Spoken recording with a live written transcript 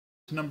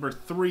Number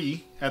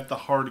 3 at the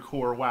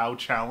Hardcore WoW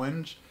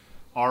Challenge.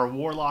 Our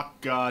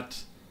Warlock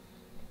got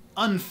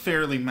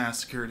unfairly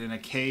massacred in a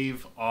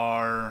cave.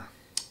 Our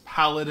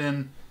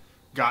Paladin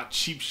got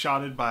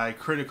cheap-shotted by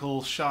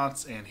critical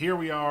shots. And here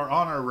we are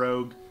on our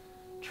Rogue,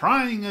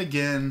 trying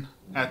again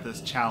at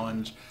this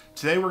challenge.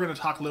 Today we're going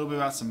to talk a little bit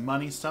about some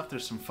money stuff.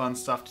 There's some fun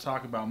stuff to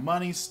talk about.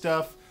 Money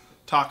stuff,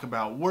 talk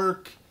about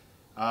work,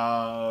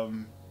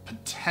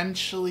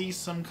 potentially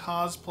some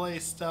cosplay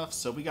stuff.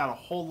 So we got a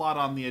whole lot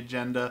on the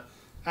agenda.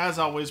 As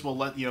always, we'll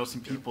let some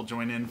people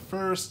join in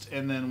first,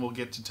 and then we'll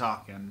get to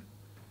talking.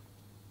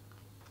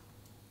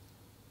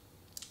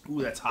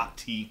 Ooh, that's hot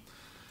tea.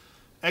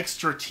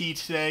 Extra tea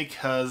today,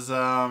 because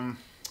my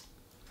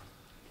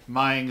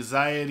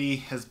anxiety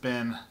has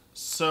been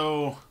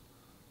so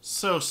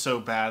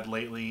bad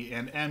lately,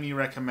 and Emmy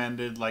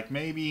recommended, like,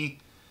 maybe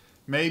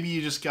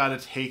you just gotta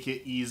take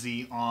it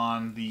easy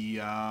on the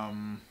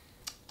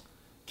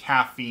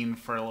caffeine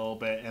for a little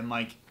bit. And,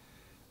 like,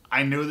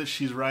 I know that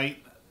she's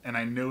right. And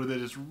I know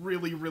that it's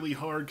really, really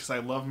hard because I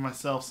love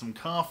myself some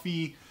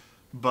coffee.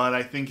 But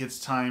I think it's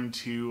time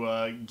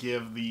to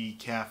give the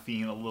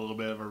caffeine a little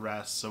bit of a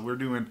rest. So we're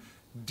doing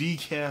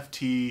decaf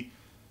tea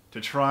to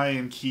try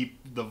and keep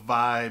the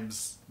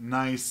vibes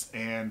nice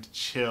and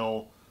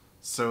chill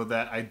so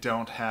that I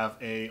don't have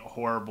a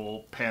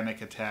horrible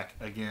panic attack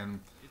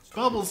again.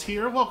 Bubble's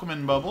here. Welcome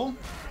in, Bubble.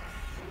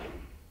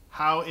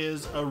 How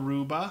is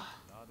Aruba?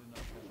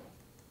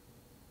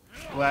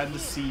 Glad to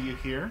see you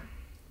here.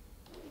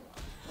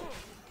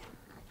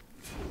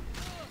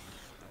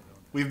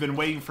 We've been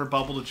waiting for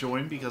Bubble to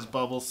join because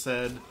Bubble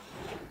said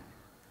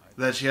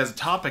that she has a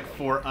topic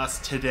for us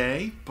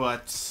today,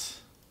 but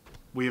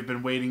we have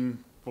been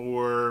waiting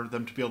for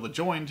them to be able to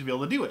join to be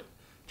able to do it.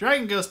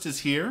 Dragon Ghost is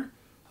here.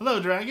 Hello,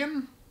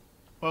 Dragon.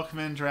 Welcome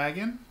in,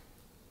 Dragon.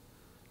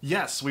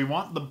 Yes, we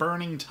want the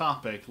burning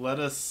topic. Let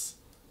us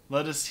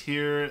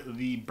hear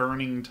the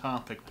burning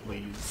topic,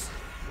 please.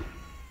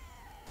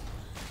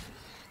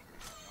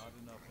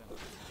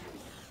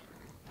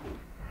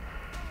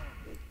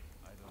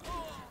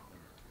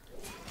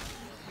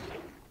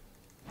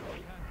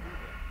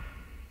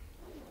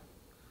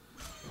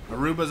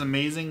 Aruba's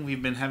amazing.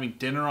 We've been having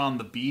dinner on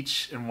the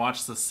beach and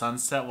watched the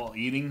sunset while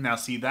eating. Now,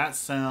 see, that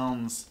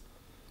sounds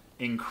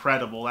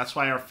incredible. That's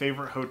why our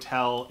favorite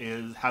hotel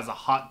has a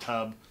hot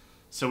tub,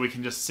 so we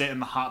can just sit in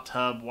the hot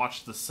tub,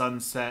 watch the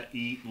sunset,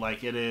 eat.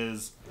 Like, it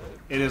is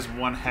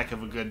one heck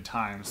of a good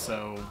time.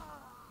 So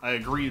I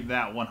agree with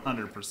that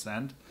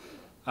 100%.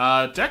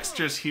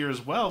 Dexter's here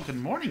as well. Good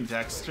morning,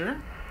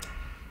 Dexter.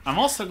 I'm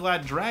also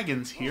glad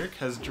Dragon's here,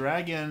 because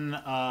Dragon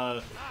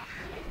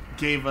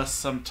gave us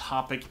some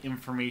topic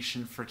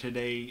information for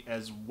today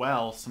as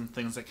well. Some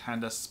things that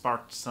kind of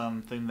sparked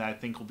something that I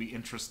think will be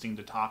interesting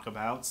to talk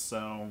about.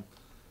 So,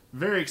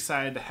 very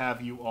excited to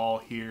have you all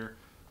here,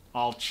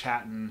 all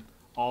chatting,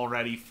 all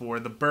ready for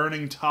the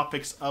burning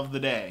topics of the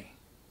day.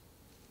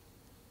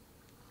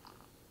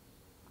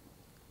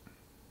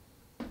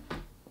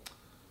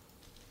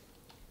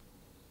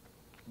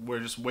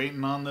 We're just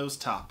waiting on those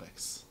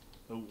topics.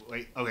 Oh,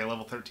 wait. Okay,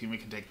 level 13, we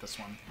can take this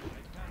one.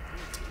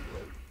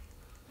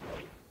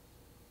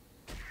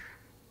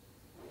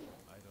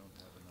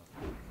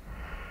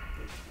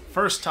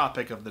 First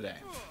topic of the day.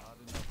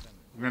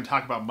 We're going to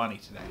talk about money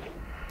today.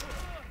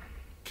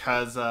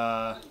 Because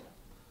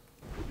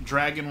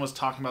Dragon was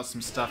talking about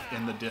some stuff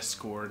in the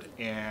Discord,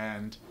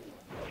 and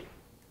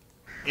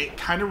it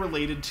kind of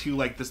related to,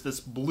 like, this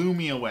blew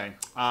me away.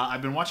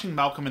 I've been watching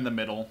Malcolm in the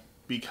Middle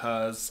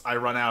because I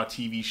run out of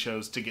TV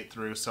shows to get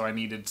through, so I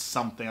needed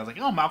something. I was like,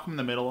 oh, Malcolm in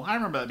the Middle. I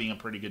remember that being a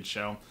pretty good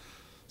show.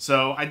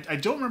 So, I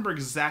don't remember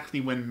exactly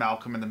when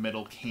Malcolm in the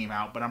Middle came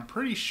out, but I'm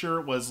pretty sure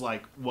it was,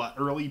 like, what,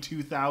 early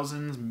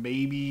 2000s,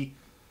 maybe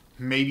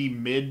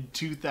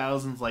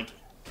mid-2000s. Like,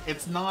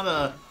 it's not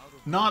a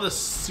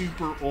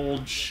super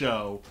old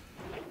show.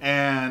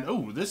 And,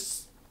 oh,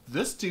 this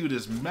dude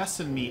is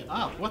messing me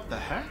up. What the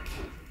heck?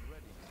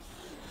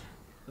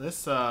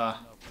 This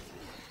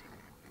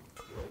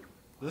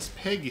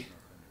pig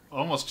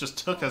almost just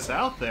took us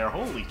out there.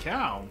 Holy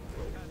cow.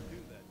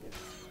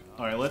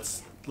 Alright,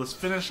 let's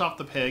finish off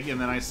the pig, and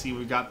then I see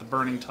we've got the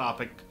burning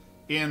topic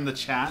in the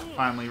chat.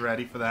 Finally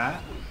ready for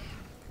that.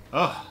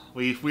 Oh,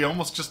 we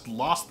almost just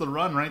lost the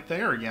run right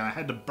there again. I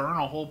had to burn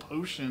a whole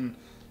potion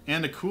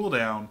and a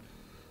cooldown.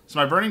 So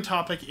my burning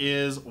topic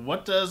is,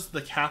 what does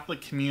the Catholic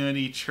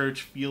community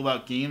church feel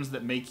about games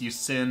that make you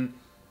sin,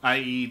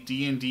 i.e.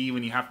 D&D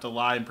when you have to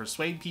lie and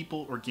persuade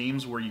people, or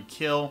games where you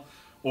kill,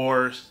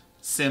 or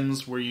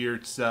Sims where you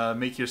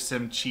make your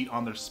sim cheat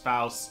on their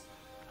spouse?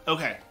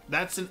 Okay,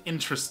 that's an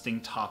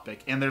interesting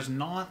topic, and there's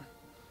not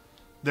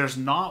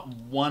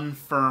one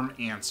firm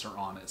answer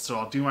on it, so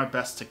I'll do my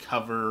best to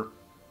cover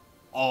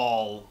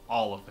all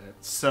of it.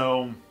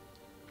 So,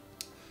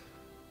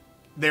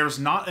 there's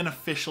not an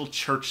official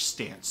church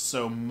stance,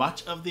 so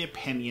much of the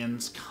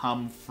opinions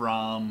come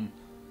from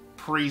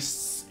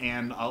priests,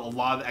 and a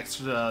lot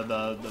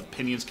of the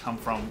opinions come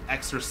from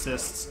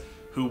exorcists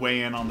who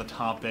weigh in on the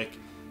topic,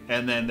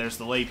 and then there's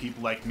the lay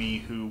people like me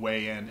who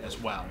weigh in as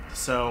well.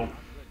 So,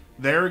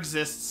 there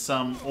exists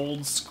some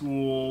old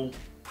school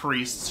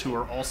priests who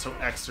are also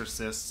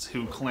exorcists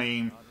who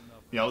claim,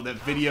 that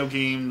video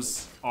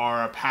games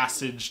are a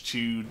passage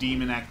to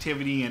demon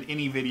activity, and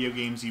any video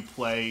games you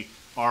play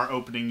are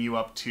opening you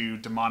up to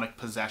demonic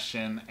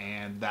possession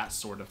and that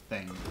sort of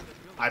thing.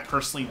 I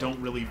personally don't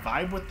really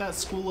vibe with that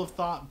school of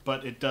thought,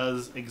 but it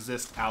does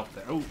exist out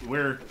there. Oh,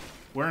 we're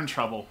in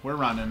trouble. We're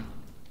running.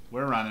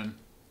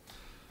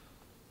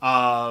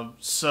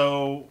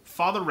 So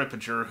Father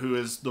Rippinger, who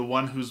is the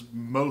one who's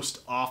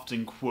most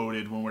often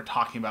quoted when we're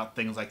talking about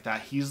things like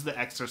that, he's the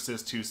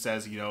exorcist who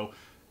says,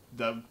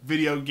 the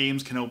video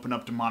games can open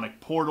up demonic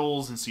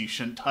portals, and so you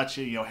shouldn't touch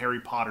it. Harry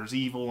Potter's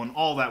evil, and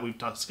all that we've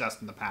discussed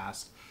in the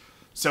past.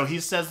 So he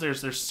says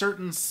there's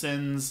certain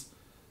sins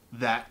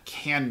that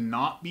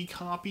cannot be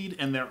copied,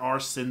 and there are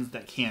sins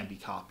that can be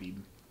copied.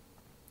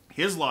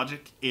 His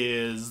logic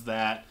is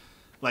that,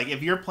 like,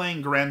 if you're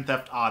playing Grand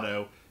Theft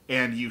Auto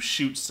and you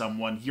shoot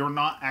someone, you're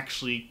not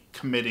actually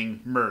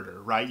committing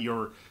murder, right?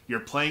 You're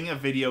playing a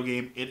video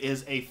game. It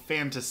is a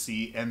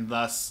fantasy, and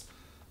thus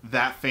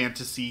that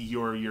fantasy,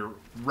 you're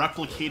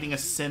replicating a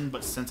sin,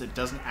 but since it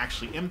doesn't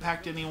actually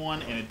impact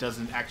anyone and it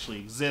doesn't actually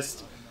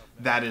exist,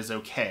 that is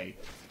okay.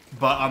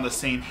 But on the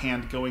same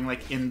hand, going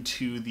like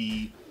into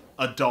the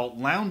adult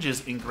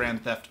lounges in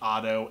Grand Theft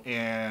Auto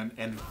and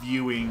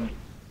viewing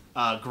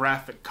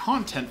graphic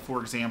content, for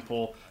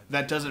example,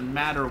 that doesn't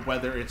matter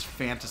whether it's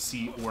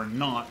fantasy or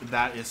not.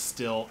 That is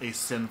still a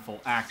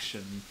sinful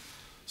action.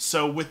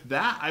 So with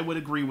that, I would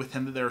agree with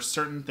him that there are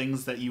certain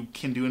things that you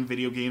can do in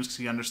video games because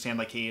you understand,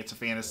 like, hey, it's a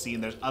fantasy,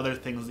 and there's other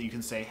things that you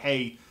can say,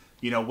 hey,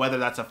 whether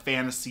that's a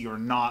fantasy or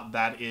not,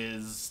 that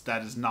is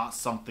not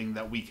something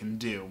that we can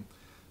do.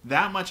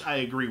 That much I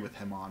agree with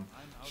him on.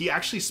 He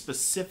actually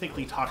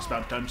specifically talks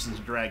about Dungeons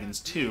 & Dragons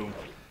too,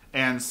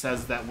 and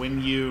says that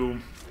when you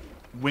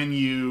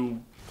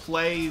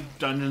play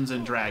Dungeons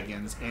 &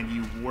 Dragons and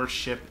you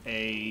worship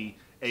a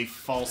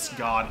false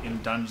god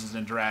in Dungeons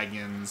 &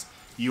 Dragons,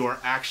 you are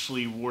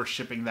actually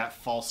worshiping that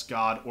false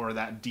god or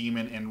that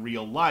demon in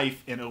real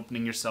life and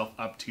opening yourself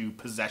up to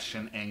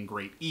possession and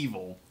great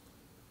evil.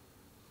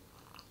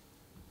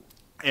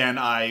 And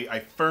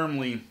I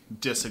firmly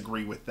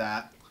disagree with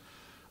that.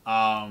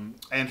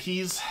 And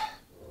he's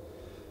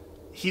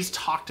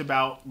talked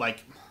about,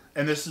 like,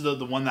 and this is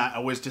the one that I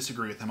always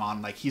disagree with him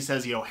on. Like, he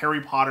says,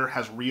 Harry Potter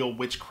has real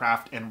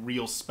witchcraft and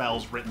real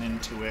spells written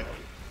into it.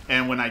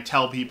 And when I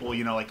tell people,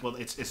 well,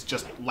 it's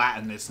just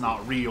Latin, it's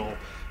not real,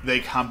 they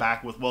come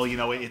back with, well,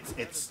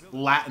 it's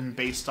Latin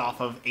based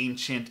off of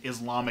ancient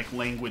Islamic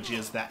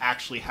languages that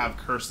actually have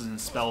curses and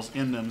spells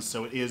in them,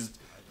 so it is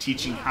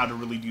teaching how to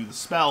really do the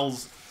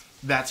spells.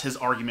 That's his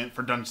argument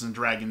for Dungeons &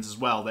 Dragons as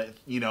well, that,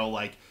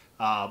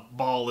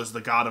 Baal is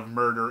the god of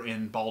murder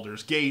in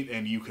Baldur's Gate,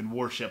 and you can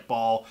worship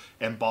Baal,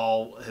 and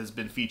Baal has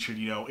been featured,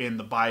 in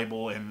the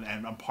Bible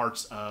and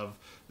parts of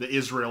the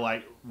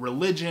Israelite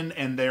religion,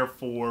 and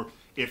therefore,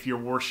 if you're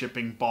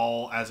worshiping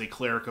Baal as a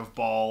cleric of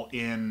Baal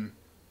in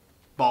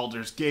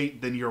Baldur's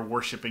Gate, then you're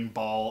worshiping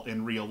Baal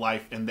in real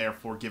life, and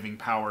therefore giving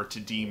power to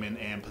demon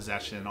and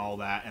possession and all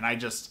that. And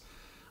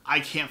I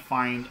can't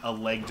find a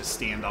leg to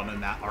stand on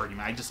in that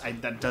argument.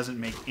 That doesn't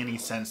make any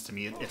sense to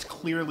me. It's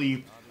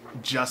clearly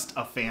just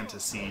a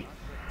fantasy.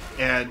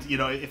 And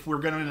if we're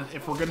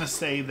gonna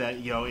say that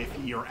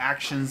if your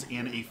actions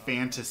in a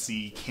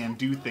fantasy can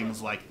do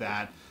things like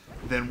that,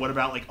 then what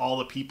about like all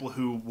the people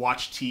who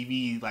watch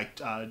TV, like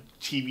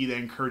TV that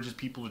encourages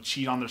people to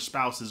cheat on their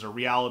spouses, or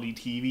reality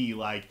TV?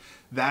 Like,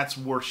 that's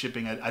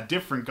worshiping a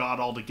different god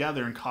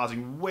altogether and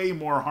causing way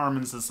more harm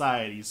in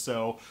society.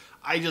 So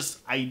I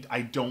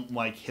don't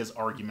like his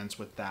arguments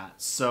with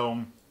that.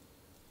 So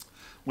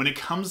when it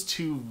comes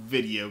to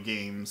video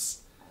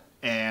games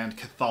and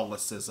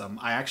Catholicism,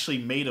 I actually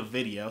made a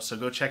video, so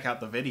go check out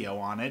the video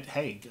on it.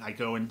 Hey, I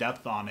go in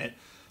depth on it.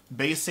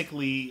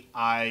 Basically,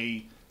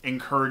 I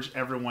encourage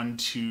everyone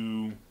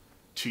to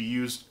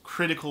use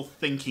critical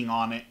thinking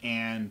on it,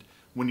 and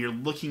when you're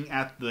looking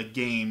at the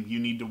game, you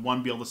need to,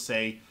 one, be able to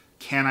say,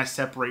 can I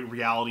separate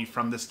reality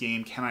from this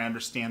game? Can I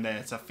understand that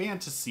it's a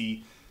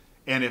fantasy?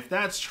 And if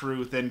that's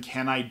true, then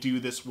can I do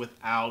this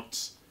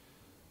without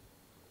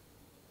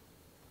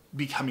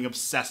becoming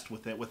obsessed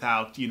with it,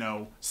 without,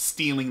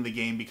 stealing the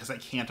game because I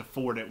can't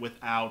afford it,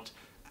 without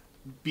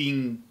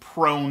being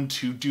prone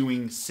to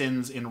doing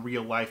sins in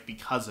real life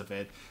because of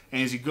it.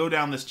 And as you go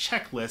down this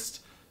checklist,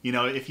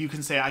 if you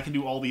can say I can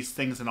do all these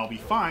things and I'll be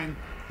fine,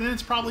 then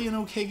it's probably an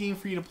okay game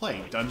for you to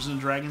play. Dungeons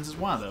 & Dragons is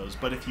one of those.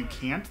 But if you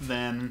can't,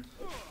 then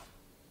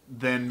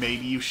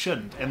maybe you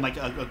shouldn't. And like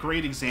a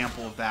great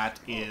example of that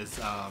is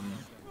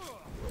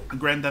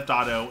Grand Theft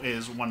Auto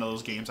is one of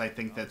those games I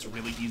think that's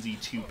really easy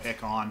to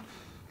pick on.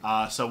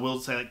 So we'll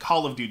say like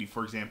Call of Duty,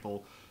 for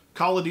example.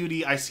 Call of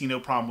Duty, I see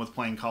no problem with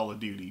playing Call of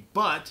Duty.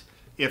 But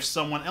if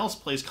someone else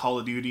plays Call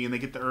of Duty and they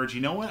get the urge,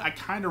 you know what, I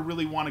kind of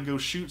really want to go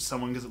shoot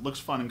someone because it looks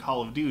fun in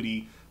Call of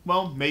Duty,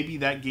 well, maybe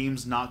that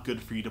game's not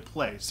good for you to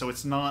play. So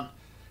it's not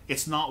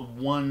it's not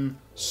one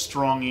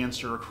strong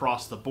answer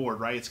across the board,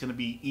 right? It's going to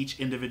be each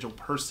individual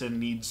person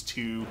needs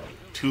to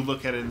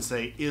look at it and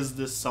say, is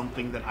this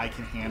something that I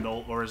can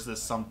handle, or is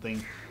this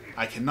something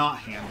I cannot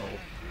handle?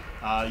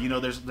 You know,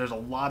 there's a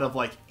lot of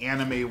like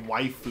anime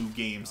waifu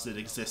games that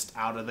exist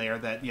out of there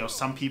that, you know,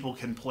 some people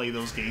can play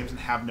those games and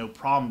have no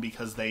problem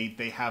because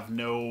they have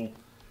no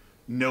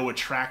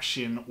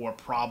attraction or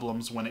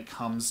problems when it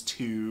comes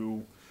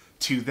to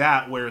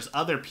that, whereas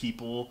other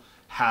people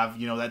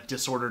have, you know, that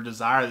disordered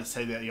desire that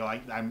say that, you know,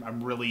 like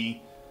I'm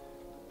really,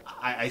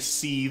 I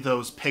see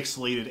those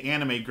pixelated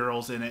anime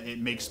girls and it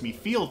makes me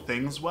feel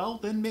things. Well,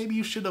 then maybe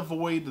you should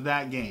avoid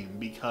that game,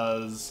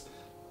 because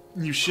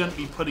you shouldn't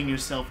be putting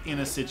yourself in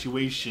a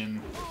situation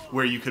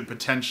where you could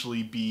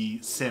potentially be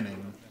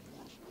sinning.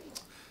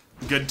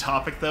 Good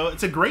topic, though.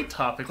 It's a great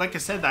topic. Like I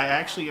said, I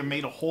actually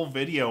made a whole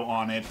video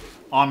on it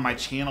on my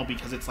channel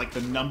because it's like the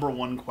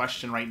 #1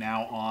 question right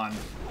now on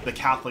the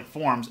Catholic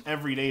forums.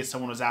 Every day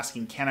someone was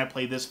asking, can I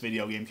play this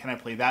video game? Can I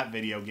play that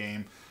video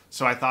game?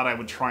 So I thought I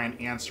would try and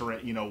answer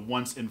it, you know,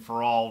 once and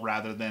for all,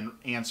 rather than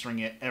answering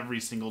it every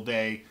single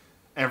day,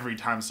 every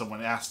time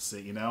someone asks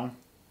it, you know?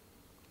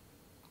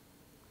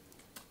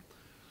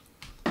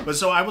 But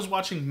so I was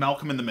watching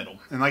Malcolm in the Middle.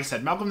 And like I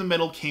said, Malcolm in the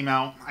Middle came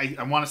out,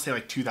 I want to say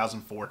like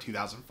 2004,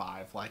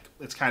 2005. Like,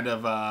 it's kind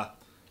of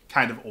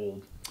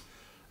old.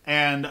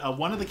 And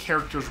one of the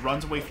characters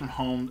runs away from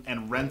home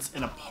and rents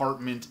an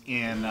apartment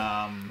in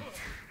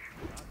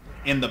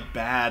the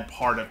bad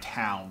part of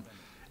town.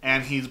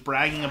 And he's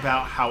bragging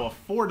about how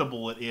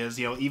affordable it is,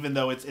 you know, even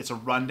though it's a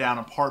rundown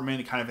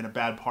apartment, kind of in a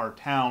bad part of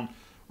town.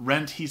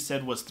 Rent, he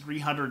said, was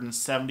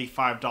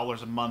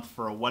 $375 a month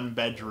for a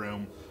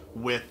 1-bedroom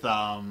with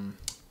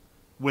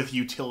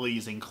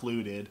utilities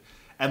included.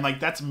 And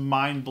like, that's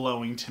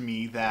mind-blowing to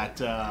me that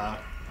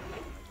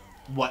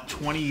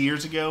 20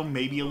 years ago,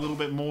 maybe a little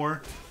bit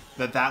more,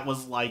 that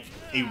was like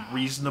a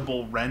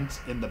reasonable rent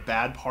in the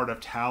bad part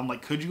of town.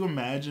 Like, could you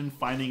imagine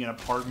finding an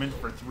apartment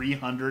for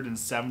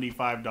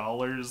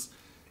 $375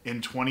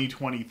 in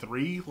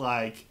 2023?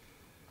 Like,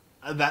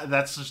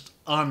 that's just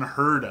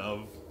unheard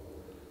of.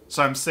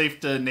 So I'm safe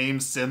to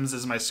name Sims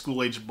as my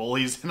school-age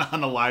bullies and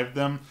unalive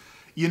them.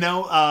 You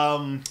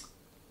know,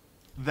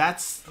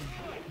 that's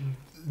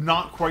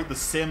not quite The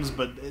Sims,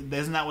 but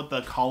isn't that what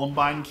the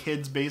Columbine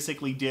kids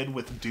basically did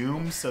with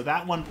Doom? So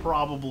that one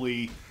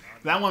probably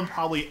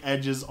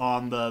edges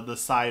on the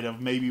side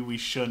of maybe we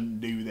shouldn't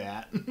do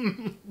that.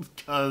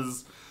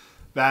 Because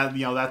that,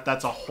 you know,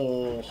 that's a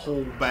whole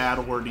bad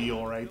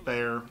ordeal right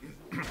there.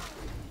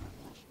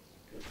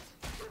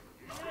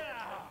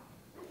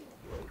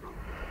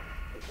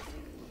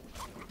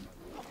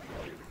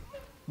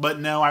 But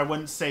no, I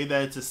wouldn't say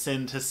that it's a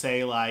sin to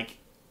say, like,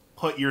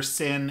 put your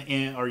sin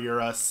in, or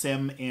your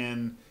sim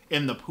in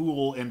the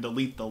pool and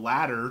delete the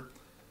ladder.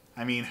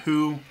 I mean,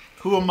 who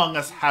among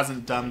us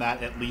hasn't done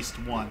that at least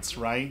once,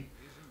 right?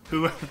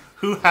 Who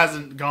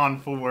hasn't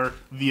gone for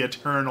the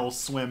eternal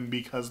swim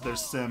because their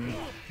sim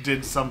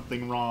did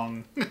something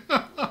wrong?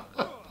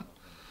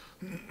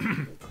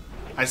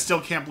 I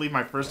still can't believe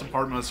my first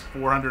apartment was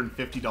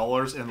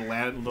 $450 and the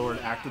landlord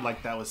acted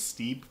like that was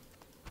steep.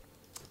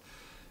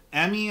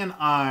 Emmy and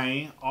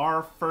I,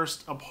 our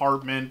first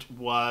apartment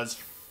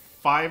was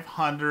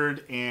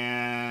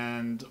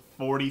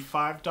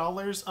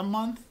 $545 a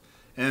month,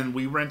 and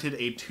we rented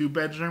a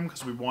 2-bedroom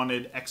because we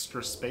wanted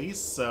extra space.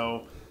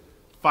 So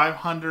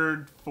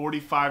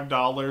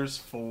 $545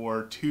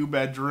 for 2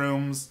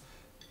 bedrooms,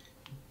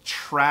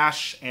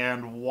 trash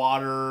and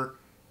water,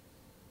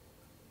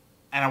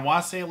 and I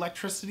want to say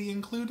electricity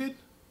included.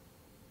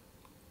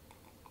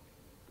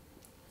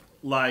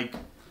 Like,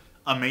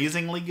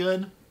 amazingly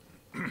good.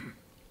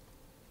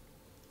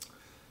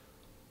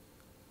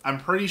 I'm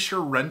pretty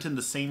sure rent in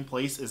the same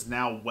place is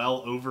now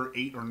well over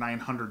 $800 or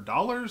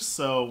 $900,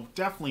 so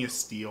definitely a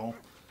steal.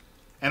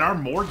 And our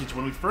mortgage,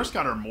 when we first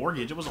got our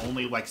mortgage, it was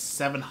only like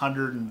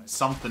 $700 and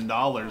something,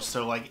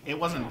 so like it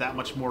wasn't that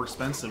much more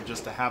expensive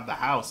just to have the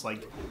house.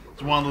 Like,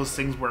 it's one of those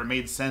things where it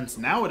made sense.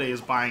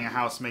 Nowadays, buying a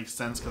house makes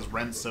sense because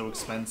rent's so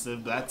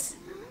expensive. That's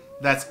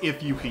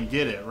if you can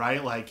get it,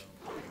 right? Like,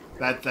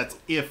 that's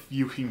if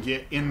you can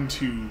get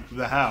into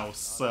the house.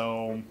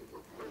 So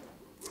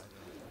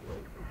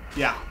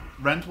yeah,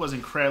 rent was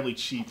incredibly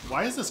cheap.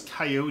 Why is this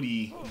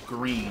coyote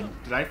green?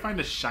 Did I find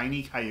a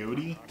shiny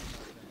coyote?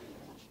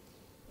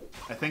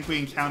 I think we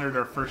encountered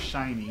our first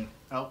shiny.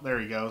 Oh, there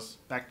he goes.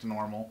 Back to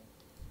normal.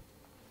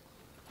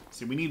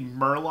 See, we need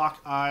Murloc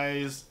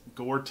eyes,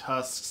 gore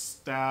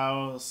tusks,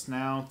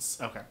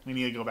 snouts. Okay, we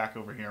need to go back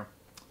over here.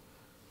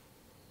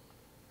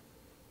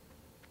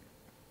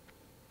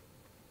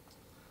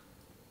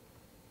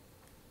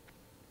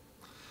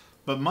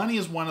 But money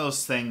is one of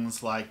those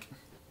things, like,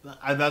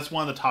 that's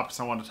one of the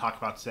topics I wanted to talk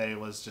about today,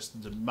 was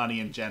just the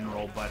money in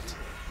general. But,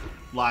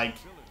 like,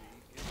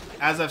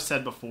 as I've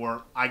said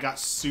before, I got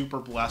super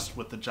blessed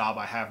with the job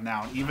I have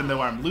now. And even though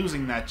I'm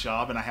losing that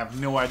job and I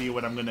have no idea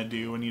what I'm going to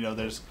do, and, you know,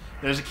 there's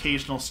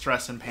occasional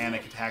stress and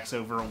panic attacks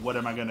over what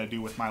am I going to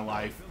do with my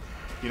life.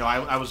 You know,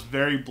 I was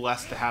very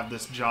blessed to have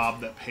this job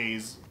that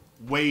pays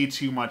way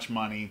too much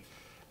money.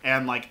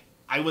 And like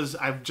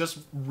I've just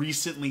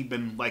recently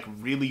been like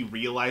really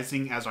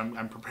realizing as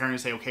I'm preparing to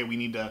say, okay, we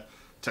need to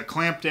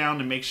clamp down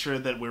and make sure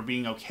that we're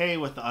being okay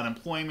with the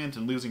unemployment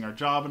and losing our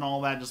job and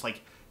all that. Just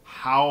like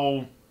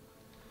how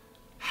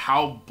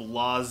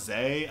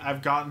blasé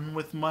I've gotten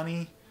with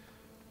money.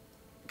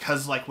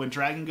 Because, like, when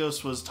Dragon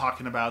Ghost was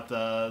talking about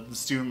the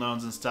student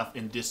loans and stuff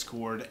in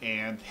Discord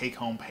and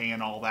take-home pay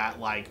and all that,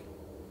 like,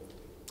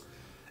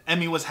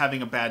 Emmy was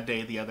having a bad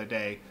day the other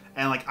day.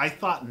 And, like, I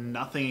thought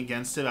nothing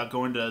against it about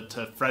going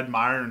to Fred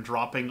Meyer and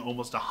dropping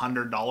almost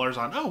 $100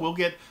 on, oh, we'll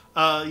get,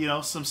 you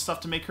know, some stuff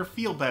to make her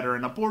feel better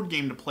and a board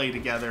game to play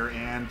together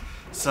and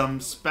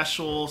some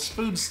special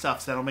food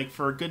stuff that'll make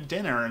for a good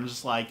dinner. And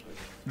just, like,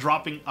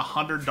 dropping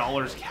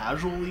 $100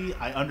 casually,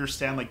 I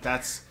understand, like,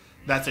 that's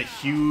a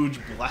huge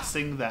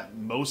blessing that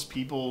most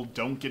people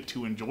don't get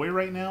to enjoy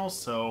right now.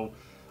 So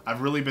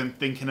I've really been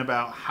thinking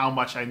about how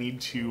much I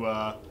need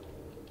to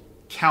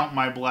count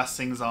my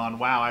blessings on.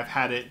 Wow, I've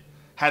had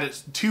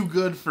it too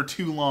good for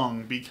too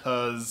long,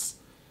 because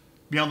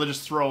being able to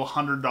just throw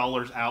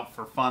 $100 out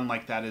for fun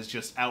like that is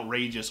just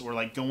outrageous. Or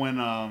like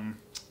going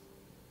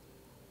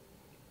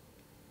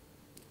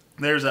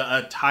there's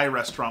a Thai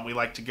restaurant we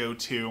like to go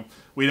to.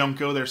 We don't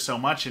go there so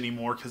much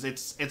anymore because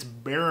it's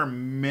bare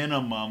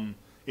minimum,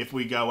 if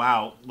we go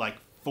out, like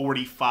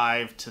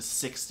 $45 to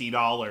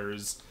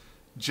 $60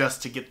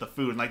 just to get the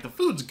food. And like, the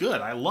food's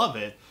good, I love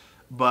it,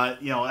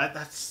 but you know,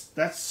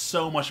 that's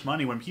so much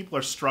money when people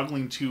are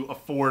struggling to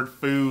afford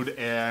food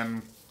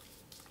and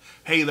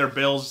pay their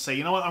bills. Say,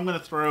 you know what, I'm going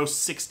to throw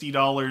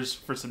 $60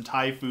 for some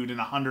Thai food and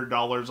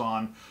 $100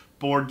 on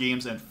board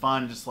games and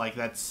fun. Just like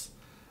that's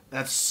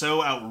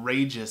so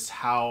outrageous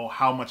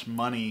how much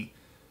money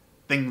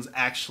things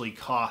actually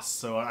cost.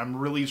 So I'm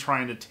really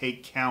trying to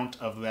take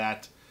count of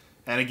that.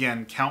 And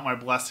again, count my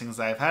blessings.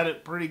 I've had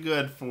it pretty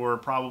good for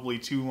probably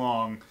too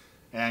long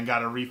and got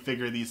to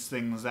refigure these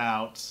things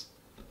out.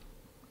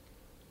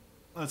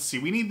 Let's see,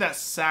 we need that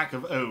sack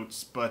of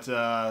oats, but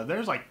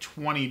there's like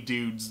 20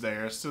 dudes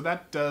there, so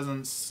that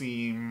doesn't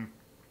seem...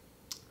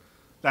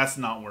 That's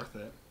not worth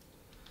it.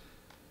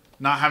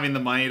 Not having the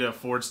money to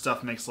afford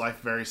stuff makes life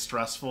very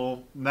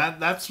stressful.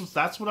 That's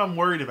what I'm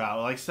worried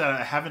about. Like I said,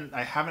 I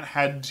haven't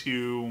had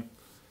to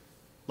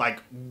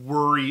like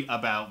worry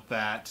about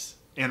that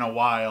in a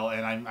while,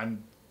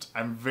 and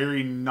I'm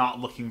very not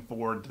looking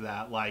forward to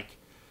that. Like,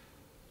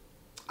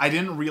 I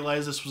didn't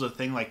realize this was a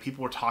thing. Like,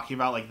 people were talking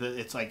about, like,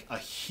 it's like a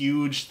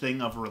huge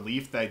thing of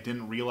relief that I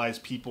didn't realize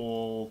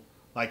people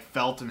like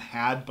felt and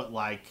had. But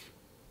like,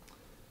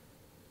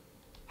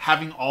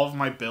 having all of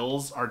my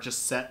bills are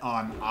just set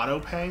on auto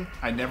pay.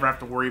 I never have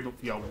to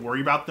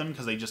worry about them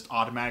because they just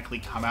automatically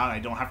come out. And I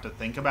don't have to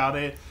think about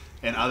it.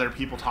 And other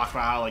people talk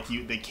about how like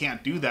they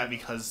can't do that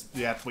because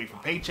they have to wait for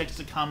paychecks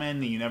to come in,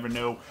 and you never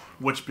know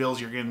which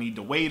bills you're going to need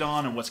to wait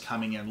on and what's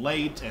coming in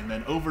late, and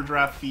then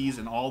overdraft fees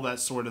and all that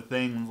sort of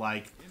thing.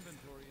 Like,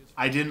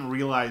 I didn't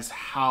realize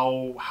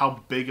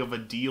how big of a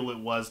deal it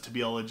was to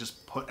be able to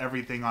just put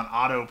everything on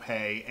auto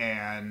pay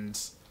and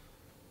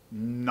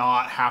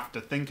not have to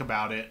think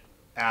about it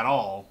at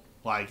all.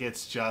 Like,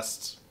 it's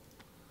just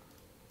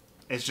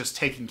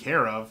taken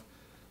care of.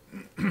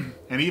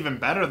 And even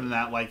better than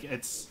that, like,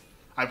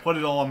 I put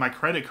it all on my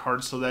credit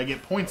card so that I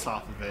get points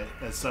off of it.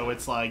 And so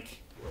it's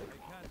like,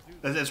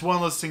 it's one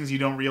of those things you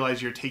don't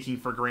realize you're taking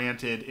for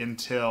granted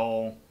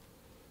until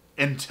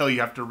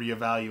you have to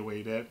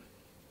reevaluate it.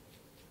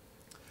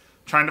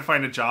 Trying to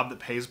find a job that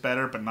pays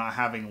better but not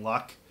having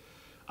luck.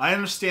 I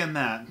understand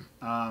that.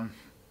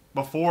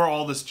 Before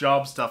all this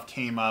job stuff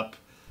came up,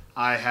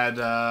 I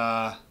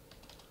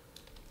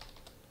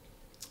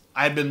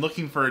had been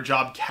looking for a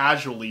job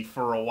casually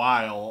for a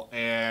while,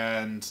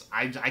 and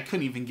I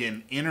couldn't even get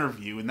an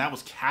interview, and that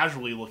was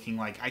casually looking.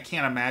 Like, I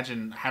can't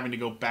imagine having to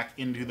go back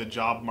into the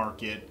job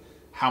market,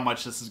 how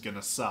much this is going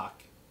to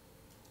suck.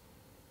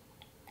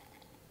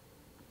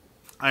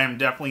 I am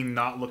definitely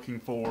not looking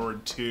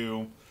forward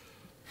to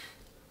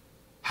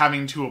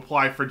having to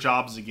apply for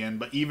jobs again,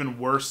 but even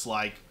worse,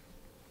 like,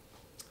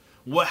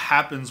 what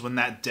happens when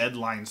that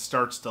deadline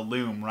starts to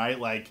loom, right?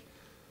 Like,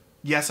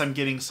 yes, I'm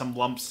getting some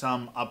lump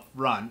sum up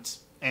front,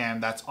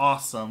 and that's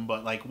awesome,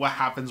 but like, what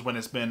happens when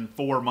it's been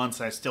 4 months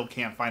and I still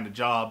can't find a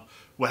job?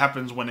 What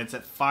happens when it's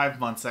at 5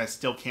 months and I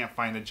still can't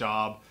find a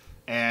job?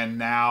 And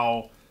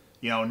now,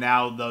 you know,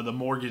 the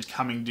mortgage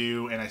coming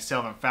due and I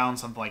still haven't found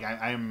something. Like,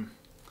 I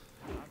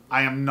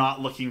am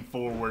not looking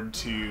forward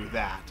to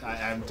that.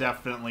 I'm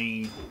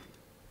definitely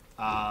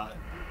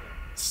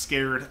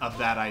scared of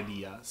that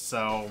idea.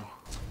 So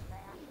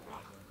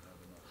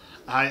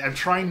I'm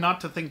trying not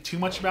to think too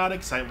much about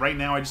it, because right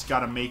now I just got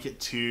to make it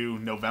to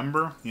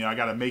November. You know, I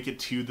got to make it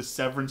to the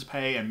severance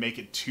pay and make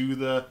it to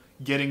the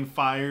getting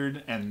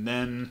fired, and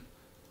then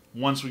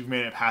once we've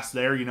made it past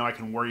there, you know, I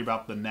can worry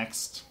about the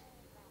next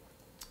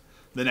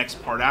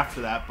part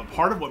after that. But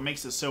part of what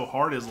makes it so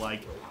hard is,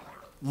 like,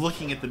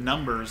 looking at the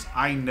numbers,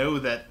 I know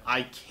that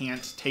I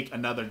can't take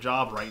another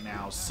job right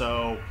now,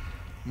 so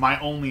my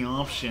only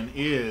option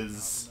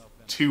is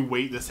to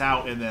wait this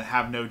out and then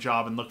have no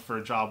job and look for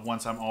a job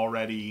once I'm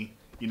already,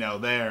 you know,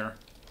 there.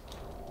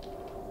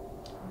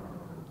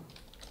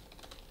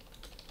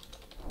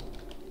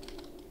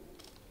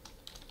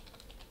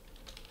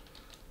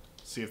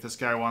 See if this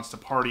guy wants to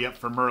party up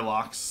for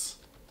Murlocs.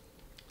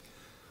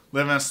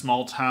 Live in a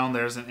small town,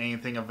 there isn't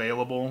anything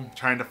available.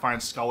 Trying to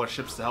find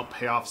scholarships to help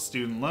pay off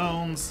student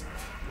loans.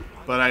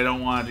 But I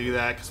don't want to do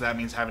that because that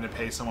means having to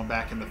pay someone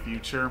back in the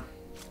future.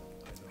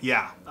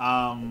 Yeah.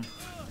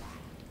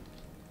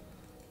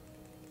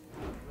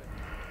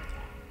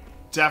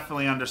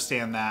 Definitely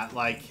understand that.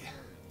 Like,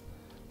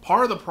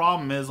 part of the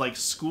problem is, like,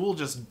 school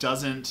just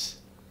doesn't...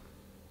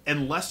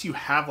 Unless you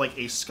have, like,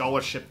 a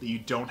scholarship that you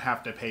don't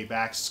have to pay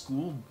back,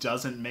 school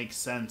doesn't make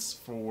sense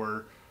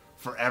for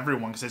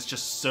everyone because it's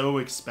just so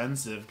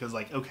expensive. Because,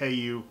 like, okay,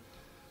 you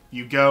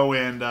go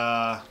and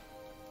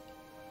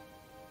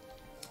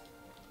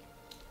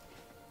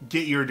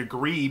get your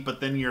degree, but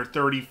then you're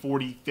 $30,000,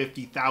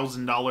 $40,000,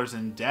 $50,000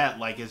 in debt.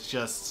 Like, it's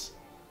just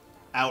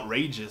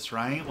outrageous,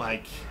 right?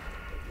 Like,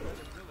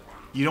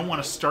 you don't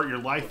want to start your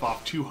life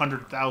off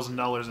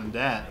 $200,000 in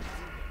debt.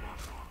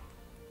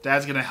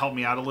 Dad's going to help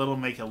me out a little,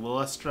 make it a little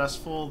less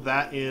stressful.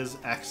 That is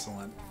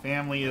excellent.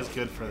 Family is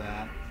good for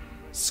that.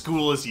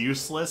 School is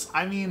useless.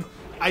 I mean,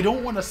 I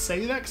don't want to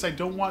say that because I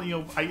don't want, you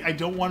know, I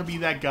don't want to be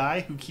that guy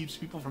who keeps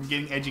people from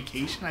getting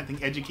education. I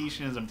think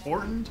education is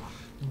important,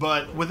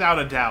 but without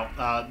a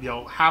doubt, you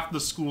know, half the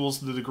schools,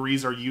 the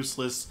degrees are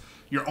useless.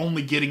 You're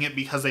only getting it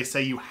because they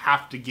say you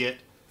have to get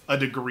a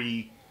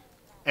degree,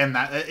 and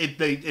that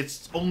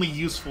it's only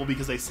useful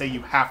because they say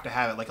you have to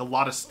have it. Like, a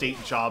lot of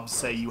state jobs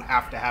say you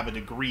have to have a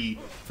degree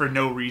for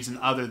no reason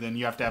other than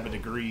you have to have a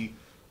degree.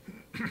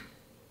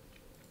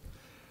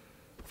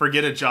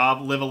 Forget a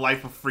job, live a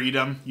life of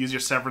freedom, use your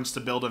severance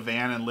to build a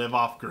van and live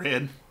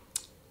off-grid.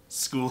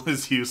 School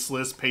is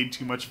useless, paid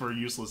too much for a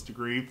useless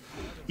degree.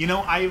 You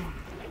know, I'm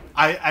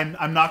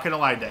not going to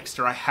lie,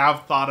 Dexter. I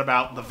have thought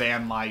about the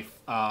van life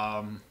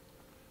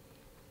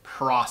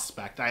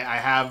prospect. I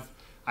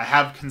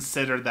have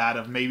considered that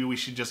of maybe we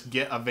should just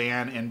get a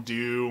van and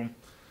do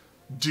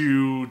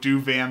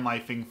van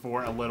lifing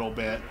for a little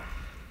bit.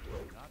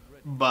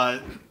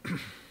 But,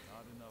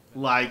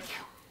 like...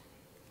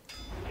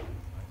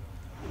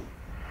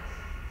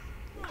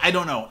 I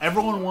don't know.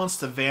 Everyone wants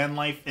to van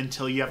life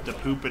until you have to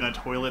poop in a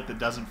toilet that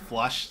doesn't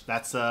flush.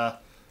 That's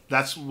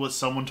what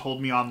someone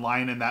told me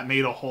online, and that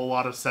made a whole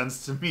lot of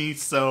sense to me.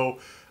 So,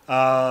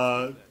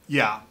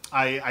 yeah,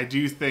 I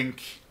do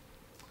think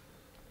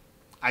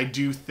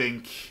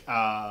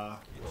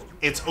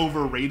it's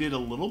overrated a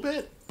little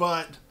bit,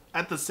 but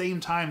at the same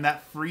time,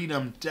 that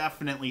freedom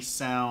definitely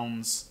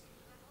sounds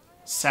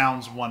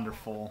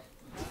wonderful.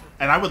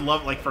 And I would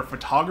love, like, for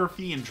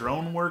photography and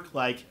drone work,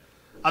 like,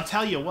 I'll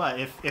tell you what,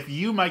 if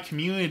you, my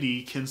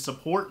community, can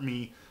support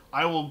me,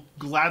 I will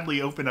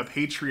gladly open a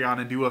Patreon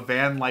and do a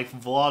van life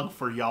vlog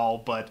for y'all.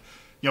 But,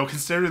 you know,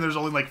 considering there's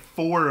only like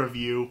 4 of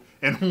you,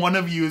 and one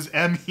of you is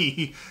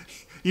Emmy,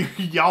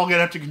 y'all gonna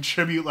have to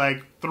contribute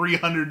like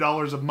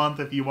 $300 a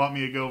month if you want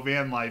me to go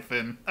van life.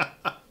 And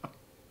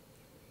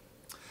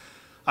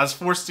I was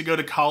forced to go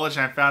to college,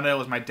 and I found out it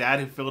was my dad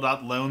who filled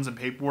out loans and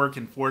paperwork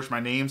and forged my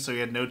name, so he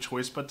had no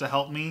choice but to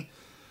help me.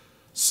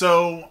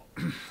 So...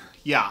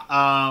 yeah,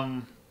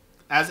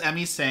 as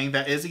Emmy's saying,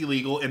 that is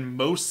illegal. In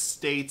most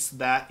states,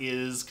 that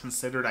is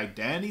considered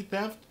identity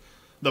theft.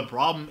 The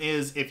problem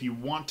is, if you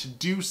want to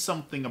do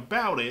something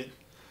about it,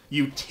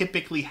 you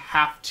typically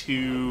have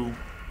to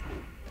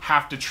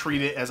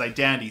treat it as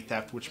identity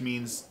theft, which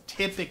means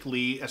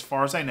typically, as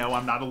far as I know,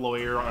 I'm not a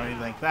lawyer or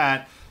anything like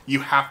that, you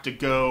have to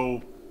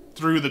go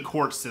through the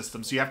court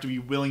system. So you have to be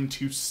willing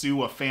to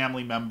sue a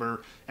family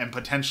member and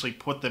potentially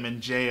put them in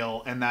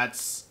jail, and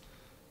that's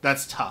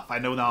tough. I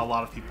know not a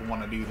lot of people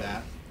want to do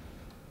that.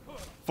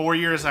 4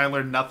 years, I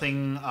learned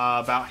nothing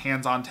about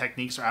hands-on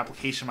techniques or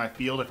application in my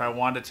field. If I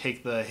wanted to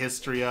take the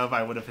history of,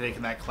 I would have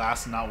taken that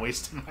class and not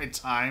wasted my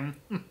time.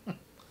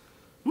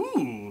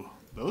 Ooh,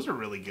 those are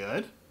really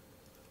good.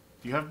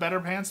 Do you have better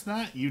pants than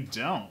that? You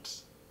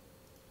don't.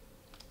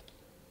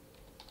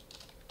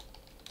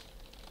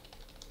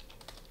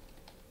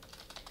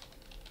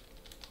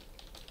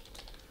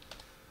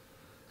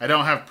 I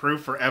don't have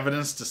proof or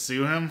evidence to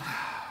sue him.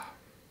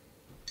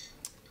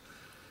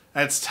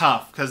 That's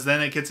tough, because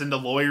then it gets into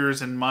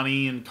lawyers and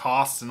money and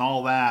costs and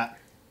all that.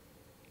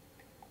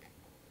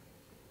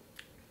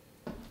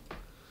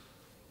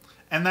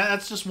 And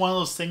that's just one of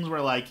those things where,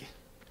 like,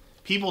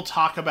 people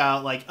talk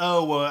about, like,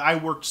 oh, well, I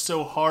worked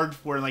so hard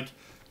for it. Like,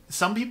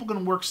 some people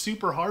can work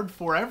super hard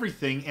for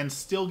everything and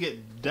still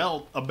get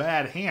dealt a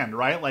bad hand,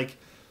 right? Like,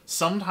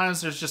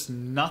 sometimes there's just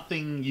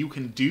nothing you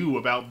can do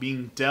about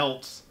being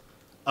dealt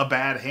a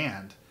bad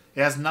hand.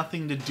 It has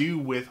nothing to do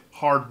with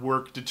hard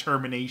work,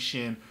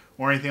 determination,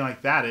 or anything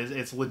like that.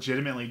 It's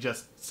legitimately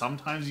just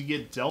sometimes you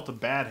get dealt a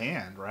bad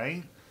hand,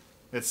 right?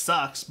 It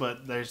sucks,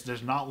 but there's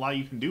not a lot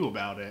you can do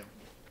about it.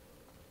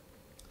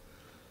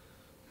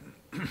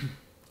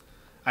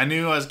 I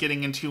knew I was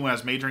getting into when I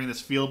was majoring in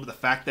this field, but the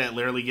fact that it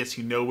literally gets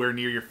you nowhere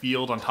near your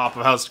field on top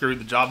of how screwed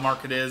the job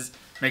market is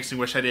makes me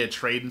wish I did a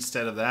trade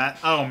instead of that.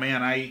 Oh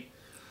man,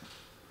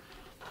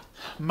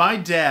 my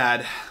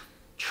dad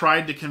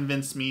tried to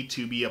convince me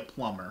to be a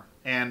plumber,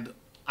 and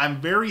I'm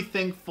very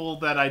thankful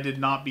that I did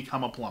not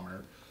become a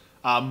plumber.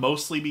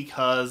 mostly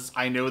because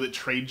I know that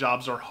trade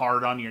jobs are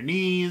hard on your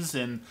knees,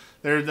 and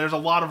there's a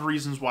lot of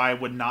reasons why I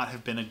would not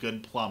have been a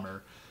good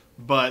plumber.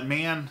 But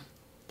man,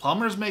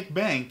 plumbers make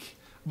bank.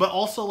 But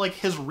also, like,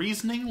 his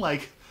reasoning,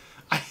 like,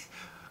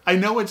 I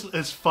know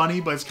it's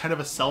funny, but it's kind of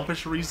a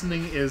selfish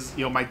reasoning. Is,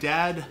 you know, my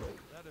dad,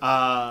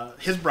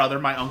 his brother,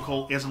 my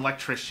uncle, is an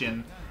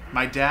electrician.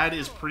 My dad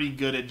is pretty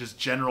good at just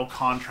general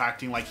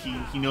contracting. Like,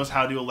 he knows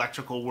how to do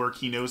electrical work.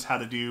 He knows how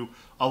to do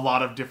a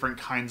lot of different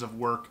kinds of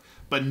work.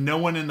 But no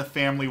one in the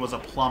family was a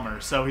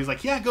plumber. So he's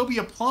like, yeah, go be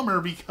a plumber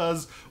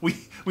because we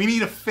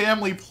need a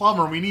family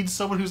plumber. We need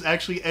someone who's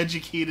actually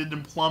educated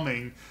in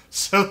plumbing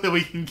so that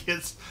we can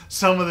get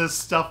some of this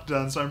stuff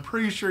done. So I'm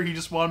pretty sure he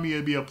just wanted me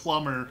to be a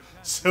plumber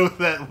so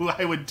that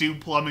I would do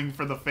plumbing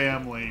for the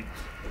family.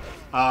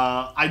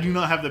 I do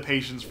not have the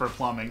patience for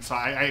plumbing, so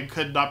I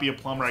could not be a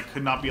plumber. I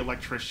could not be an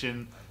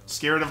electrician.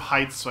 Scared of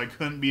heights, so I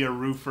couldn't be a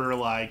roofer.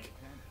 Like,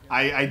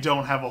 I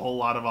don't have a whole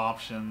lot of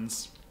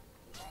options.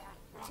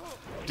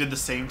 Did the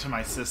same to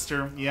my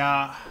sister.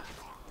 Yeah.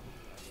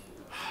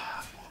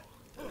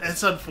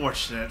 It's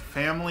unfortunate.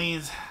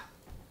 Families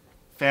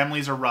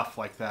are rough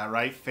like that,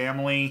 right?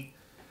 Family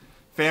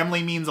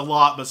means a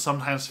lot, but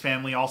sometimes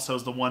family also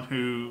is the one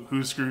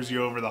who screws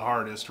you over the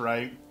hardest,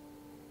 right?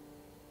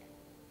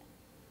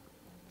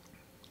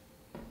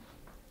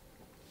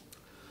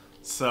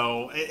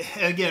 So,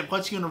 again, it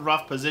puts you in a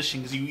rough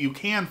position because you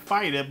can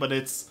fight it, but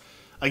it's,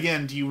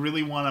 again, do you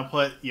really want to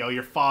put, you know,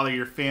 your father,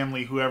 your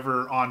family,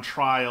 whoever on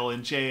trial,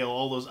 in jail,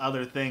 all those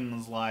other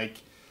things? Like,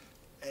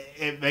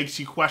 it makes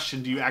you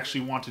question, do you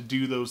actually want to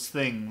do those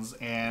things?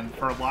 And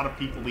for a lot of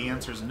people, the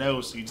answer is no,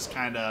 so you just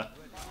kind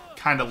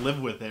of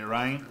live with it,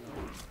 right?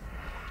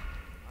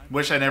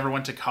 Wish I never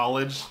went to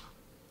college.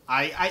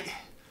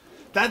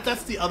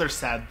 That's the other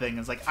sad thing,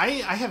 is like, I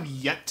have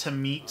yet to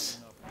meet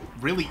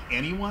really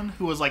anyone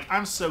who was like,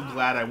 I'm so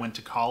glad I went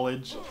to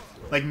college.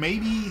 Like,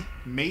 maybe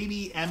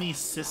Emmy's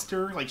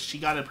sister, like, she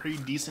got a pretty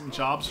decent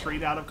job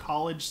straight out of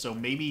college, so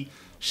maybe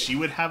she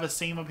would have the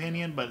same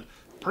opinion, but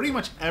pretty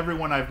much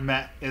everyone I've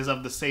met is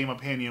of the same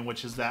opinion,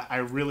 which is that I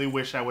really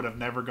wish I would have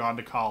never gone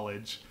to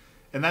college.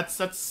 And that's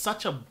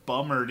such a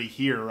bummer to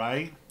hear,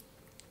 right?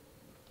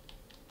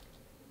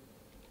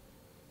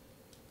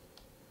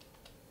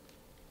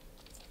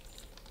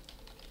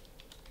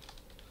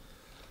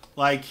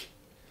 Like,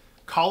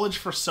 college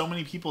for so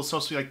many people is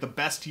supposed to be like the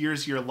best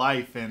years of your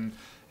life, and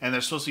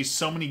there's supposed to be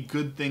so many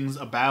good things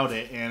about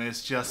it, and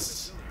it's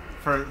just,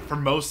 for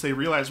most, they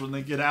realize when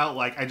they get out,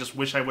 like, I just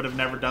wish I would have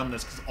never done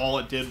this, because all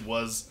it did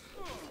was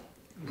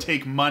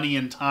take money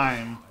and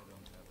time.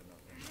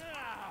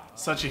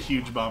 Such a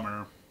huge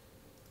bummer.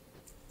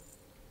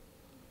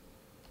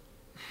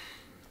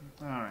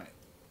 Alright.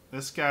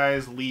 This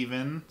guy's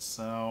leaving,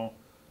 so...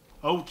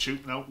 Oh,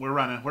 shoot, no, we're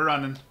running.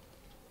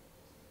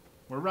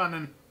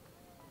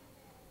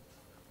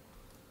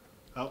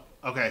 Oh,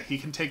 okay, he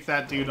can take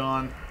that dude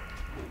on.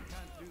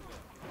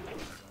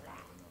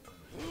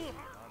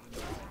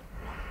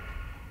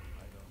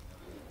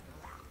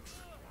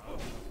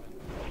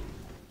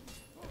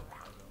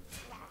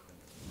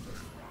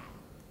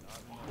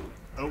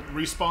 Oh,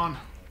 respawn.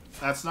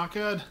 That's not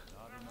good.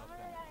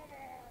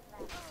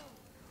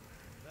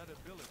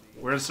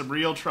 We're in some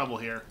real trouble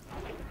here.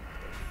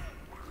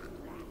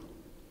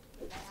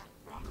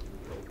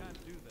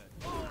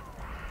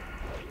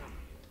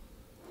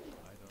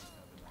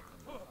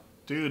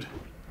 Dude,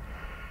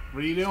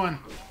 what are you doing?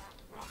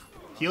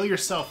 Heal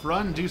yourself,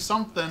 run, do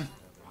something.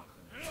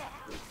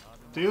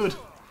 Dude.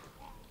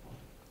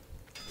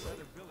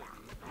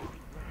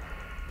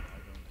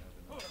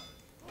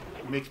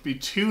 Makes me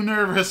too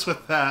nervous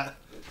with that.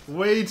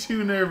 Way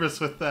too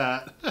nervous with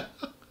that.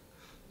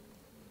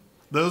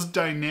 Those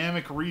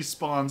dynamic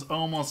respawns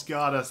almost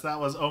got us. That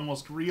was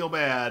almost real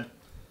bad.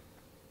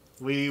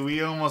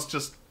 We almost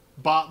just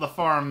bought the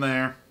farm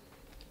there.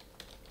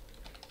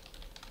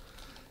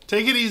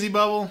 Take it easy,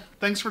 Bubble.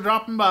 Thanks for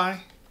dropping by.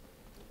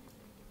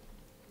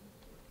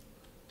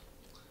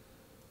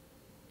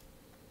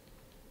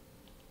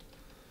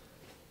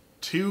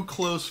 Too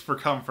close for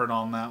comfort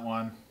on that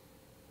one.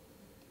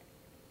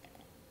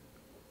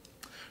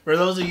 For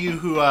those of you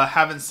who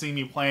haven't seen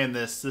me playing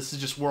this is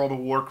just World of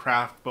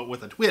Warcraft, but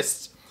with a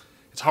twist.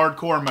 It's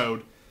hardcore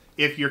mode.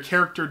 If your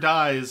character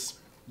dies,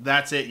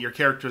 that's it. Your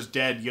character's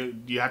dead.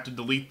 You have to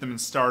delete them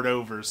and start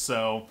over.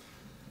 So,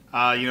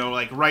 you know,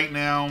 like right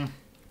now,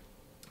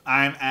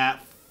 I'm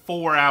at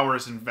 4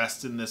 hours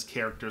invested in this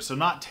character. So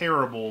not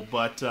terrible,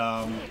 but,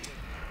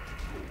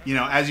 you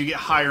know, as you get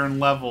higher in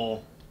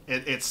level,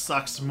 it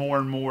sucks more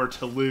and more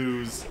to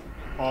lose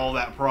all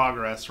that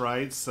progress,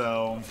 right?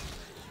 So...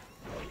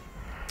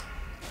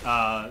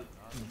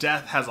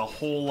 death has a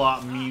whole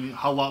lot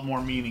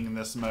more meaning in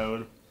this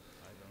mode.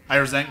 I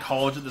resent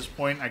college at this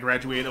point. I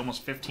graduated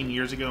almost 15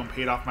 years ago and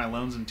paid off my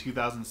loans in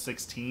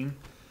 2016.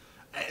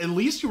 At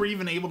least you were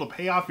even able to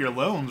pay off your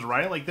loans,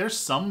 right? Like, there's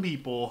some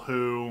people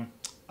who,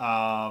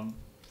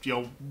 you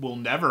know, will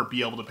never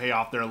be able to pay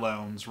off their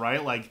loans,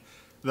 right? Like,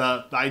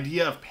 the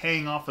idea of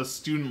paying off a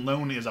student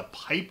loan is a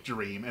pipe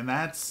dream, and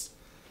that's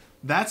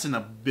That's an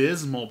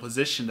abysmal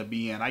position to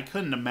be in. I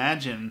couldn't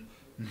imagine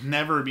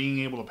never being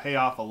able to pay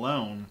off a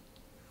loan.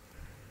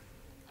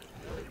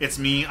 It's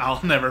me.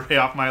 I'll never pay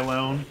off my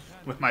loan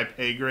with my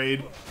pay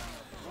grade.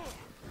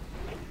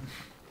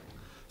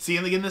 See,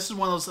 and again, this is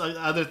one of those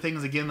other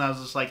things, again, that I was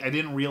just like, I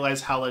didn't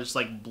realize how just,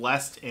 like,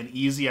 blessed and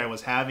easy I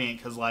was having it,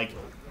 because, like,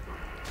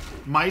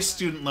 my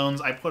student loans,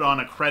 I put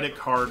on a credit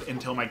card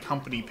until my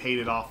company paid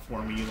it off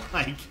for me.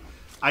 Like,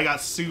 I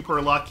got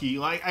super lucky.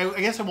 Like, I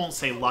guess I won't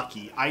say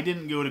lucky. I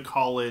didn't go to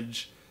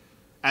college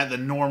at the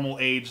normal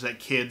age that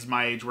kids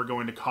my age were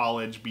going to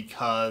college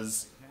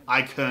because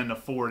I couldn't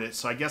afford it.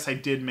 So I guess I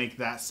did make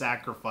that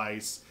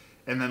sacrifice.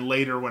 And then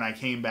later when I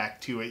came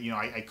back to it, you know,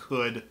 I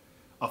could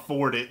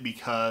afford it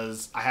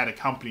because I had a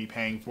company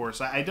paying for it.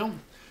 So I don't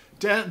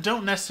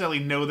necessarily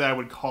know that I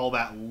would call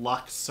that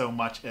luck so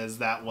much as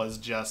that was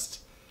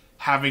just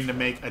having to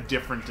make a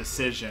different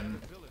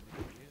decision.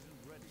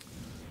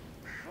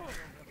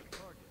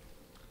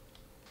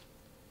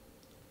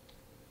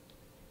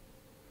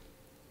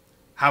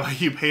 How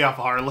about you pay off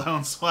our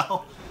loans?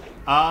 Well,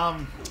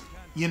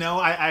 you know,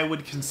 I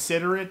would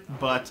consider it,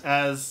 but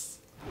as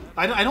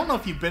I don't know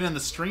if you've been in the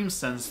stream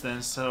since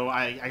then, so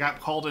I got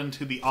called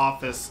into the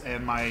office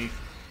and my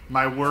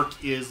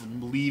work is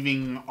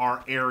leaving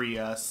our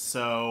area,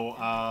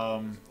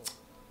 so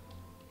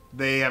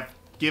they have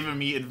given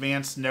me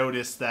advance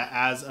notice that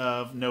as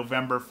of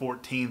November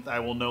 14th I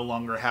will no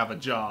longer have a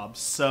job.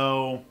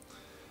 So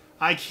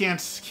I can't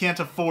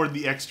afford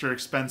the extra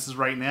expenses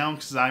right now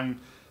because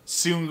I'm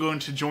soon going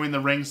to join the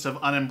ranks of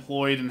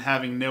unemployed and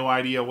having no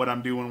idea what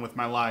I'm doing with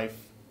my life.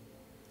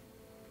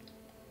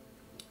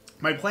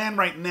 My plan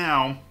right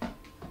now,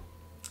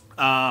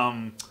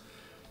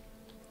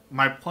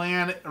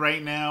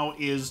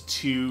 is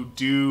to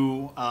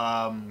do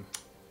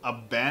a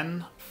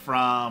Ben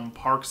from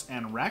Parks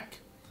and Rec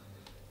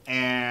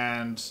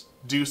and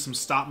do some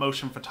stop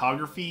motion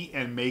photography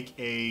and make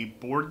a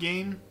board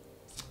game.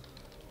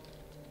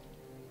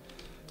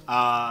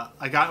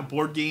 I got a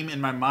board game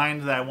in my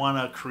mind that I want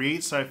to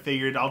create, so I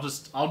figured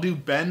I'll do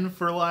Ben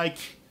for like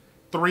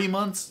 3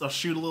 months. I'll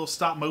shoot a little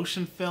stop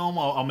motion film.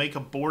 I'll make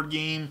a board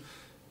game,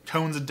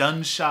 Tones of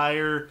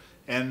Dunshire,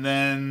 and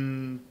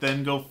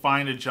then go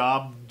find a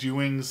job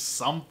doing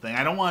something.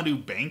 I don't want to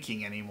do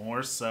banking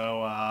anymore,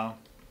 so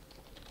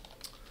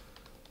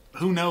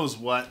who knows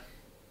what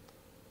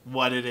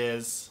it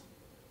is.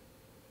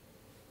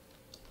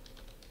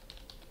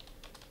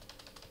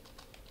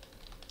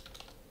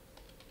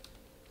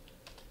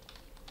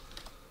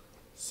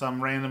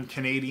 Some random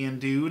Canadian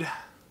dude.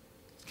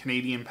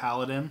 Canadian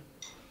paladin.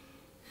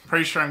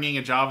 Pretty sure I'm getting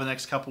a job in the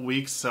next couple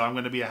weeks, so I'm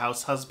going to be a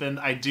house husband.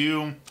 I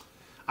do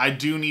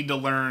need to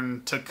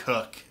learn to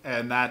cook,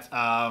 and that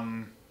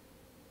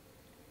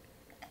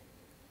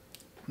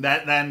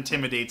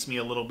intimidates me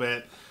a little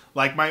bit.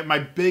 Like, my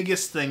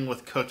biggest thing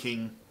with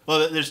cooking...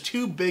 Well, there's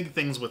two big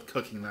things with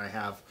cooking that I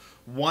have.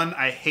 One,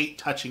 I hate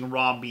touching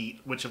raw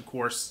meat, which, of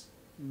course,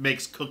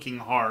 makes cooking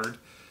hard.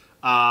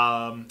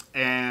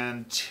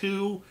 And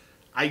two,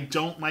 I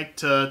don't like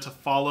to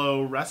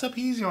follow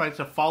recipes. You know, I like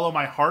to follow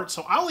my heart.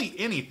 So I'll eat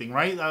anything,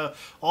 right?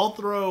 I'll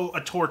throw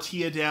a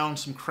tortilla down,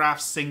 some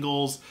Kraft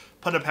singles,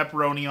 put a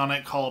pepperoni on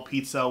it, call it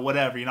pizza,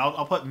 whatever. You know,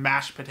 I'll put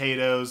mashed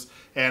potatoes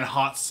and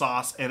hot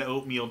sauce and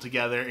oatmeal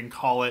together and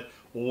call it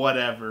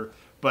whatever.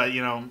 But,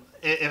 you know,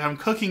 if I'm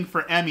cooking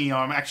for Emmy, or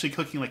I'm actually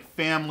cooking like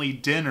family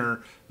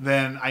dinner,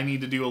 then I need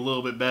to do a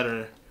little bit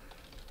better.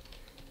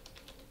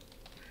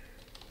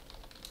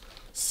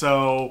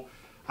 So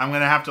I'm going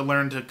to have to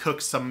learn to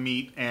cook some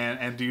meat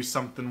and do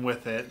something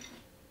with it.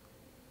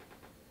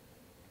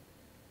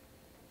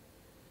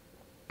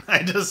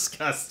 I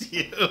disgust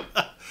you.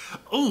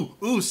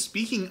 Ooh,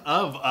 speaking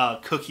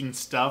of cooking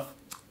stuff,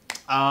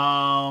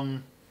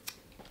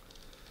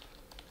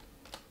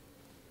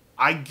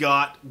 I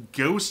got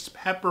ghost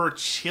pepper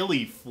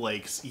chili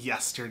flakes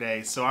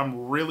yesterday, so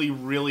I'm really,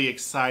 really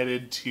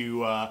excited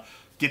to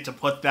get to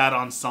put that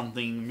on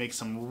something, make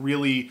some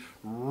really,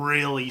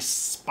 really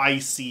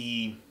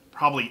spicy,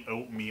 probably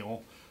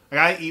oatmeal. I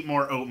gotta eat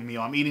more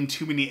oatmeal. I'm eating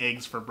too many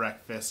eggs for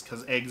breakfast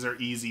because eggs are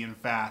easy and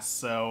fast,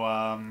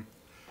 so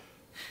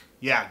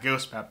yeah,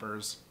 ghost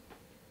peppers.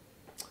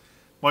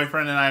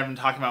 Boyfriend and I have been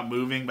talking about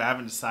moving, but I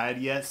haven't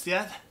decided yet.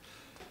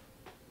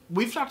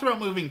 We've talked about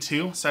moving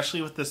too,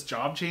 especially with this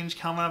job change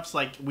coming up. It's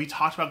like, we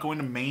talked about going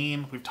to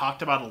Maine. We've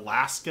talked about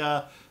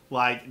Alaska.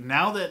 Like,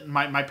 now that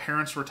my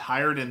parents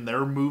retired and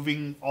they're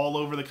moving all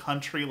over the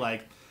country,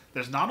 like,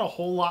 there's not a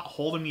whole lot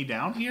holding me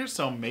down here.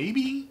 So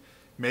maybe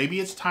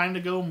it's time to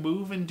go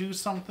move and do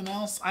something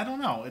else. I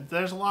don't know.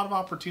 There's a lot of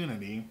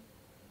opportunity.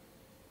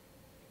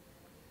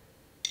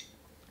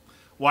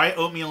 Why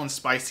oatmeal and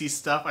spicy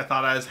stuff? I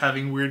thought I was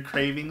having weird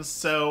cravings.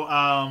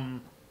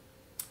 So,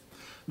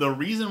 the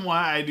reason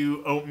why I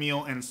do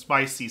oatmeal and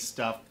spicy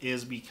stuff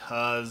is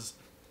because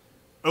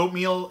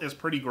oatmeal is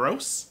pretty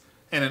gross.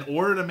 And in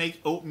order to make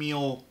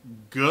oatmeal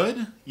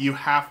good, you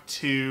have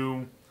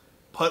to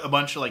put a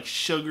bunch of like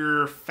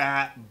sugar,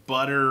 fat,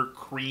 butter,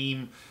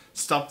 cream,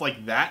 stuff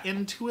like that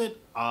into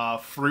it.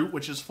 Fruit,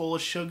 which is full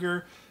of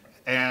sugar.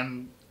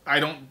 And I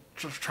don't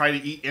try to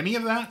eat any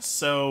of that.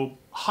 So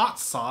hot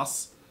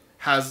sauce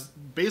has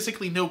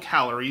basically no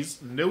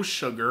calories, no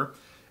sugar,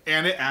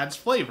 and it adds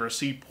flavor.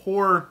 So you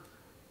pour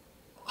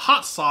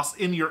hot sauce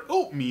in your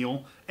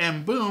oatmeal,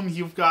 and boom,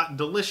 you've got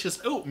delicious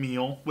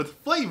oatmeal with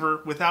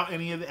flavor without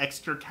any of the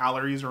extra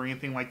calories or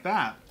anything like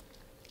that.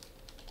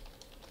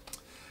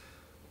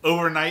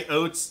 Overnight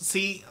oats.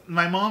 See,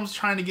 my mom's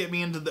trying to get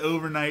me into the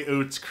overnight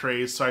oats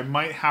craze, so I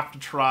might have to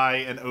try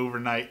an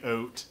overnight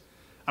oat.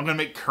 I'm gonna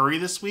make curry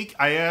this week.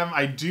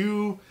 I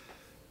do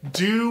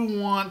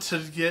want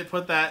to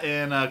put that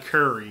in a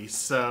curry,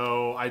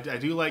 so I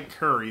do like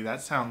curry.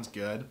 That sounds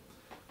good.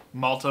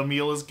 Malto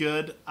meal is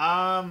good.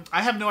 I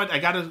have no idea.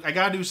 I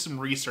gotta do some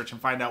research and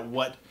find out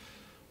what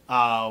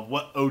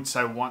oats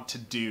I want to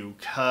do,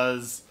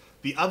 because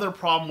the other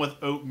problem with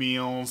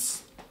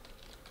oatmeals.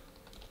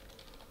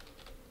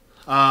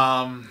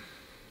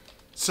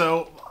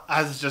 So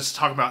I was just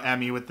talking about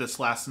Emmy with this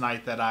last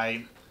night, that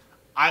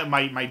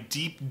my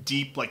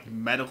deep like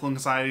medical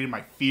anxiety,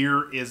 my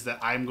fear is that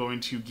I'm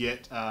going to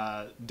get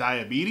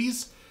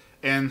diabetes,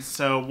 and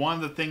so one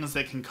of the things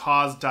that can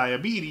cause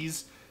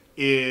diabetes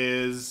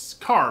is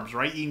carbs,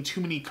 right? Eating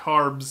too many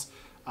carbs,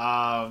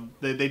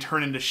 they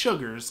turn into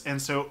sugars,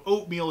 and so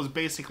oatmeal is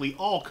basically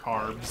all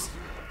carbs.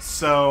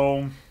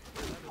 So,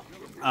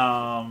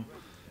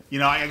 you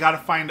know, I gotta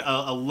find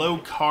a low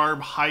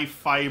carb, high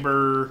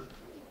fiber,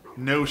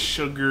 no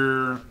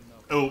sugar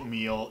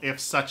oatmeal, if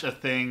such a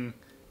thing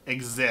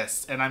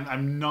exists. And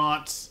I'm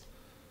not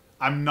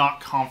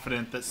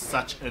confident that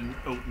such an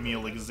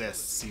oatmeal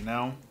exists, you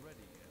know?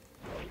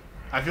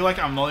 I feel like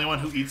I'm the only one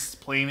who eats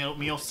plain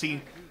oatmeal.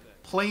 See,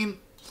 plain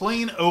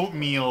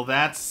oatmeal,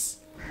 that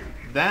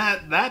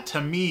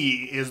to me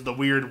is the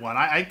weird one.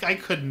 I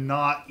could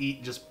not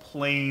eat just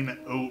plain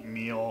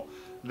oatmeal.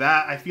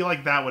 That, I feel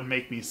like that would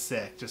make me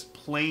sick. Just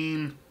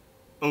plain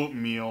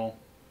oatmeal.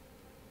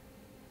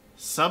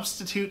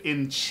 Substitute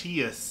in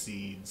chia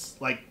seeds.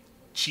 Like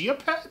chia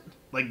pet?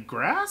 Like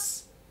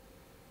grass?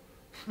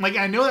 Like,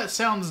 I know that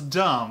sounds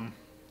dumb.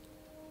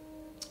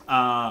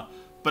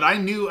 But I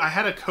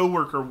had a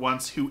coworker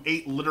once who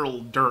ate literal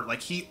dirt. Like,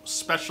 he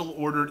special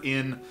ordered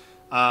in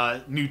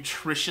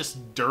nutritious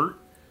dirt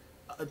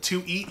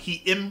to eat.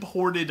 He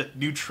imported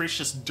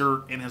nutritious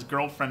dirt, and his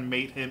girlfriend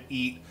made him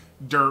eat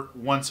dirt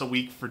once a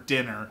week for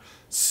dinner.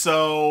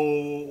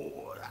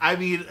 So, I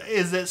mean,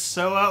 is it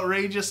so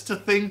outrageous to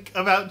think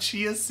about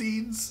chia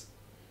seeds?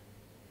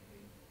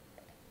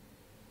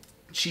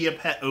 Chia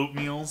pet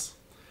oatmeals.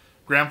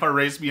 Grandpa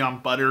raised me on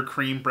butter,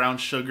 cream, brown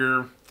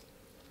sugar.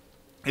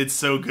 It's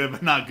so good,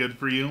 but not good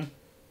for you.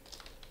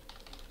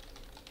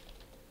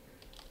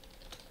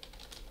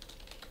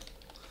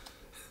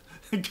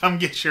 Come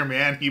get your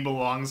man. He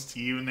belongs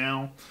to you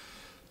now.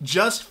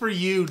 Just for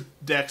you,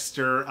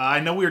 Dexter. I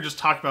know we were just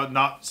talking about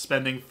not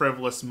spending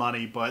frivolous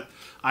money, but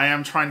I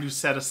am trying to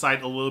set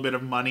aside a little bit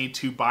of money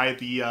to buy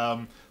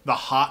the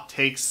hot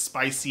takes,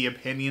 spicy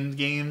opinion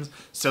games,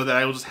 so that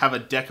I will just have a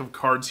deck of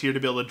cards here to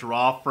be able to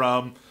draw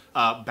from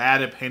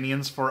bad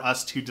opinions for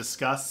us to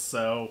discuss.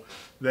 So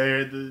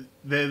there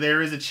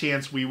is a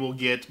chance we will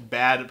get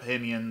bad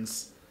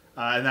opinions,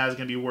 and that is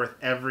going to be worth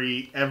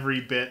every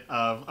bit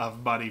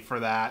of money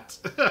for that.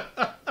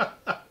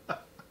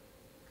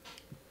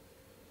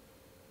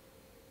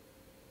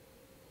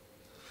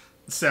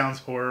 Sounds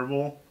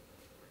horrible.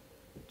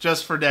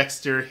 Just for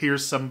Dexter,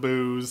 here's some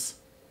booze.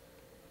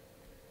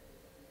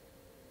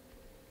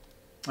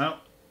 Oh,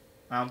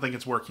 I don't think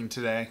it's working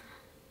today.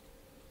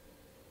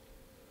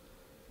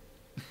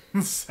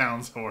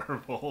 Sounds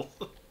horrible.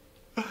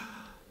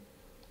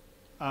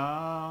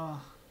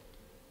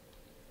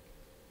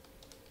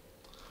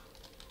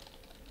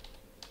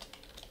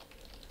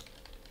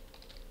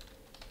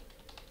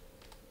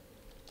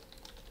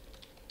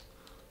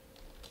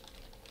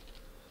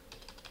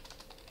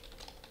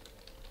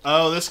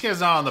 Oh, this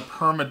guy's not on the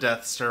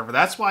permadeath server.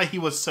 That's why he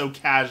was so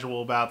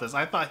casual about this.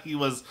 I thought he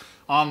was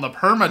on the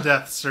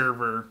permadeath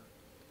server.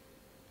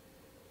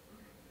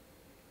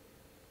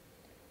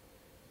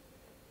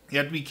 You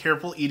have to be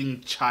careful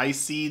eating chai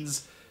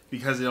seeds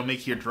because it'll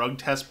make your drug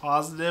test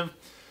positive.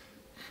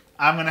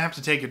 I'm going to have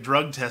to take a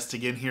drug test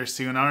again here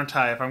soon, aren't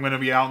I? If I'm going to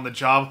be out on the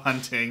job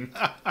hunting.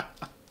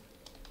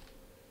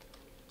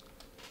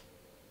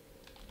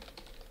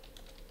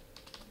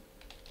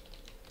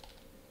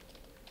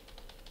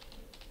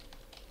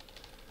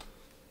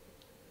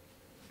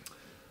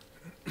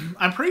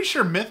 I'm pretty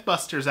sure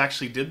Mythbusters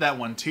actually did that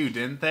one too,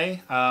 didn't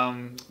they?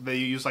 They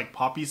use like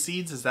poppy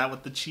seeds. Is that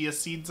what the chia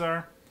seeds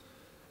are?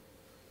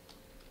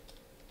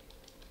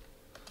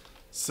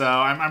 So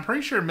I'm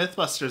pretty sure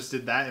Mythbusters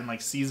did that in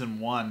like season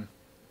 1.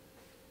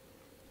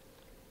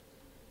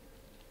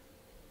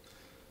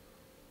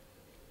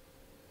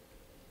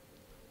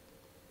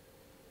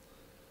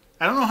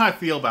 I don't know how I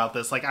feel about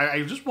this. Like,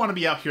 I just want to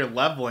be out here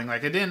leveling.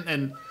 Like, I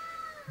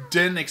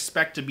didn't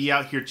expect to be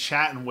out here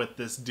chatting with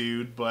this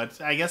dude,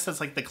 but I guess that's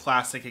like the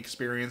classic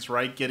experience,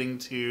 right? Getting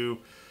to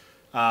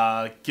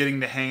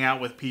hang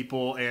out with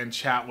people and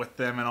chat with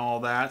them and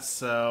all that.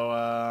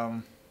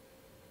 So,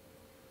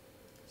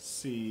 let's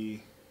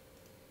see.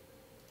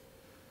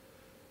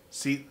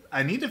 See,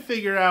 I need to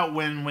figure out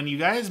when you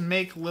guys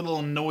make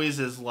little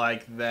noises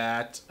like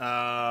that,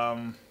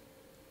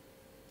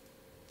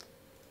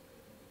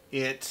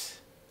 it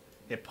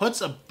puts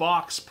a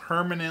box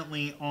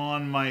permanently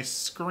on my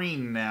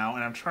screen now,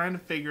 and I'm trying to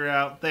figure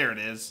out... There it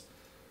is.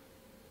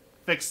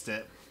 Fixed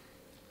it.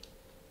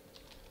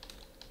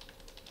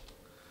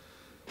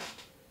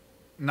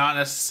 Not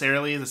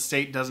necessarily. The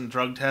state doesn't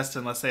drug test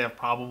unless they have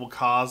probable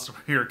cause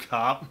for your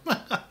cop.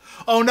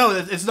 Oh no,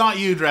 it's not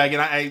you, Dragon.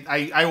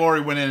 I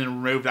already went in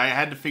and removed it. I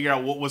had to figure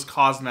out what was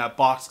causing that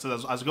box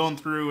because I was going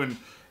through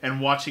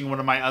and watching one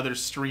of my other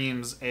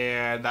streams,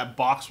 and that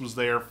box was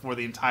there for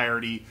the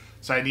entirety.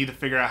 So I need to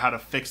figure out how to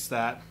fix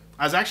that.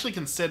 I was actually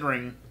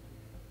considering...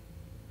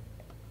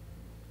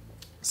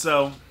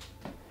 So,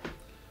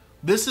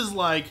 this is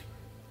like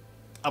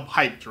a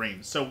pipe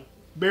dream. So,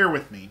 bear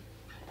with me.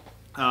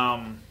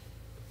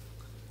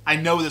 I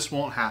know this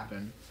won't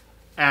happen.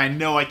 And I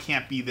know I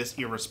can't be this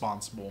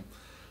irresponsible.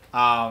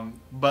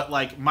 But,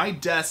 like, my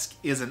desk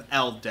is an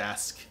L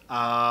desk.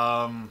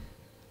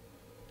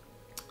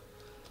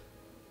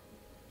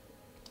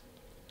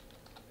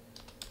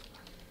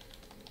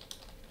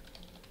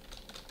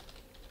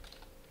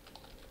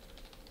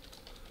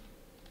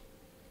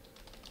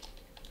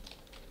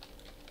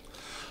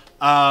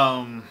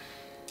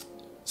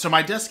 So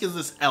my desk is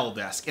this L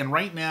desk, and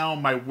right now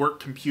my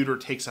work computer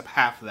takes up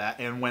half of that,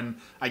 and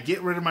when I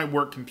get rid of my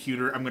work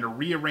computer, I'm going to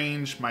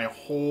rearrange my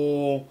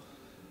whole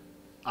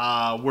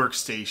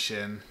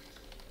workstation.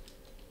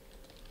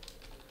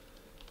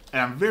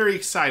 And I'm very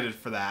excited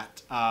for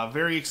that.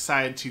 Very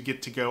excited to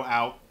get to go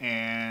out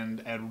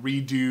and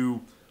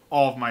redo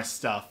all of my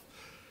stuff.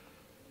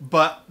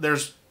 But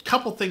there's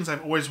couple things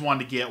I've always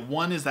wanted to get.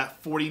 One is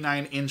that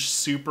 49-inch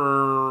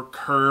super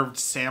curved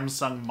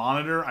Samsung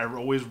monitor. I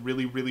always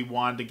really, really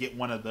wanted to get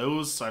one of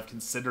those, so I've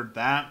considered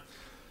that.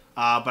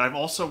 But I've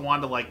also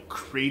wanted to like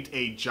create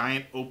a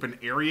giant open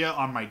area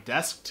on my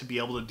desk to be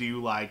able to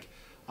do like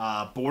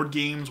board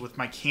games with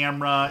my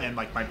camera and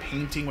like my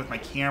painting with my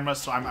camera.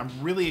 So I'm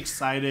really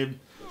excited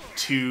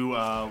to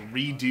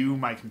redo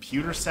my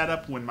computer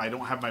setup when I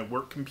don't have my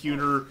work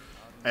computer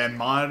and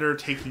monitor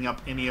taking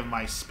up any of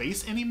my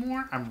space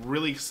anymore. I'm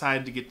really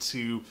excited to get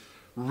to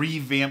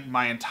revamp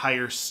my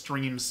entire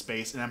stream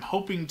space, and I'm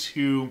hoping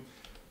to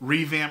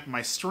revamp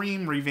my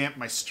stream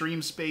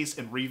space,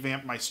 and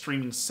revamp my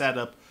streaming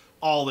setup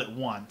all at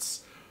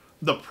once.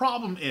 The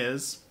problem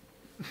is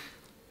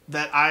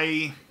that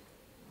I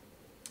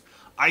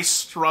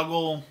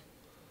struggle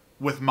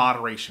with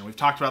moderation. We've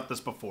talked about this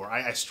before.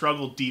 I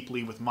struggle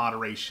deeply with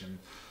moderation.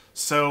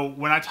 So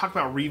when I talk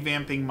about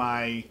revamping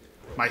my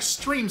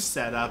stream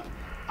setup,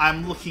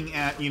 I'm looking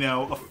at, you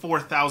know, a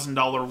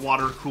 $4,000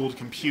 water-cooled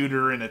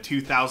computer and a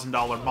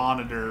 $2,000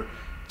 monitor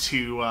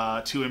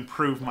to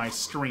improve my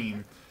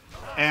stream.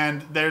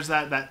 And there's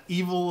that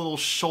evil little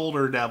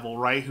shoulder devil,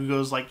 right, who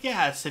goes like,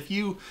 yes, if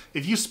you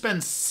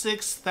spend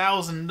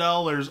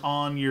 $6,000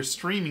 on your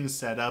streaming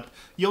setup,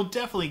 you'll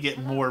definitely get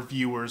more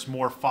viewers,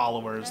 more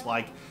followers.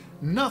 Like,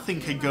 nothing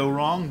could go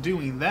wrong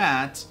doing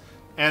that.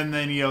 And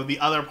then, you know, the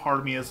other part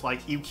of me is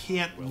like, you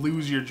can't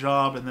lose your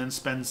job and then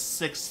spend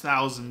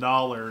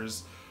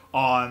 $6,000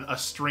 on a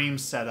stream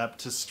setup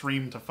to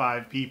stream to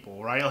 5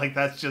 people, right? Like,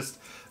 that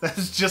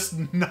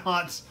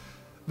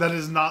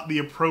is not the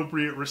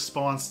appropriate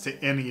response to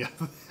any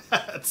of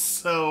that.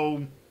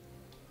 So,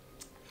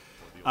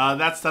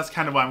 that's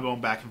kind of why I'm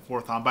going back and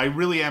forth on. But I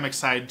really am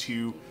excited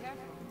to,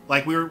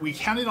 like, we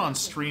counted on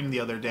stream the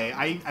other day.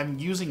 I'm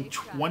using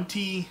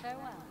 20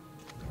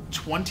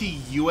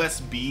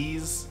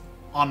 USBs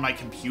on my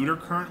computer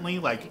currently.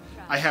 Like,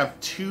 I have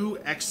 2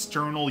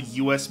 external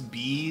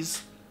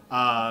USBs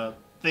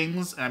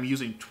things, and I'm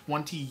using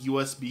 20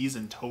 USBs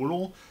in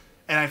total,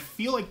 and I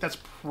feel like that's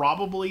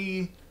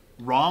probably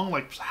wrong.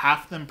 Like,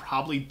 half of them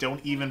probably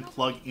don't even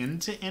plug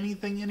into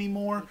anything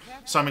anymore.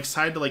 So I'm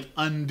excited to like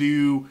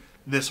undo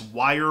this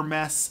wire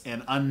mess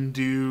and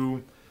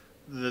undo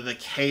the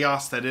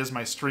chaos that is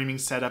my streaming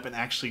setup, and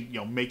actually, you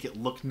know, make it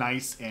look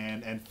nice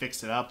and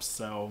fix it up.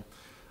 So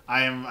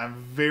I'm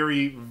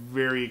very,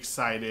 very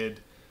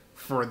excited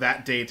for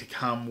that day to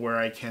come where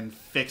I can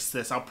fix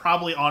this. I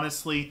probably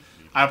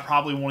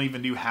won't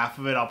even do half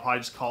of it. I'll probably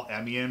just call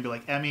Emmy in and be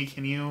like, Emmy,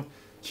 can you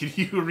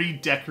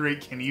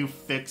redecorate? Can you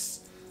fix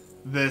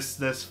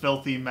this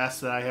filthy mess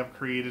that I have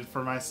created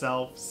for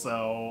myself?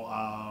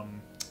 So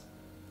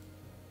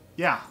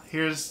yeah,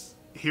 here's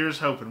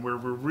hoping. We're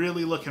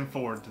really looking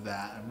forward to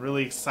that. I'm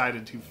really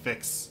excited to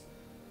fix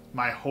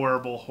my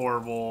horrible,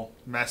 horrible,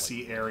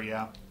 messy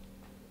area.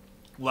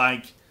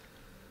 Like,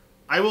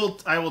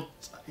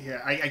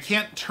 yeah, I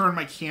can't turn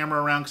my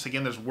camera around because,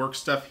 again, there's work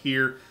stuff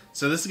here.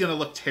 So this is going to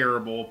look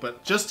terrible.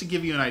 But just to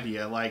give you an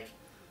idea, like,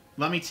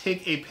 let me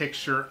take a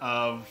picture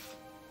of,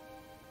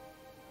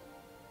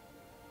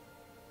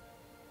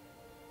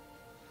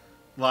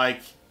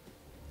 like,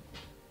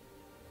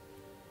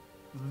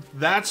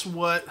 that's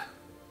what,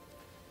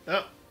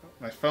 oh,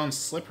 my phone's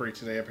slippery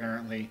today,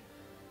 apparently.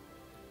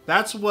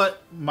 That's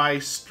what my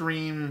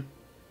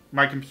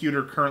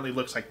computer currently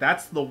looks like.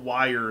 That's the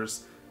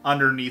wires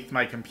underneath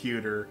my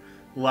computer.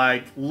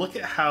 Like, look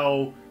at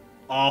how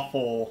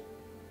awful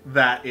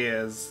that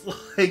is.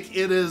 Like,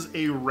 it is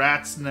a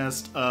rat's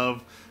nest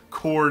of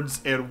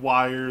cords and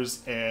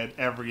wires and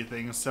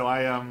everything. So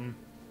I am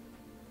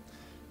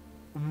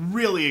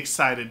really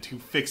excited to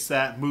fix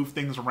that, move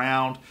things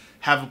around,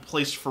 have a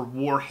place for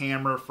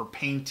Warhammer, for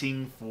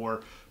painting,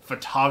 for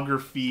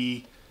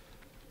photography.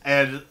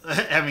 And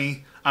I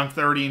mean, I'm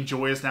 30 and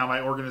joy is now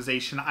my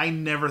organization. I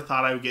never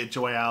thought I would get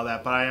joy out of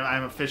that, but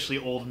I'm officially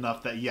old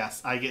enough that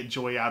yes, I get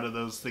joy out of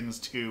those things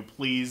too.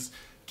 Please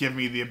give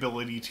me the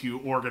ability to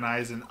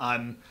organize and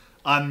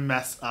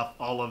unmess up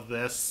all of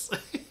this.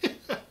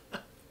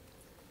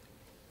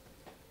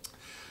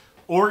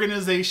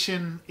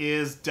 Organization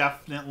is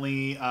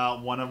definitely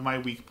one of my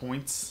weak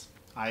points.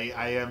 I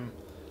am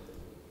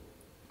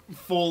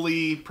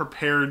fully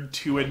prepared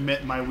to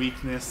admit my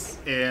weakness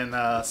in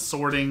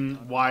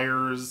sorting,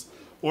 wires,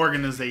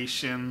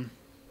 organization.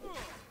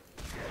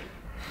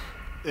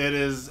 It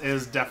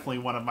is definitely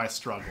one of my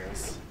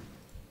struggles.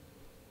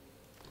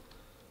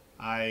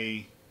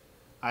 I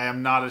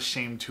am not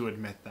ashamed to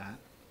admit that.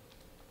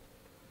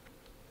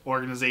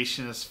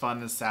 Organization is fun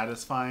and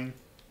satisfying.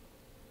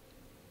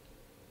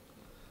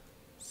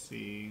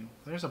 See,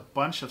 there's a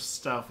bunch of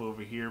stuff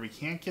over here. We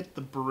can't get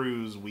the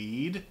bruise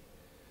weed,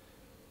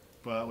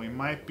 but we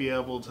might be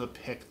able to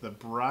pick the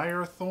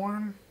briar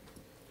thorn.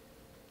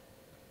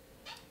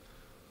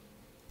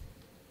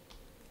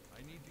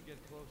 I need to get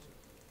closer.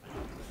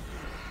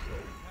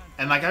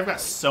 And like, I've got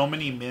so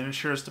many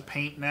miniatures to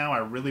paint now. I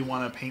really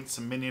want to paint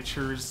some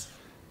miniatures,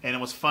 and it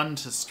was fun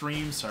to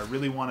stream, so I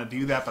really want to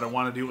do that, but I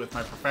want to do it with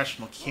my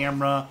professional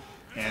camera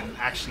and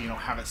actually, you know,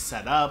 have it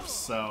set up.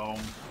 So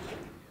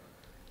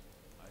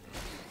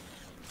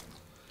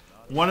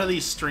one of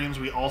these streams,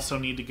 we also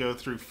need to go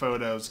through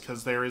photos,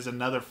 because there is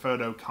another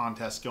photo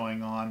contest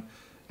going on,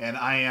 and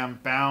I am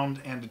bound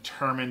and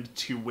determined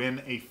to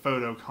win a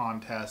photo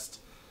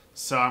contest.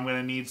 So I'm going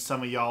to need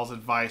some of y'all's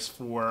advice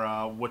for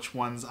which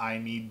ones I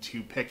need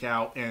to pick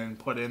out and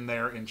put in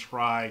there and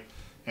try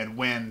and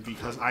win,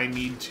 because I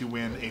need to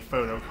win a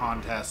photo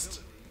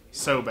contest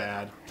so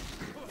bad.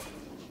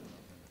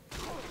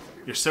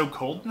 You're so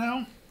cold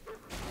now?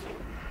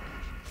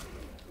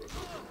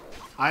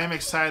 I am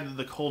excited that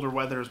the colder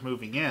weather is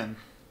moving in.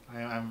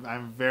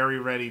 I'm very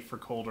ready for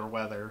colder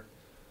weather.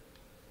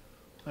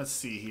 Let's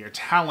see here.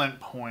 Talent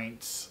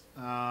points.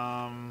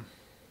 I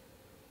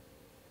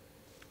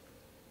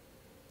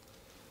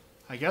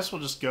guess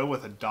we'll just go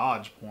with a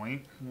dodge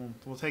point.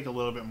 We'll take a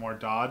little bit more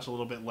dodge, a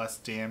little bit less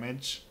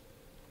damage.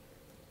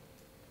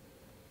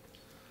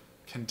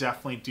 Can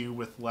definitely do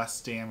with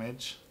less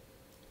damage.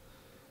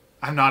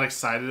 I'm not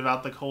excited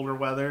about the colder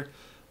weather.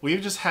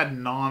 We've just had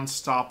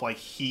non-stop like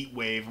heat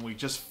wave, and we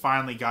just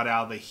finally got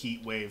out of the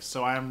heat wave.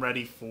 So I'm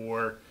ready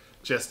for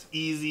just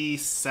easy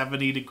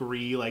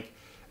 70-degree. Like,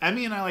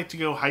 Emmy and I like to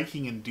go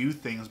hiking and do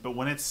things, but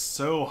when it's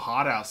so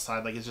hot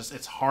outside, like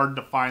it's hard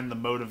to find the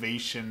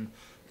motivation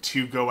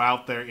to go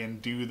out there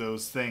and do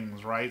those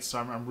things, right? So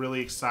I'm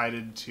really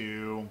excited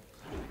to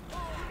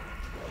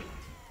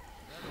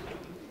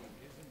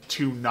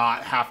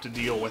not have to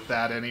deal with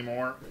that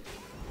anymore.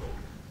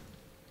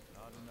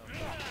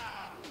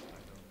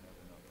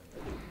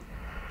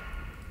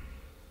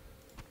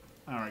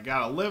 Alright,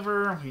 got a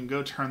liver. We can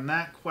go turn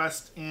that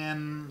quest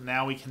in.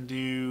 Now we can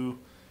do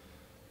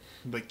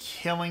the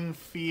killing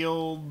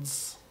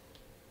fields.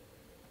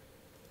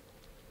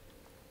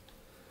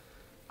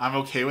 I'm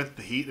okay with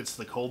the heat. It's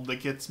the cold that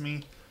gets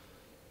me.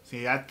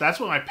 See, that's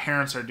what my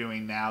parents are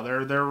doing now.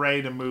 They're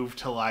ready to move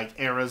to like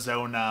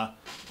Arizona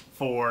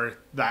for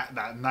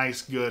that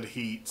nice good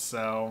heat.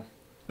 So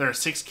there are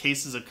 6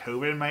 cases of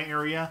COVID in my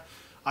area.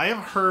 I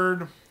have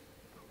heard,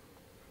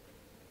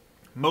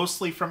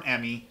 mostly from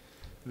Emmy,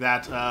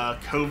 that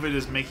COVID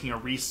is making a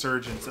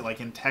resurgence. Like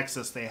in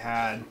Texas, they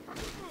had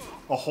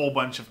a whole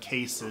bunch of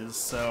cases.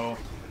 So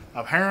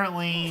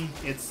apparently,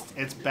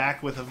 it's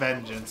back with a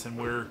vengeance, and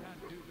we're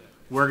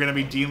gonna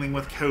be dealing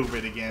with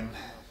COVID again.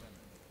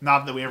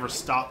 Not that we ever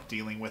stopped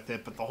dealing with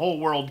it, but the whole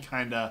world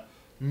kind of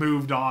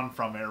moved on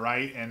from it,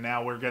 right? And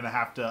now we're gonna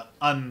have to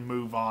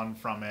unmove on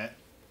from it.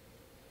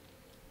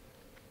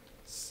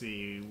 Let's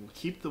see, we'll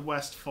keep the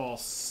Westfall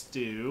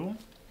stew.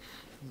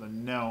 The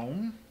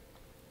gnome.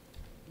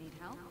 Need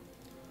help?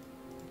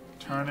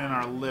 Turn in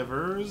our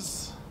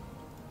livers.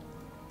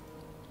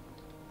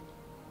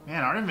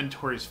 Man, our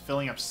inventory is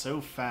filling up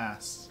so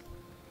fast.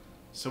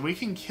 So we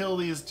can kill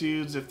these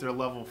dudes if they're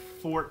level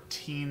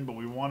 14, but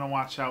we want to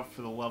watch out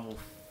for the level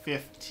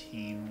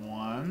 15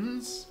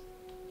 ones,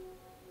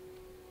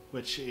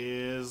 which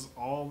is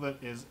all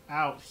that is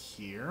out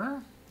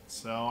here.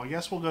 So I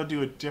guess we'll go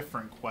do a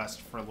different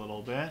quest for a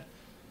little bit.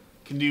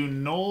 Can do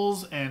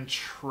gnolls and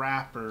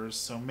trappers,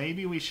 so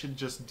maybe we should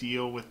just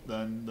deal with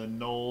the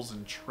gnolls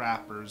and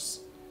trappers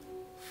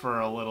for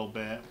a little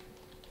bit.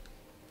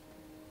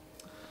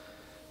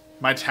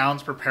 My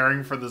town's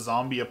preparing for the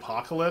zombie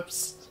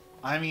apocalypse.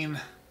 I mean,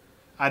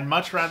 I'd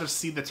much rather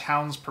see the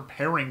towns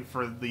preparing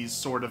for these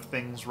sort of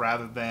things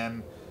rather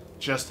than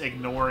just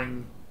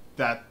ignoring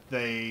that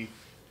they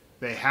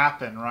they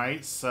happen,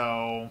 right?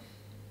 So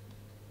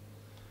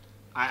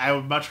I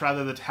would much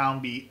rather the town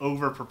be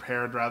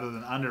over-prepared rather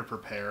than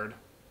under-prepared.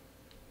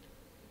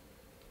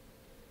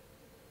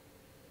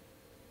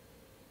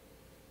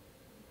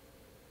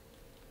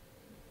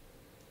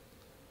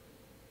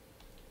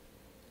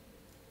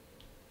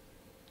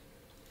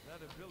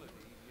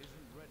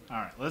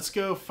 Alright, let's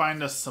go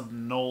find us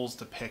some gnolls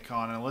to pick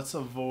on, and let's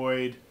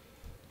avoid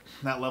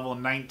that level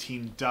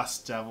 19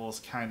 Dust Devil is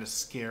kind of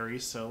scary,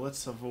 so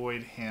let's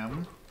avoid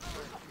him.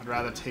 I'd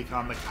rather take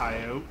on the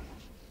Coyote.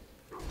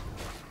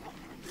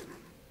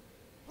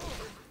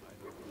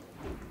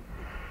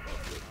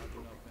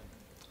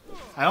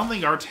 I don't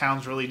think our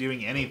town's really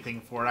doing anything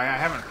for it. I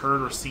haven't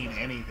heard or seen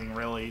anything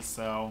really,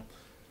 so...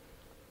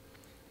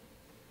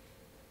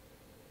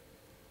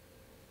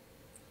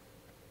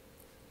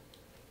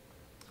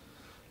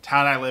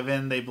 Town I live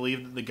in, they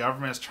believe that the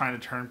government is trying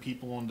to turn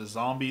people into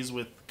zombies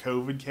with the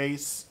COVID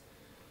case.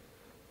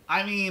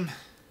 I mean,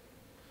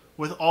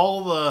 with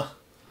all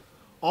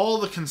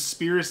the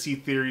conspiracy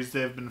theories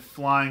that have been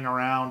flying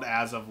around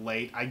as of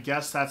late, I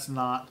guess that's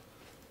not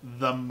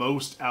the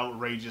most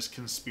outrageous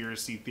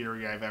conspiracy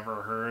theory I've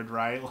ever heard,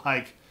 right?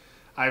 Like,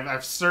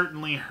 I've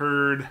certainly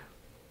heard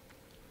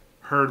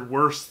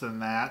worse than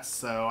that,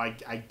 so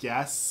I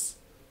guess...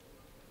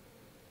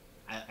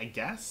 I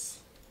guess?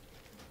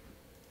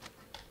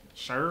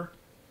 Sure.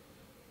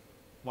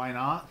 Why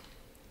not?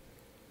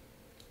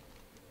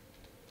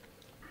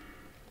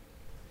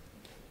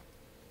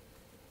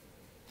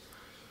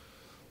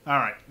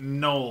 Alright,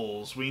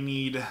 gnolls. We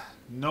need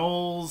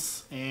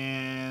gnolls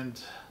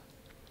and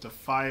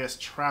Defias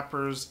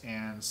trappers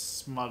and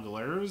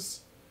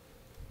smugglers.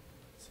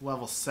 It's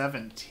level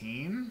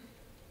 17.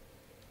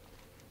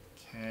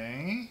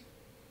 Okay.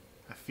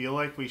 I feel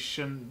like we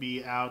shouldn't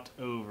be out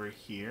over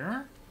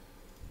here.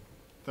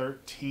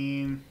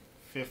 13...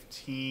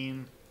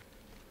 15.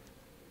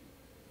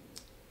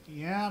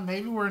 Yeah,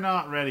 maybe we're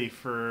not ready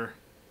for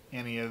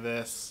any of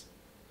this.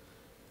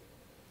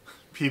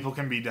 People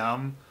can be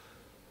dumb.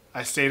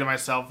 I stay to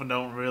myself and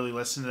don't really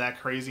listen to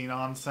that crazy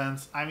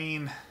nonsense. I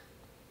mean,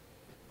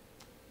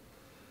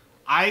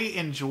 I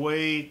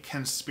enjoy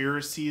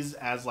conspiracies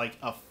as like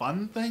a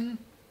fun thing.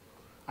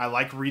 I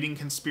like reading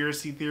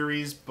conspiracy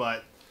theories,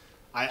 but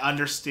I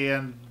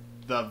understand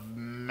the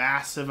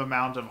massive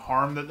amount of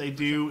harm that they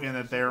do, and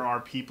that there are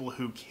people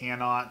who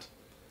cannot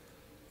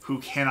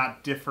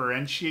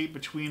differentiate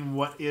between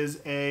what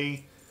is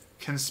a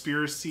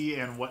conspiracy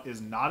and what is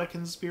not a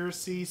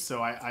conspiracy.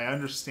 So I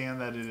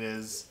understand that it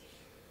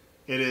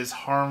is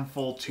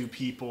harmful to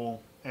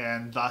people,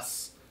 and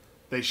thus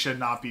they should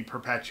not be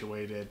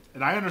perpetuated.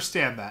 And I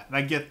understand that, and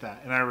I get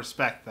that, and I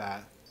respect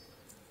that.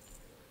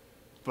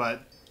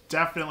 But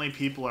definitely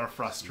people are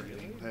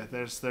frustrating.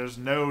 There's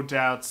no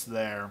doubts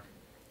there.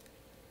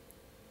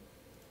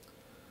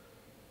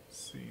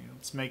 See,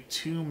 let's make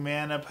 2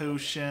 mana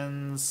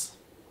potions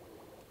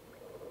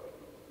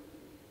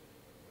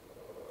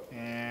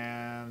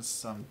and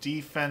some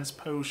defense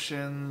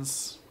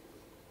potions.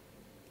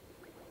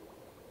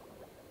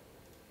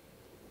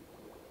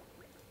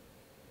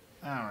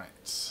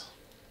 Alright.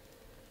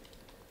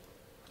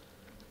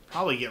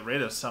 Probably get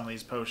rid of some of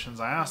these potions.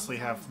 I honestly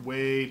have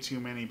way too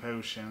many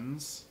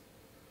potions.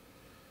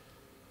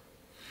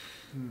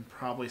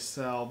 Probably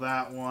sell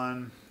that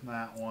one,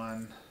 that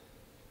one.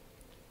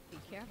 Be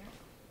careful.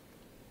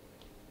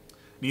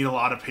 Need a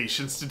lot of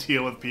patience to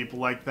deal with people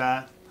like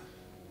that.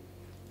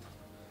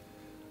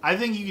 I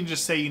think you can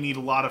just say you need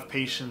a lot of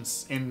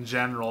patience in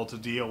general to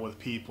deal with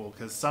people,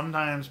 because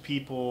sometimes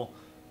people,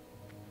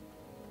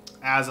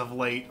 as of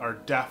late, are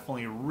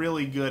definitely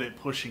really good at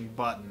pushing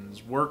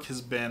buttons. Work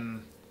has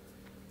been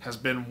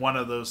one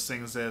of those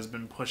things that has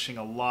been pushing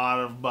a lot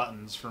of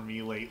buttons for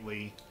me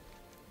lately.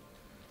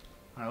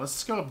 Alright,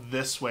 let's go up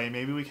this way.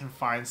 Maybe we can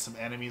find some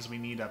enemies we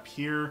need up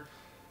here.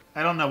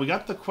 I don't know. We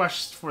got the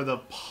quest for the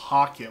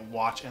pocket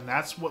watch, and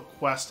that's what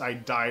quest I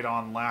died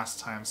on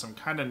last time, so I'm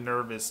kind of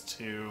nervous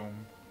to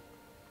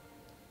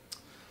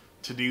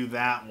do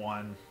that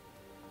one.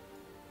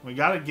 We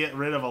got to get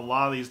rid of a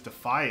lot of these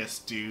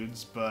Defias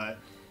dudes, but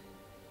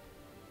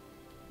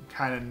I'm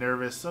kind of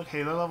nervous.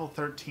 Okay, they're level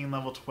 13,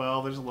 level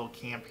 12. There's a little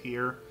camp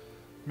here.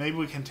 Maybe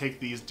we can take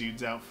these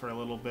dudes out for a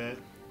little bit.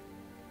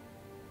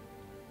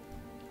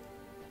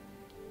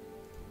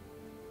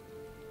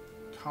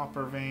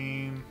 Copper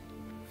Vein,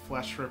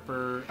 Flesh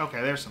Ripper.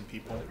 Okay, there's some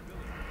people.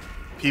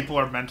 People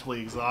are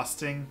mentally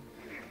exhausting.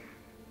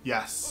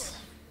 Yes,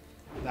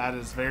 that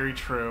is very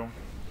true.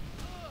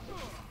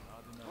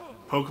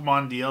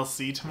 Pokemon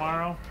DLC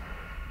tomorrow?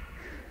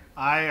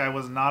 I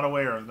was not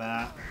aware of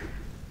that.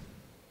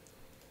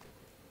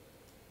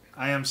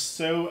 I am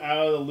so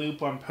out of the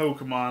loop on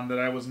Pokemon that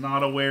I was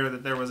not aware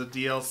that there was a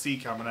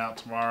DLC coming out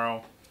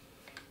tomorrow.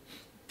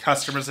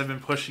 Customers have been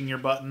pushing your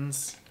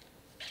buttons.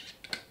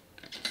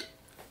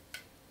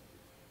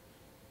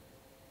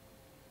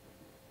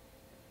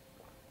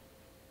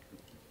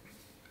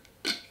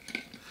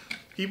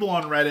 People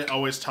on Reddit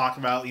always talk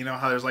about, you know,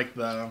 how there's like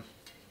the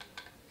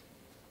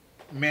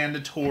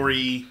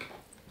mandatory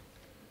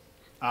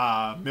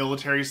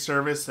military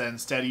service, and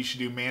instead you should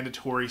do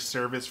mandatory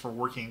service for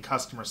working in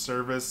customer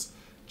service,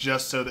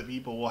 just so that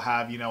people will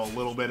have, you know, a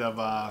little bit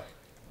of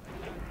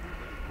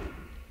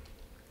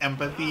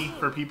empathy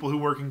for people who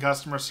work in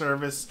customer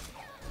service.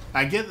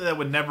 I get that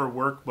would never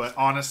work, but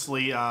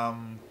honestly, I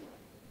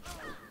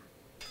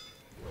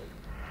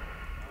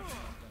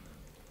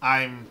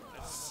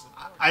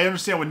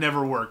understand it would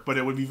never work, but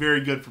it would be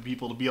very good for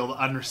people to be able to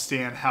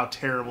understand how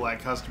terrible that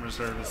customer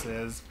service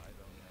is.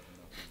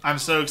 I'm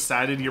so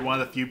excited. You're one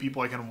of the few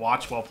people I can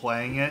watch while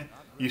playing it.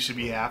 You should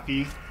be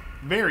happy.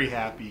 Very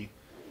happy.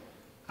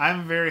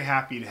 I'm very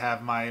happy to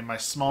have my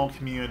small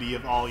community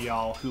of all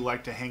y'all who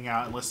like to hang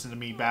out and listen to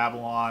me babble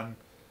on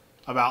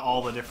about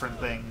all the different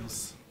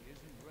things.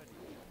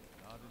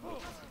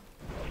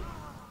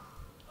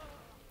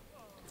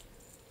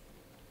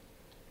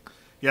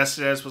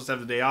 Yesterday I was supposed to have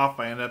the day off.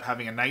 I ended up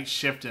having a night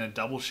shift and a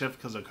double shift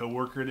because a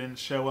coworker didn't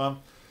show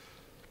up.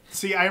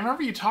 See, I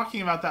remember you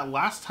talking about that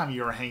last time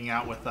you were hanging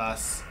out with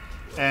us,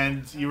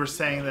 and you were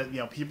saying that, you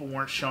know, people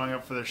weren't showing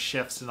up for their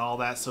shifts and all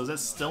that. So is that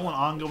still an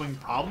ongoing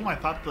problem? I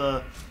thought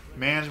the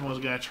management was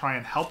going to try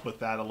and help with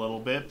that a little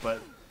bit,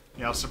 but,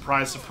 you know,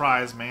 surprise,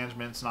 surprise,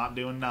 management's not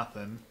doing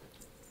nothing.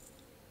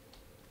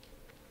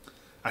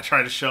 I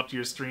try to show up to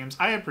your streams.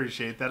 I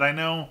appreciate that. I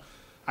know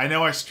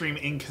I stream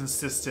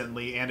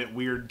inconsistently and at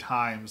weird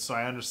times, so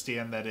I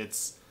understand that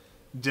it's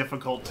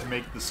difficult to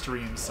make the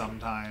streams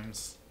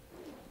sometimes.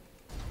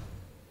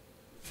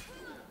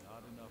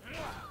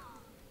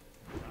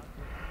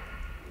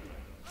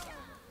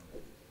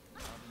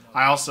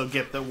 I also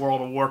get that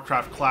World of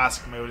Warcraft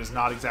Classic mode is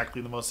not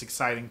exactly the most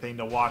exciting thing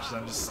to watch, as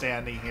I'm just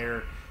standing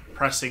here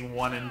pressing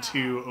 1 and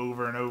 2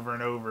 over and over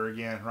and over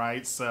again,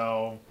 right?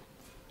 So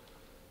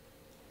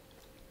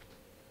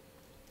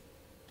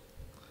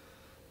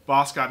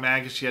boss got mad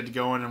because she had to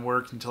go in and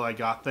work until I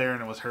got there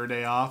and it was her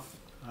day off.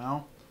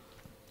 Well,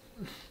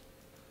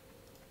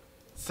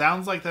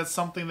 sounds like that's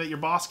something that your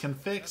boss can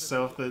fix,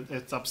 so if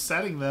it's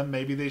upsetting them,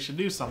 maybe they should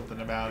do something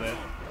about it.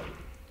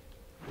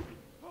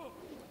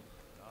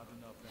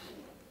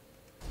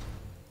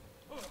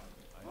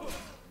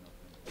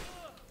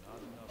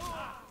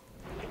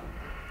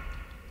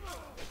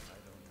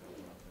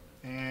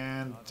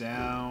 And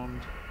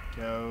down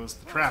goes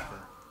the trapper.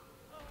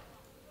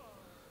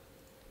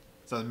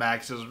 So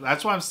mad because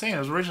that's what I'm saying. It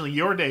was originally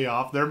your day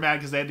off. They're mad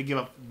because they had to give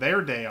up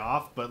their day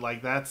off, but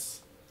like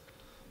that's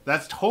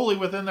totally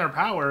within their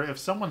power. If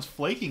someone's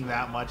flaking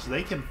that much,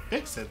 they can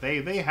fix it.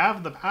 They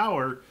have the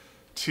power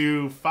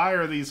to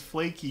fire these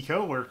flaky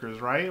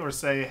coworkers, right? Or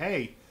say,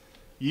 hey,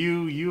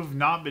 you've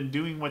not been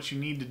doing what you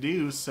need to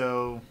do,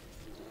 so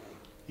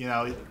you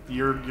know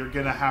you're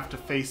gonna have to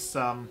face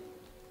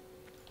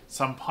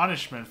some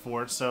punishment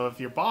for it. So if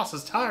your boss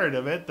is tired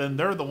of it, then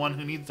they're the one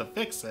who needs to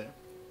fix it.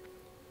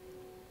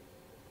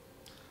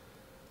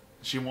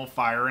 She won't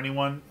fire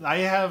anyone. I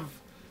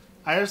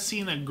have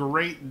seen a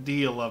great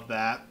deal of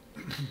that,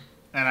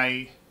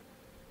 and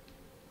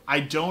I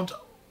don't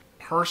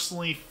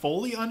personally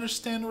fully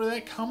understand where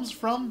that comes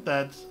from.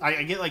 That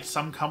I get like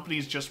some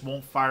companies just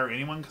won't fire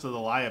anyone because of the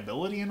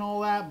liability and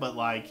all that, but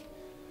like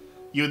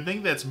you would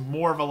think that's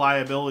more of a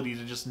liability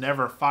to just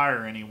never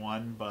fire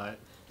anyone, but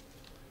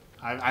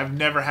I've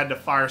never had to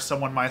fire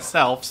someone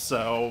myself,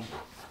 so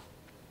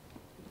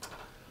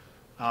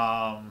you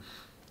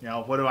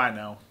know, what do I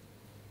know?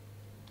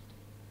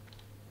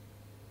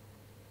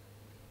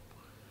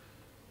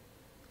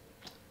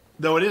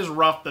 Though it is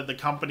rough that the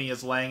company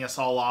is laying us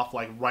all off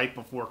like right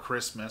before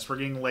Christmas. We're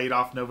getting laid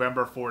off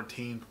November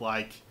 14th.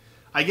 Like,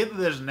 I get that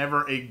there's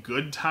never a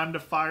good time to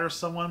fire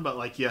someone, but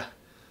like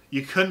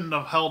you couldn't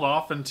have held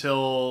off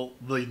until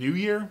the new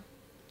year.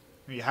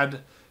 You had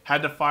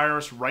to fire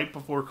us right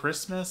before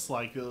Christmas.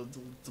 Like,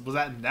 was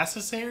that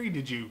necessary?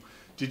 Did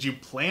you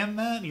plan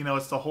that? You know,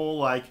 it's the whole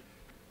like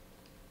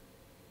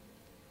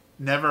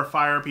never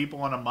fire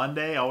people on a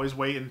Monday, always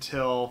wait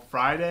until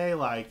Friday.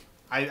 Like,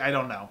 I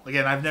don't know.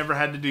 Again, I've never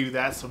had to do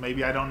that, so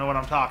maybe I don't know what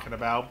I'm talking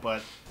about,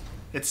 but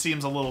it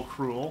seems a little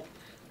cruel.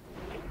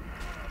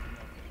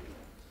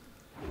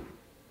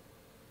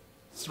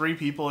 3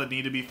 people that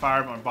need to be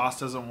fired, but my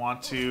boss doesn't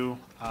want to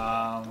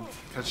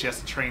because she has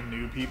to train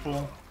new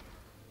people.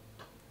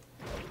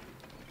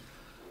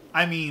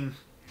 I mean,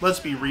 let's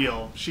be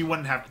real. She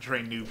wouldn't have to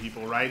train new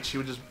people, right? She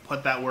would just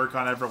put that work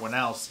on everyone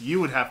else.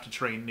 You would have to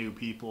train new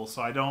people,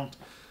 so I don't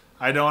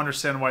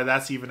understand why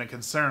that's even a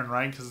concern,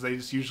 right? Because they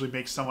just usually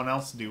make someone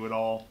else do it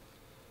all.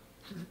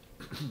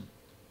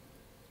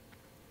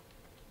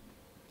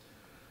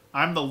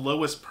 I'm the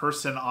lowest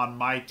person on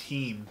my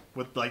team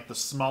with like the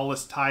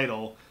smallest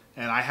title,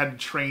 and I had to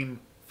train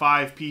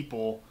 5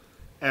 people,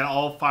 and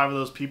all 5 of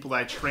those people that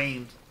I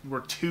trained were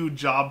 2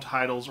 job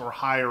titles or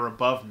higher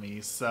above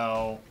me.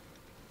 So,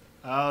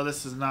 oh,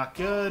 this is not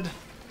good.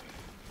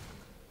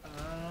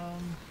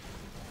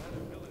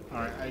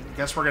 Alright, I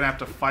guess we're going to have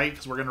to fight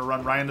because we're going to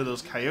run right into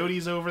those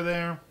coyotes over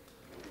there.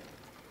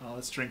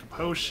 Let's drink a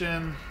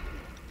potion.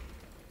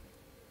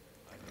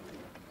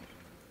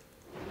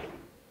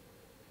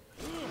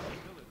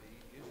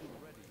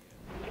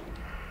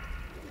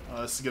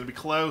 This is going to be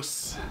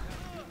close.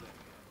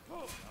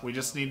 We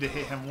just need to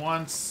hit him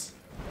once.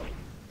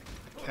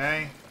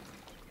 Okay.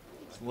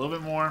 Just a little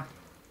bit more.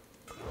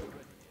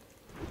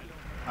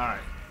 Alright.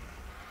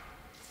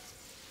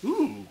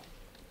 Ooh.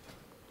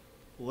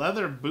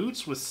 Leather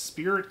boots with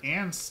spirit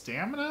and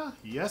stamina?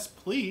 Yes,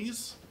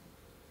 please.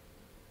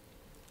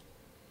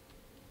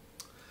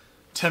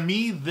 To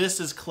me, this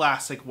is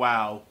classic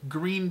WoW.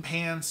 Green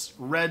pants,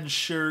 red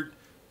shirt,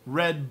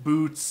 red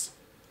boots,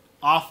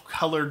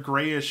 off-color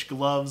grayish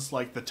gloves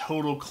like the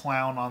total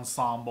clown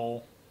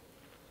ensemble.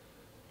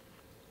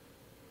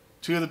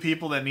 Two of the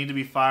people that need to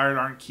be fired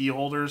aren't key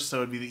holders, so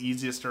it'd be the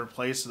easiest to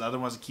replace. So the other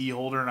one's a key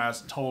holder, and I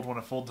was told when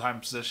a full-time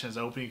position is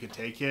open, you could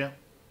take it.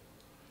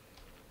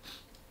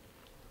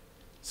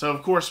 So,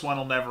 of course, one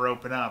will never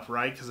open up,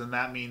 right? Because then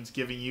that means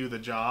giving you the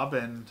job,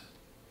 and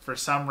for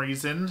some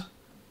reason,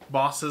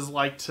 bosses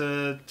like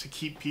to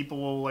keep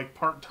people, like,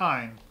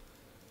 part-time.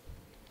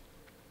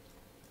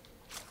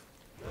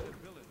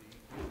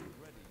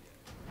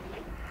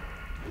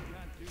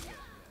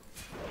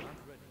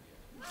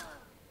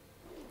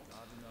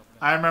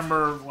 I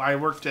remember I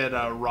worked at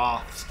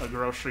Roth's, a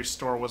grocery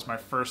store, was my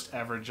first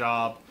ever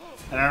job.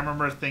 And I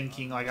remember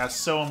thinking, like, I was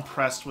so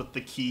impressed with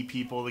the key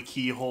people, the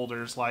key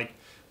holders. Like,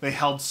 they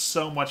held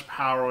so much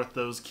power with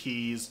those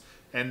keys.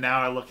 And now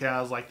I look at it,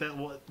 I was like,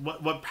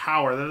 what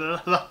power?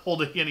 They're not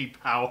holding any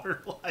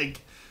power.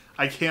 Like,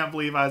 I can't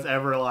believe I was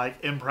ever,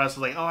 like, impressed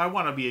with, like, oh, I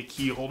want to be a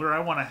key holder. I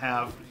want to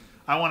have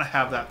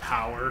that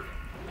power.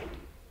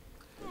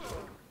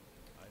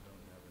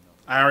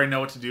 I already know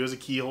what to do as a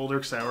key holder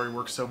because I already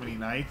work so many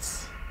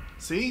nights.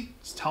 See?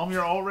 Just tell them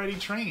you're already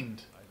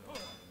trained.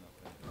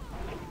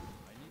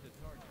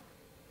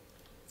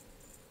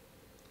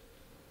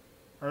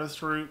 Earth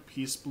root,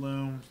 peace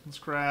bloom. Let's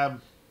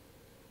grab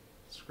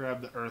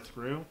the earth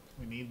root.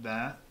 We need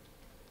that.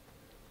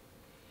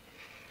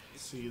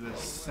 Let's see, the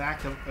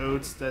sack of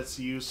oats that's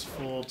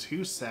useful.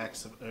 2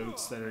 sacks of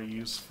oats that are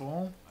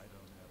useful.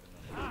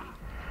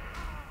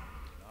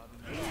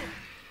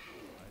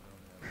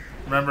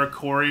 Remember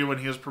Corey when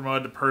he was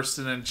promoted to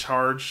person in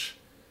charge?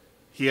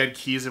 He had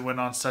keys and went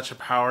on such a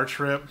power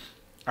trip.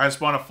 I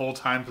just want a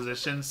full-time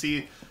position.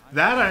 See,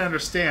 that I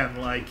understand.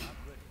 Like,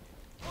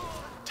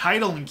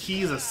 title and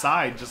keys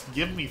aside, just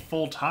give me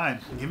full-time.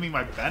 Give me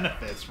my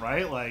benefits,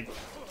 right? Like,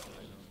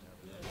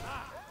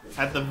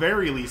 at the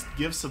very least,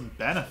 give some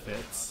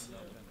benefits.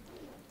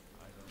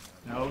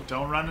 No,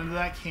 don't run into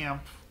that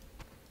camp.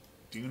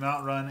 Do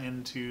not run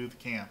into the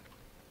camp.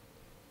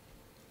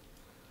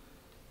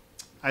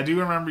 I do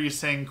remember you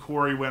saying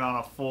Corey went on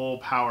a full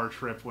power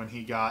trip when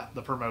he got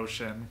the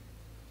promotion.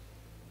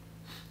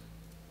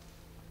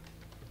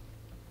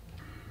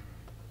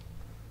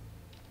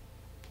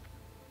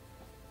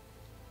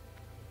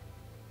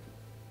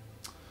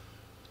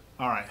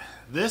 Alright,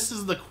 this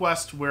is the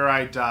quest where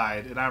I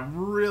died, and I'm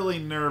really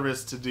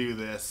nervous to do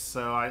this,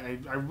 so I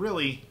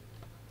really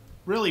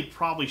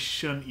probably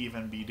shouldn't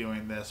even be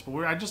doing this,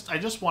 but I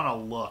just want to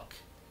look.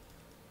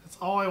 That's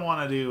all I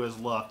want to do is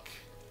look.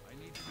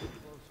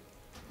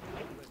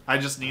 I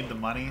just need the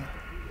money.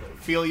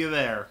 Feel you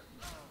there.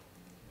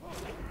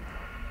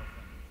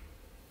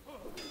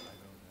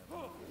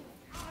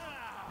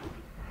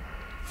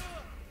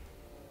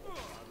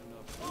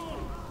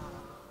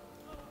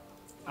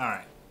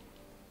 Alright.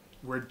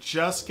 We're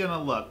just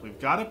gonna look. We've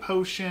got a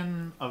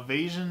potion.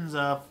 Evasion's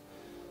up.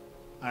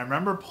 I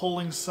remember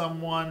pulling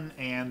someone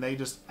and they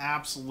just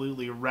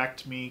absolutely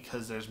wrecked me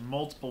because there's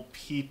multiple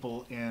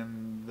people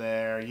in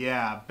there.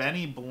 Yeah,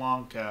 Benny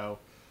Blanco.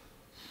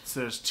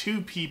 So there's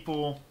 2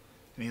 people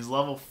and he's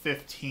level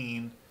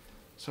 15.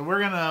 So we're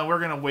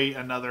gonna wait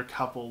another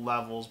couple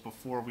levels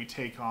before we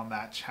take on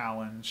that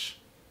challenge.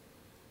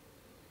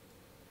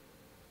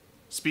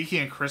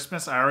 Speaking of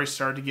Christmas, I already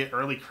started to get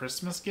early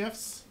Christmas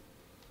gifts.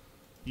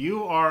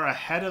 You are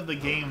ahead of the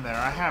game there.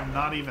 I have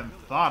not even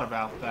thought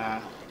about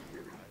that.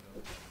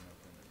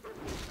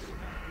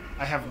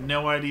 I have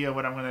no idea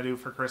what I'm going to do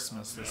for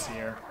Christmas this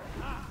year.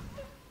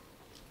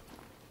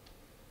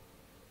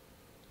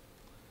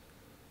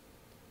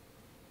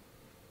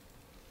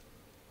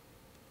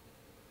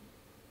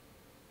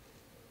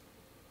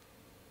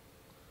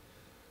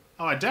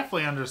 Oh, I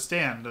definitely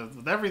understand.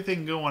 With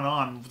everything going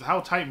on, with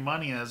how tight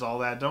money is, all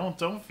that,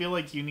 don't feel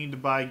like you need to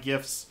buy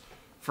gifts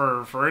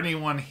for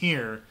anyone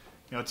here.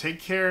 You know, take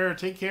care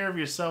of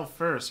yourself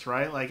first,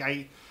 right? Like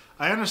I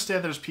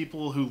understand there's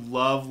people who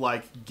love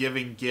like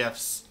giving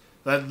gifts.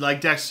 That, like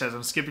Dex says,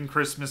 I'm skipping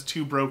Christmas,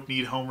 2 broke,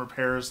 need home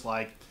repairs.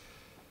 Like,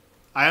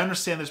 I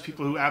understand there's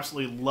people who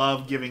absolutely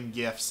love giving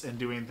gifts and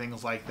doing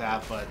things like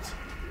that, but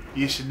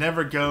you should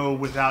never go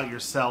without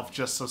yourself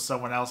just so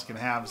someone else can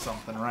have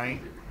something,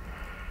 right?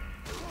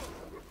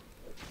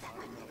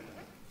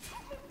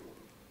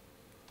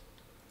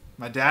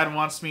 My dad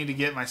wants me to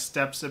get my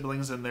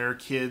step-siblings and their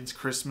kids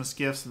Christmas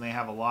gifts, and they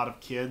have a lot of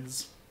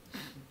kids.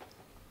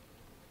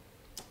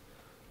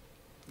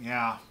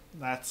 Yeah,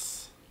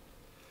 that's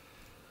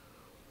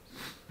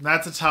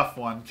a tough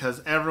one,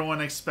 because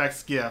everyone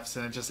expects gifts,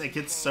 and it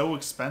gets so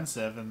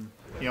expensive, and,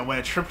 you know, when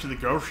a trip to the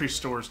grocery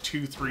store is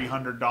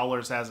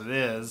 $200–300 as it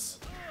is,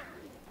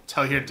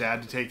 Tell your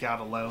dad to take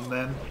out a loan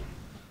then.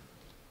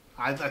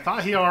 I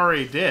thought he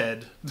already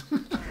did.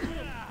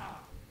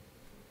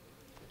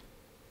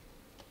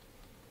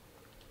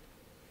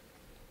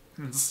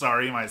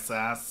 Sorry, my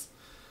sass.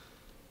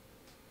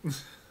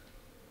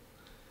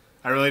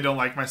 I really don't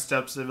like my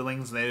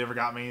step-siblings. They never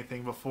got me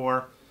anything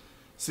before.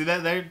 See,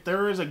 that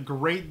there is a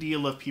great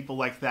deal of people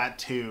like that,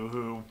 too,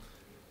 who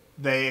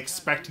they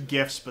expect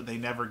gifts, but they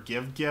never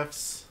give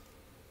gifts.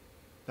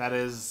 That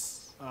is...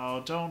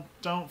 Oh,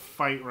 don't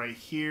fight right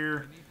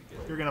here.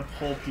 You're going to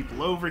pull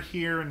people over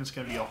here, and it's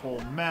going to be a whole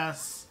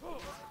mess.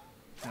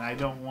 And I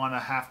don't want to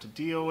have to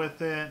deal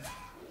with it.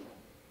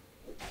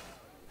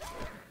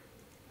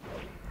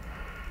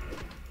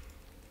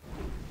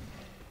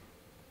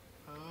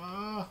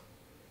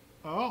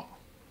 Oh.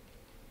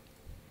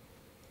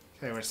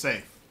 Okay, we're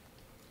safe.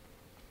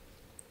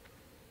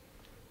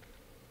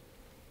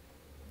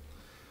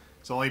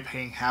 It's only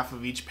paying half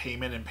of each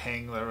payment and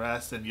paying the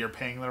rest, and you're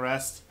paying the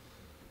rest.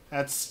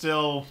 That's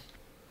still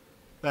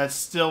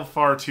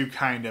far too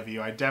kind of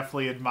you. I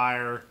definitely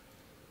admire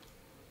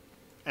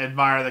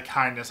the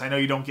kindness. I know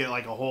you don't get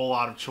like a whole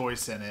lot of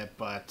choice in it,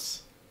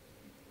 but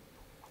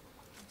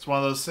it's one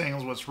of those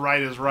things. What's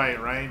right is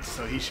right, right?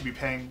 So he should be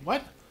paying.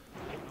 What?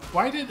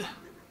 Why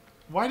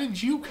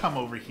did you come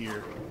over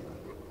here?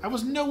 I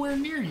was nowhere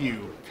near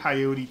you,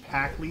 Coyote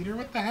Pack Leader.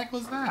 What the heck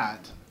was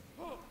that?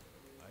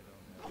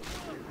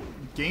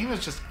 Game is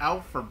just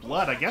out for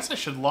blood. I guess I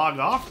should log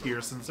off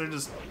here since they're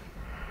just...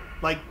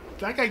 Like,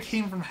 that guy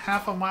came from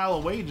half a mile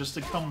away just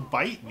to come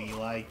bite me,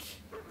 like...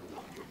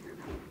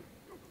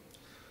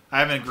 I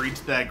haven't agreed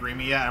to that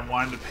agreement yet. I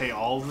wanted to pay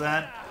all of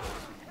that.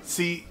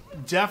 See,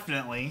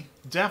 definitely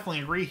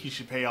agree he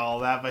should pay all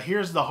of that, but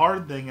here's the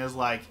hard thing is,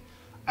 like,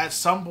 at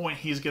some point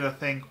he's gonna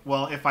think,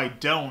 well, if I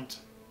don't,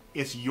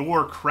 it's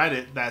your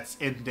credit that's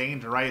in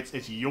danger, right?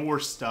 It's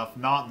your stuff,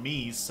 not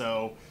me,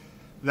 so...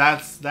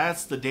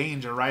 That's the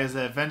danger, right? Is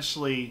that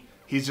eventually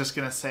he's just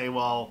going to say,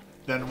 well,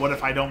 then what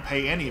if I don't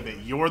pay any of it?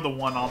 You're the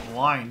one on the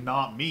line,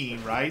 not me,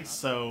 right?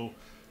 So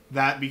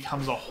that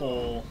becomes a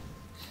whole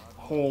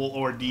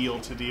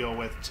ordeal to deal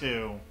with,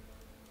 too.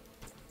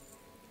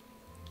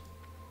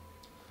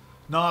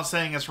 Not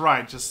saying it's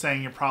right, just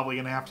saying you're probably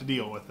going to have to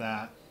deal with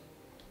that.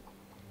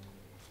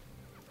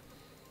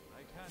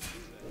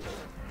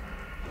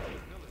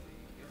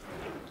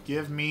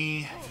 Give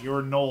me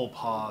your knoll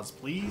paws,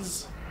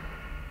 please.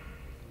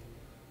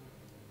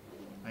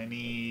 I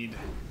need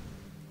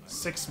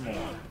 6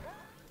 more.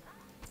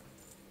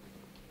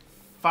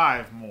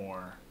 5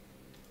 more.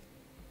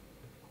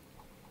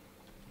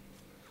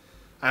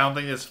 I don't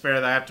think it's fair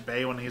that I have to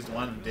pay when he's the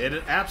one who did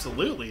it.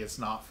 Absolutely, it's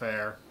not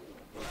fair.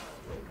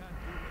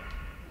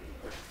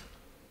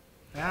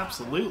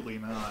 Absolutely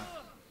not.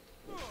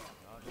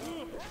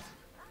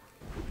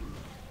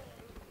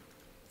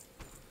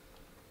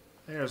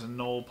 There's a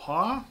knoll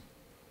paw.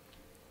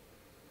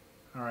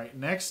 Alright,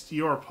 next,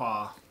 your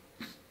paw.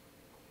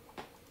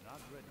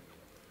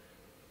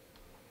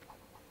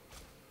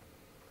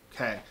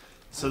 Okay,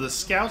 so the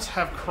scouts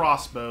have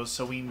crossbows,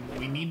 so we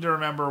need to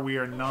remember we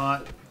are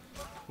not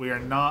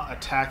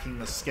attacking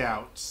the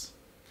scouts,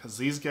 because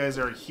these guys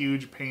are a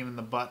huge pain in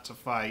the butt to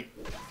fight,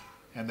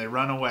 and they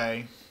run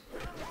away.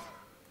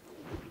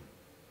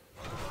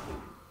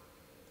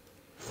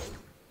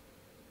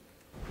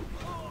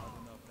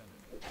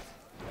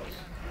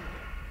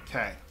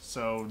 Okay,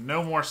 so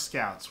no more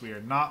scouts. We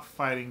are not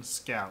fighting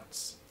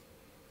scouts.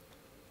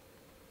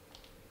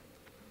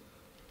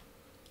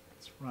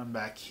 Let's run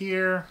back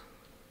here.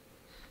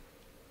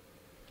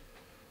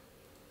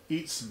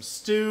 Eat some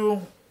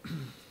stew.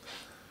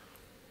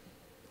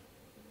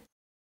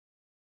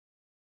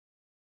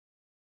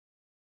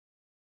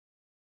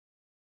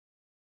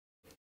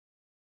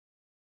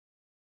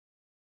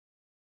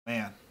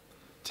 Man,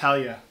 tell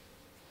ya.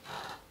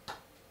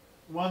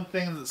 One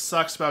thing that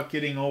sucks about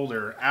getting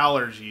older,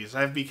 allergies.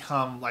 I've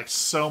become like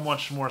so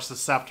much more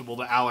susceptible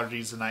to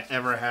allergies than I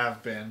ever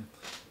have been.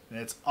 And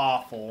it's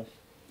awful.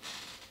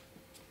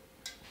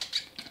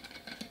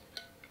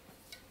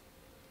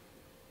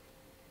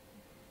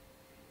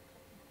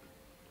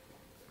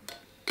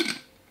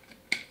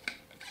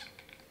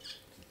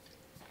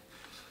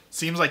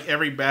 Seems like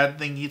every bad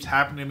thing keeps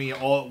happening to me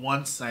all at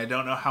once, and I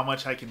don't know how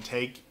much I can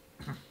take.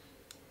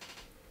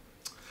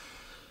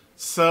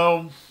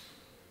 So,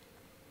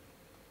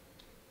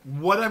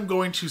 what I'm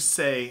going to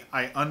say,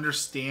 I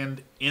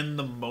understand in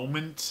the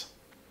moment,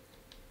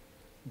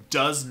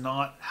 does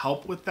not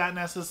help with that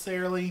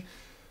necessarily,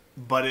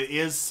 but it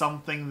is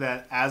something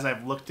that, as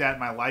I've looked at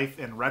my life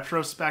in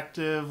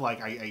retrospective,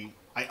 like, I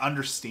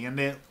understand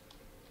it.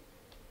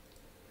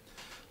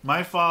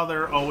 My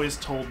father always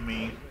told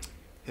me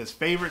his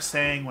favorite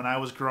saying when I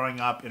was growing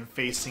up and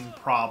facing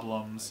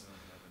problems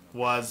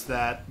was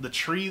that the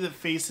tree that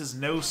faces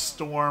no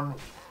storm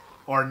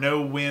or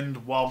no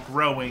wind while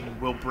growing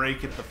will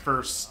break at the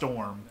first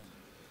storm.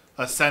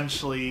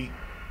 Essentially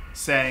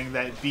saying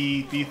that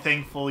be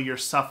thankful you're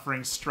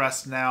suffering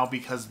stress now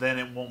because then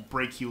it won't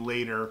break you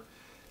later.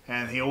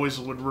 And he always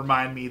would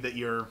remind me that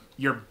you're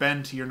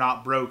bent, you're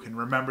not broken.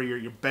 Remember,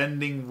 you're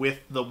bending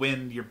with the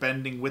wind, you're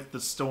bending with the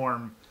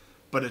storm,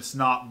 but it's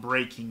not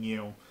breaking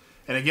you.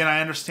 And again, I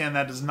understand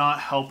that does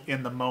not help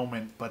in the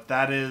moment, but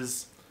that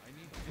has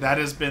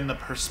been the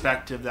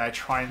perspective that I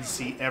try and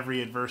see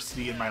every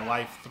adversity in my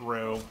life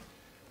through,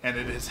 and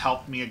it has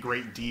helped me a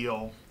great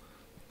deal.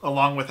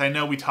 Along with, I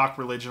know we talk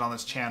religion on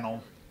this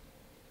channel.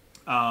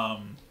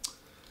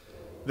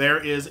 There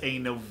is a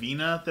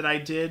novena that I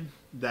did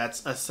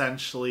that's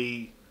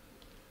essentially,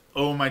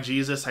 oh my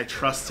Jesus, I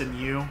trust in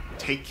you,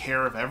 take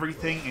care of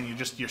everything,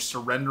 and you're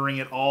surrendering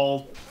it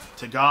all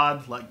to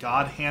God, let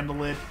God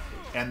handle it,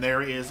 and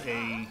there is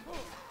a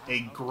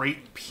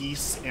great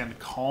peace and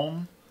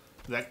calm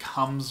that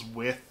comes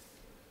with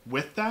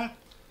that,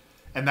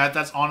 and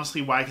that's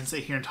honestly why I can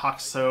sit here and talk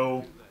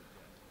so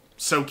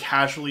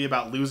casually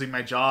about losing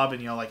my job,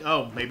 and like,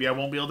 oh, maybe I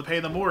won't be able to pay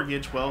the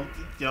mortgage. Well,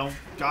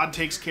 God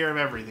takes care of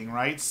everything,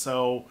 right?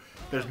 So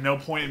there's no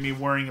point in me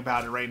worrying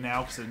about it right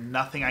now because there's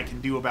nothing I can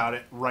do about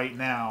it right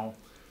now.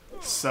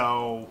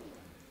 So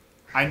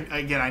I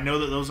know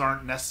that those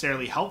aren't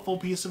necessarily helpful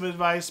piece of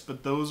advice,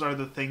 but those are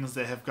the things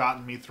that have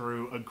gotten me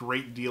through a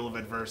great deal of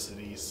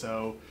adversity.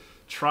 So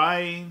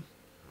try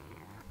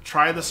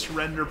the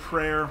surrender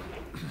prayer.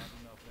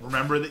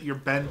 Remember that you're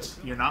bent,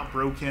 you're not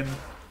broken.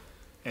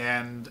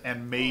 And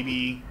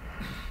maybe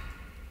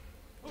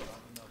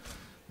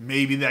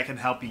that can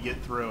help you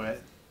get through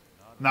it.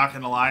 Not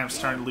gonna lie, I'm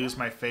starting to lose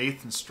my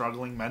faith and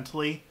struggling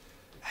mentally.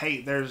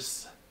 Hey,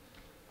 there's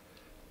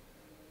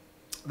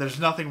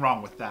nothing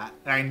wrong with that.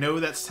 And I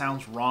know that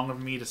sounds wrong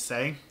of me to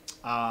say,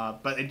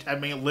 but it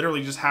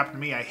literally just happened to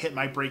me. I hit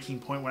my breaking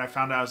point when I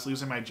found out I was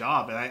losing my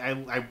job,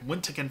 and I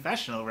went to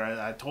confession over it.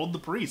 I told the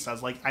priest, I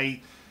was like,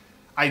 I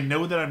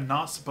know that I'm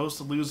not supposed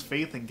to lose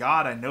faith in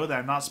God. I know that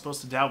I'm not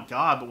supposed to doubt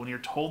God. But when you're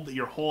told that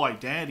your whole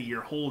identity,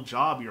 your whole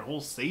job, your whole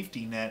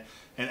safety net,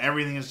 and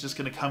everything is just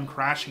going to come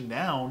crashing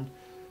down,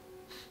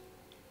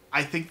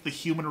 I think the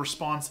human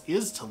response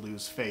is to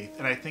lose faith.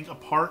 And I think a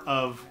part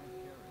of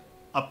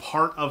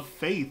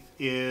faith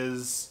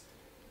is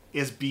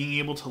being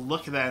able to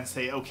look at that and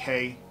say,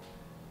 okay,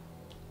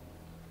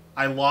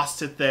 I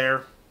lost it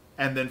there.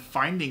 And then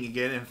finding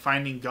again and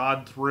finding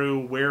God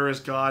through, where is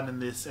God in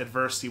this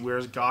adversity? Where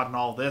is God in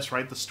all this,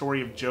 right? The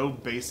story of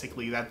Job,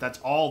 basically, that's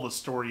all the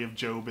story of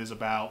Job is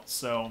about.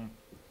 So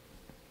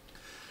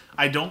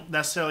I don't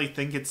necessarily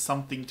think it's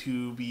something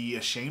to be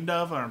ashamed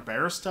of or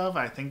embarrassed of.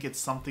 I think it's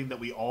something that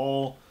we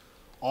all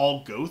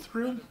go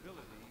through.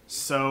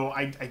 So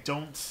I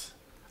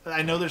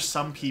know there's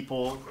some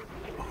people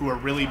who are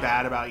really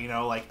bad about,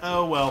 like,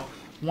 oh, well,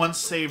 once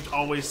saved,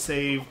 always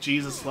saved.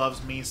 Jesus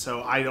loves me,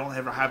 so I don't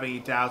ever have any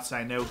doubts.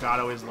 I know God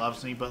always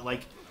loves me. But,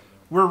 like,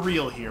 we're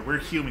real here. We're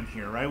human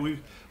here, right?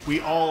 We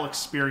all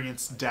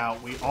experience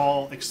doubt. We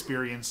all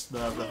experience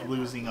the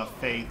losing of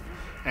faith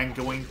and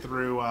going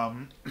through,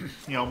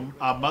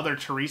 Mother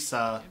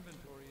Teresa,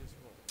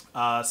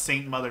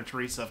 Saint Mother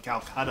Teresa of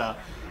Calcutta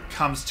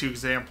comes to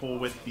example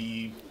with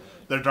the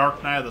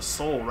dark night of the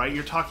soul, right?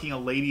 You're talking a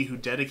lady who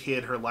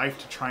dedicated her life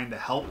to trying to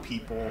help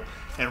people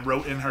and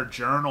wrote in her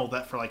journal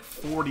that for like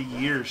 40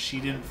 years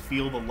she didn't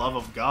feel the love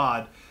of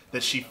God,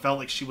 that she felt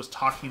like she was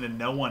talking to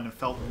no one and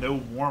felt no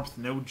warmth,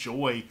 no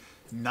joy,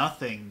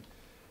 nothing.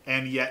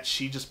 And yet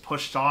she just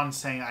pushed on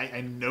saying,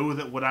 I know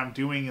that what I'm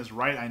doing is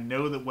right. I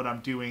know that what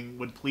I'm doing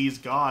would please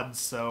God,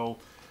 so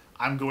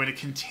I'm going to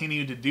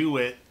continue to do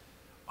it,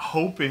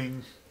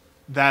 hoping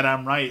that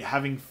I'm right,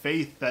 having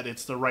faith that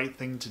it's the right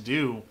thing to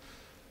do.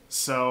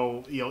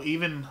 So,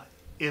 even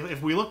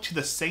if we look to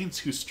the saints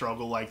who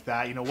struggle like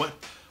that,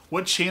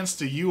 what chance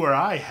do you or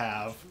I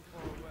have?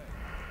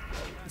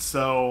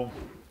 So,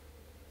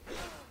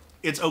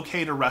 it's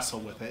okay to wrestle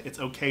with it. It's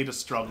okay to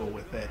struggle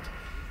with it.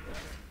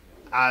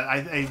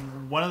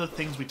 One of the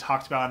things we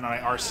talked about in my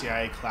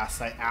RCIA class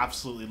that I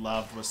absolutely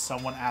loved was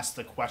someone asked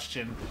the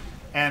question,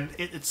 and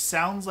it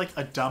sounds like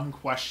a dumb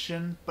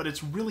question, but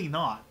it's really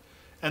not.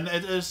 And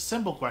it's a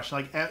simple question,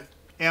 like,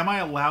 am I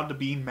allowed to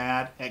be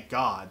mad at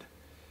God?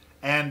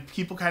 And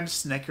people kind of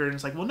snickered, and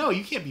it's like, well, no,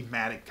 you can't be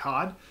mad at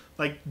God.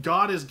 Like,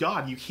 God is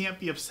God. You can't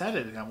be upset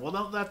at him. Well,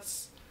 no,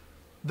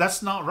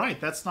 that's not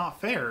right. That's not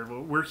fair.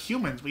 We're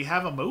humans. We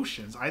have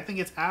emotions. I think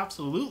it's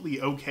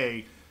absolutely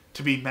okay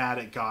to be mad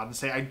at God and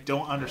say, I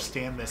don't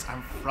understand this.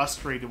 I'm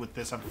frustrated with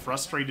this. I'm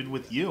frustrated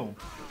with you.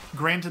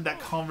 Granted, that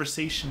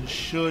conversation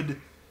should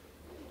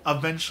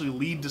eventually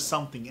lead to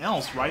something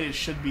else, right? It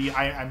should be,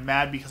 I'm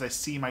mad because I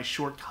see my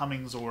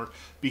shortcomings or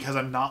because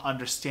I'm not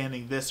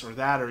understanding this or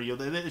that, or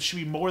it should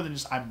be more than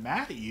just I'm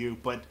mad at you.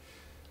 But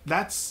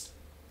that's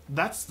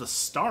the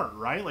start,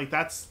 right? Like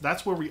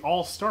that's where we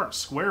all start.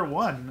 Square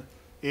one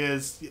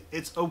is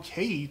it's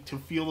okay to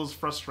feel those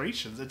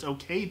frustrations. It's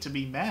okay to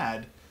be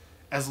mad,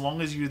 as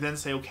long as you then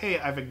say, okay,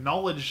 I've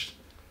acknowledged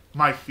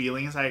my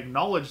feelings. I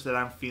acknowledge that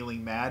I'm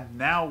feeling mad.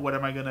 Now what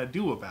am I going to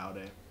do about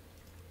it?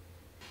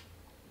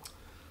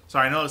 So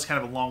I know it's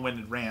kind of a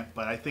long-winded rant,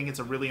 but I think it's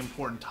a really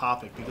important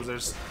topic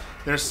because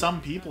there's some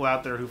people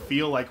out there who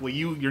feel like, well,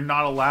 you're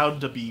not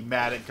allowed to be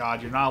mad at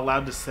God. You're not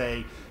allowed to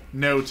say,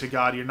 no to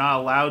God. You're not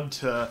allowed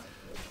to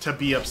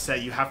be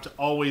upset. You have to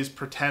always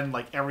pretend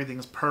like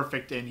everything's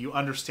perfect and you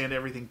understand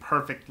everything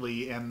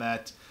perfectly and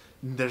that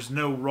there's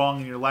no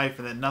wrong in your life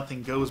and that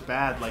nothing goes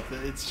bad. Like,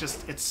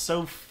 it's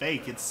so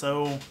fake. It's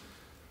so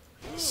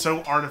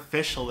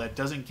artificial that it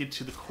doesn't get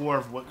to the core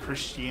of what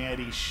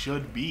Christianity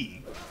should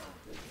be.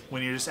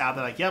 When you're just out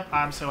there like, yep,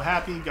 I'm so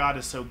happy, God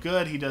is so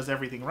good, He does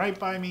everything right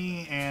by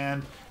me,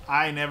 and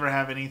I never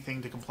have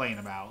anything to complain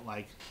about.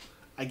 Like,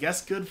 I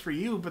guess good for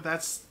you, but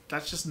that's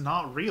just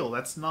not real.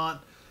 That's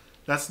not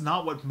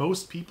what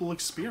most people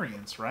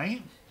experience,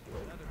 right?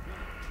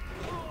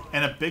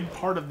 And a big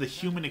part of the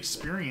human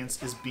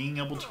experience is being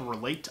able to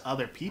relate to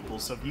other people.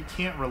 So if you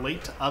can't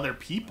relate to other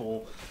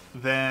people,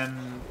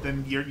 then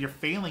you're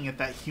failing at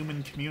that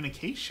human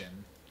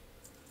communication.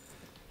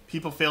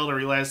 People fail to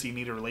realize that you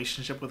need a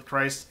relationship with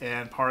Christ,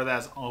 and part of that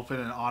is open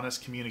and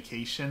honest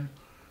communication.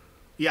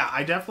 Yeah,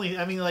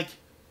 I mean, like,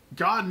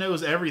 God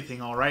knows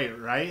everything, all right?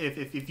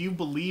 If you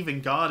believe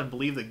in God and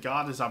believe that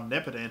God is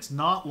omnipotent, it's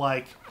not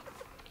like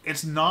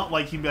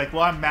he'd be like,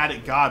 well, I'm mad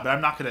at God, but I'm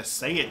not going to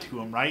say it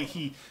to him, right?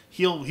 He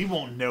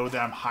won't know that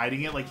I'm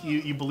hiding it. Like,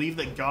 you believe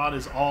that God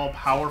is all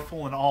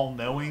powerful and all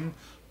knowing,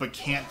 but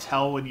can't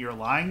tell when you're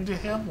lying to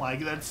him. Like,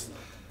 that's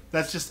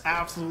just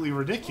absolutely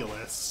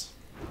ridiculous.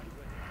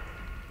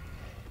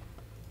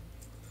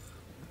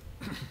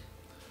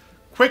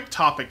 Quick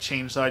topic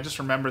change, though. I just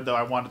remembered, though,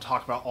 I wanted to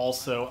talk about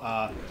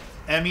also.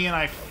 Emmy and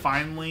I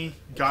finally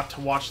got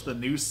to watch the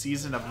new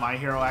season of My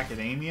Hero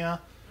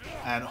Academia,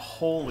 and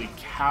holy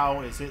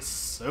cow, is it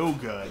so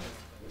good.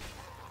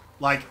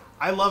 Like,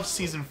 I love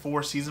Season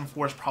 4. Season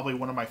 4 is probably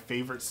one of my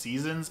favorite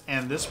seasons,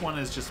 and this one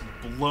is just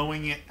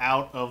blowing it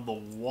out of the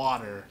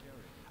water.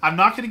 I'm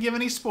not going to give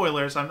any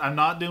spoilers.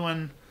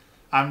 I'm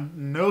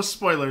no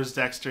spoilers,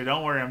 Dexter.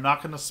 Don't worry, I'm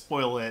not going to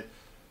spoil it.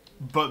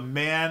 But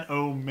man,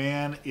 oh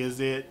man, is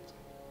it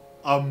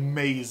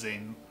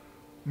amazing.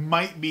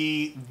 Might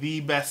be the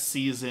best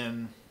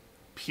season,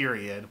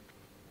 period.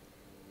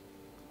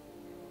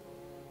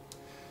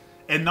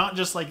 And not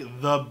just like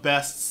the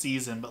best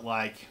season, but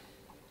like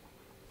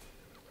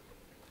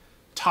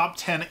top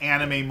 10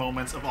 anime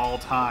moments of all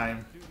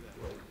time.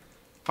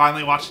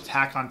 Finally watched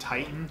Attack on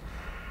Titan.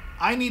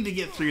 I need to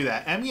get through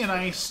that. Emmy and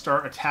I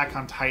start Attack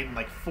on Titan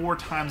like 4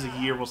 times a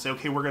year. We'll say,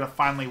 okay, we're going to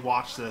finally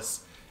watch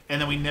this. And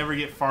then we never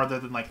get farther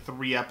than like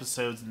 3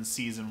 episodes in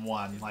season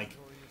 1. Like,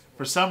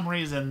 for some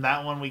reason,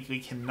 that one we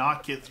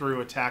cannot get through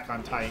Attack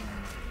on Titan.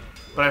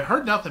 But I've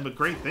heard nothing but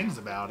great things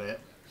about it.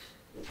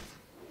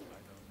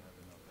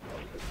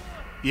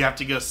 You have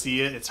to go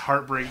see it. It's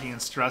heartbreaking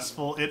and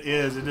stressful. It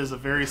is. It is a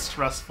very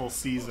stressful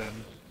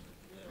season.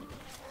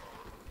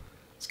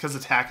 It's because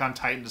Attack on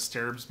Titan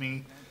disturbs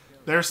me.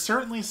 There's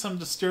certainly some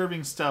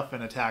disturbing stuff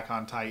in Attack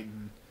on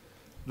Titan.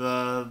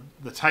 The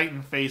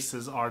Titan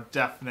faces are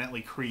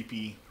definitely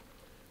creepy.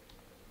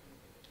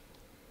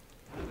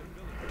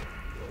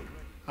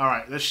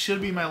 Alright, this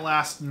should be my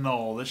last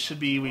null. This should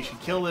be, we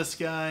should kill this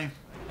guy,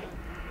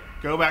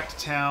 go back to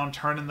town,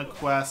 turn in the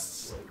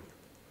quests.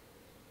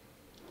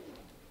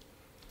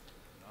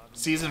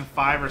 Season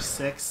 5 or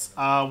 6.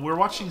 We're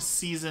watching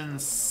Season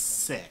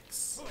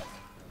 6.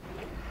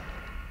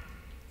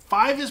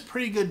 5 is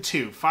pretty good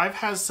too. 5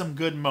 has some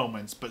good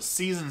moments, but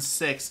Season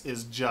 6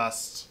 is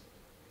just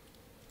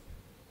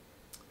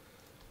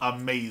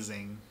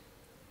amazing.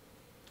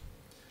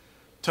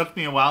 Took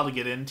me a while to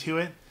get into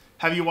it.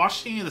 Have you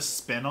watched any of the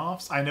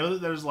spin-offs? I know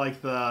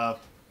that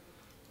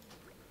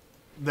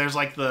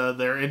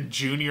they're in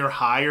junior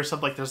high or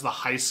something. Like, there's the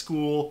high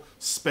school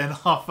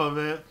spin-off of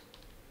it.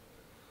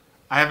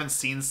 I haven't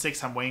seen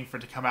 6. I'm waiting for it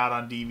to come out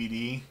on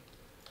DVD.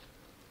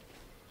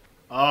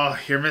 Oh,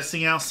 you're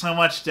missing out so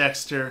much,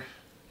 Dexter.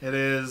 It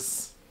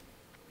is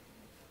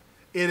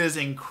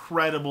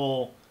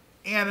incredible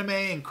anime,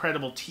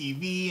 incredible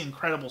TV,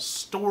 incredible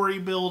story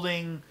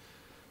building.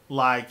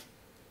 Like,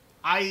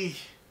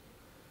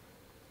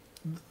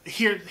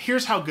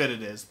 here's how good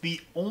it is.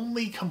 The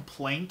only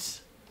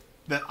complaint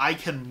that I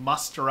can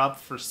muster up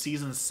for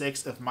Season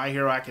 6 of My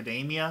Hero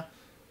Academia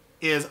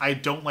is I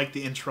don't like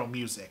the intro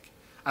music.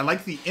 I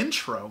like the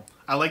intro.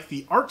 I like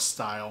the art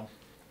style.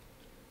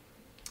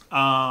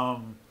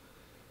 But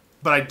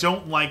I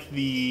don't like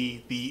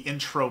the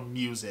intro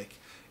music.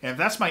 And if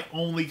that's my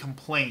only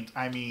complaint,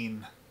 I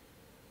mean,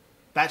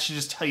 that should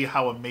just tell you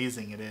how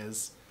amazing it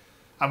is.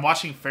 I'm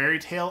watching Fairy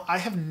Tail. I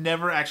have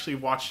never actually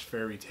watched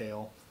Fairy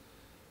Tail.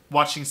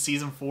 Watching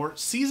Season 4.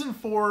 Season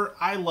 4,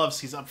 I love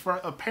Season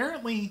 4.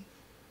 Apparently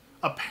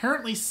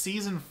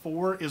Season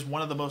 4 is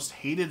one of the most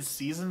hated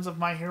seasons of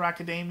My Hero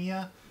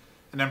Academia.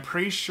 And I'm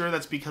pretty sure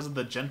that's because of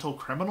the Gentle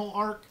Criminal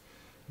arc.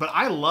 But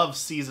I love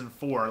Season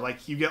 4.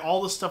 Like, you get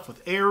all the stuff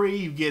with Eri.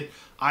 You get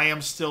I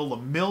Am Still a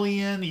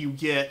Million. You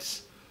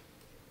get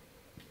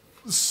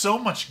so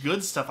much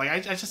good stuff.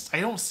 Like, I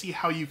don't see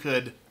how you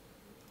could...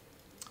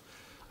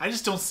 I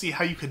just don't see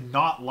how you could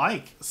not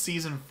like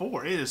Season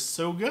 4. It is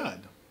so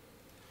good.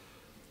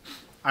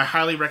 I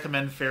highly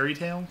recommend Fairy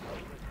Tail.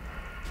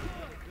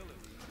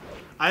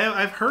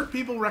 I've heard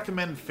people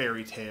recommend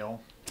Fairy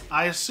Tail.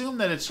 I assume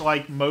that it's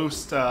like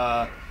most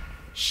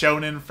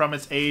shonen from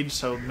its age,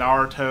 so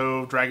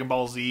Naruto, Dragon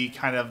Ball Z,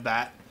 kind of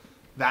that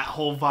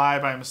whole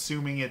vibe. I'm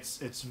assuming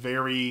it's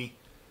very,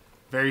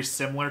 very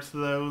similar to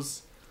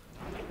those.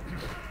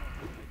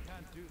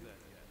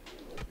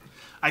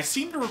 I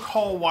seem to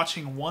recall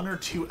watching 1 or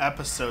 2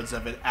 episodes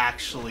of it,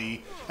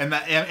 actually, and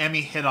that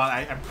Emmy hit on.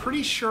 I'm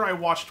pretty sure I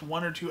watched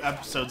 1 or 2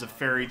 episodes of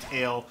Fairy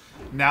Tail,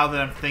 now that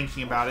I'm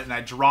thinking about it, and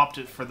I dropped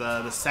it for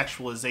the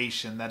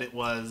sexualization, that it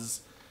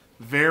was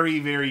very,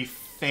 very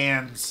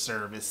fan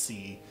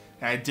servicey,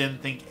 and I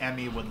didn't think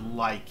Emmy would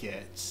like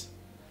it.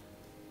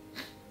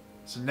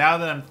 So now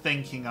that I'm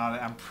thinking on it,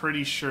 I'm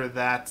pretty sure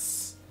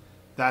that's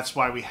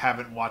why we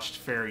haven't watched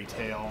Fairy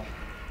Tail.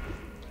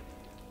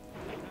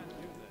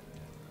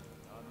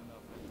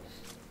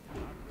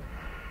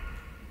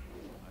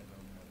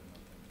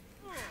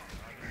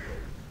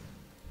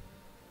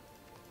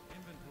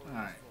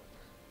 Alright.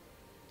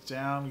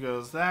 Down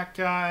goes that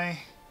guy.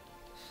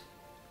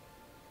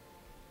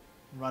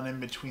 Run in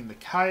between the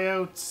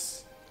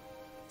coyotes.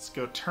 Let's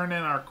go turn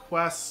in our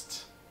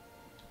quest.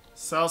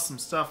 Sell some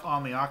stuff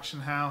on the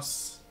auction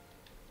house.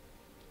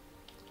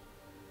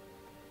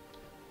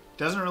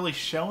 Doesn't really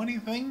show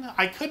anything.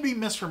 I could be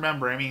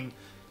misremembering. I mean,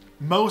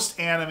 most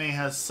anime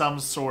has some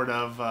sort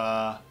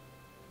of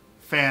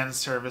fan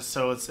service,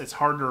 so it's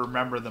hard to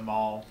remember them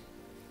all.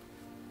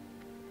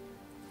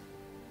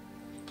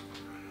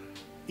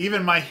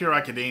 Even My Hero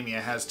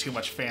Academia has too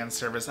much fan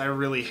service. I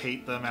really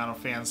hate the amount of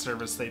fan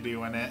service they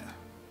do in it.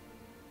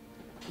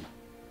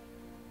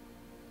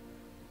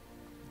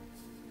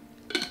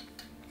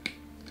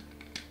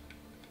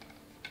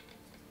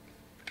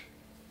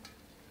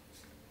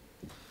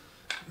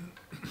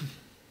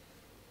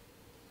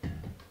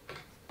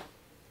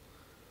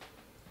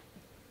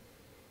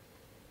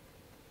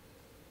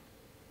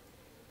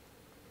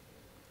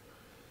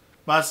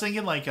 But I was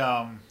thinking, like,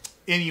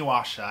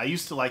 Inuyasha. I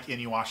used to like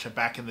Inuyasha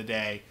back in the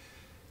day.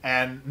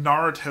 And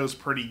Naruto's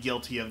pretty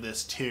guilty of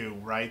this too,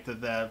 right?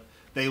 That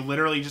they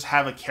literally just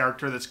have a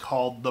character that's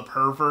called the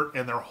Pervert,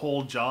 and their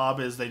whole job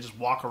is they just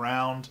walk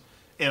around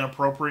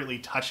inappropriately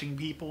touching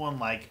people. And,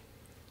 like,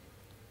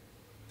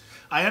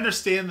 I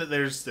understand that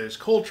there's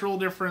cultural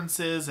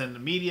differences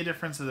and media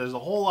differences. There's a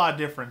whole lot of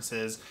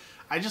differences.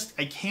 I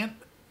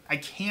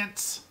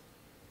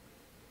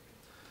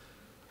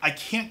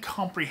can't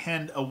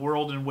comprehend a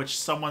world in which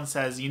someone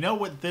says, you know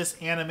what this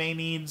anime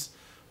needs?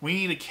 We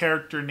need a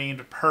character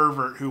named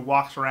Pervert who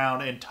walks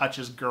around and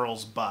touches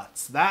girls'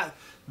 butts. That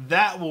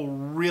will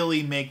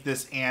really make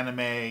this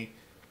anime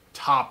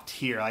top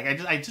tier.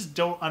 Like, I just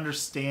don't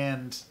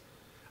understand.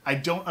 I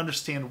don't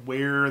understand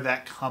where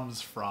that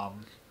comes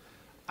from.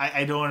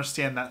 I don't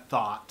understand that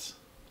thought.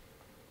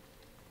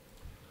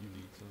 You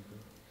need something?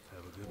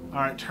 Have a good one.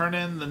 All right, turn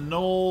in the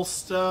Knoll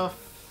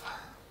stuff.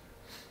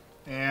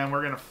 And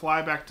we're going to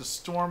fly back to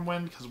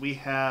Stormwind because we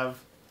have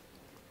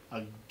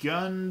a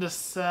gun to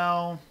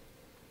sell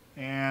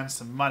and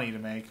some money to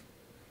make.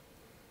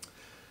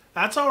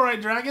 That's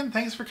alright, Dragon.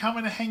 Thanks for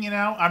coming and hanging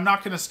out. I'm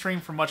not going to stream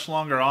for much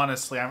longer,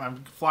 honestly.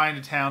 I'm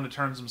flying to town to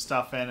turn some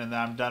stuff in, and then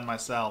I'm done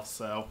myself.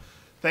 So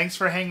thanks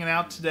for hanging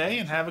out today,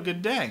 and have a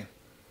good day.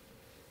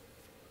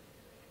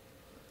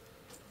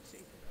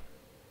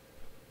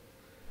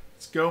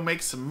 Let's go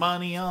make some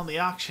money on the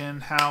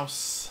auction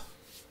house.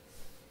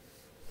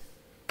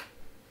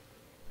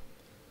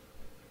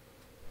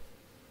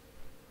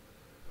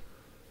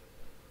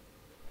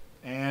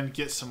 And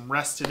get some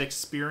rested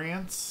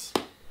experience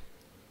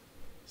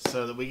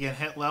so that we can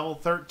hit level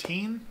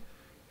 13.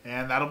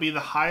 And that'll be the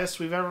highest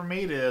we've ever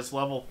made, is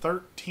level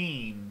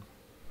 13.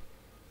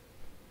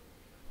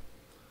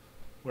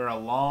 We're a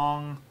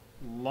long,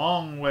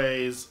 long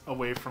ways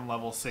away from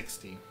level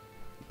 60.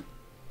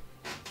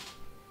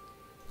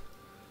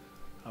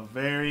 A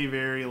very,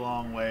 very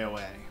long way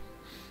away.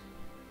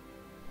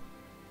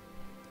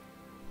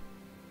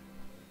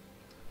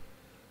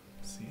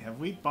 Have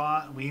we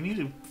bought... We need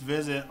to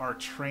visit our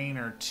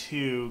trainer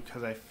too,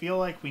 because I feel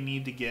like we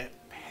need to get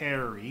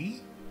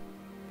parry,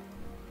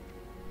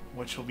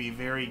 which will be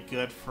very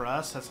good for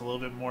us. That's a little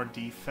bit more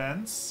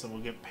defense, so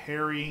we'll get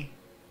parry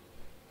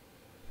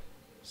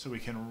so we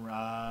can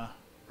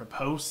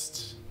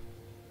riposte.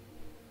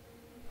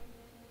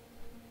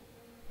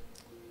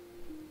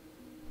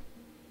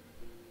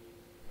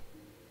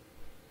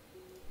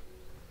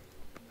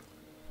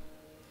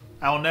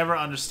 I will never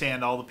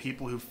understand all the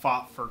people who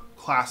fought for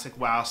classic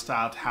WoW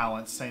style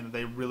talents, saying that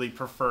they really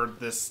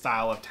preferred this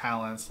style of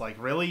talents. Like,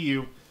 really?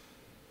 You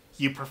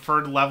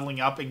preferred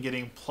leveling up and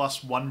getting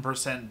plus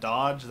 1%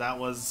 dodge? That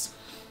was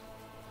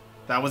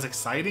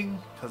exciting?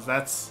 Because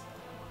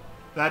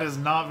that is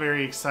not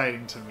very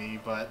exciting to me,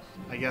 but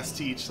I guess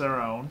to each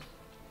their own.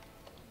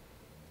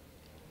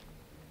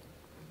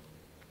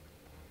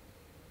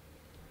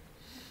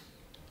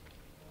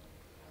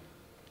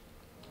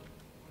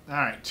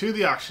 Alright, to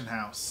the auction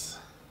house.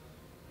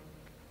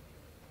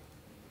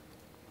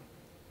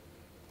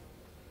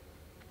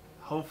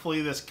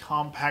 Hopefully this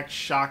compact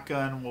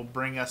shotgun will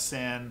bring us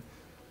in.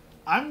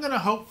 I'm going to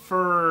hope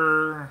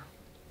for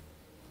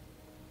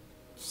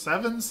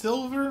 7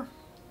 silver.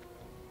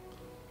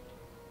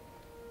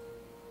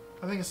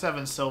 I think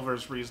 7 silver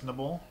is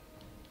reasonable.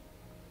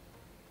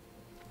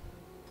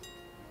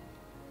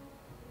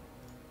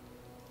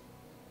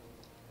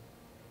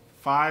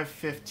 $5,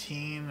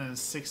 $15, and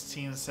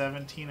 $16,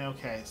 $17.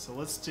 Okay, so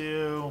let's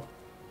do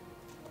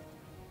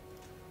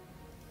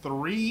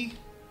 3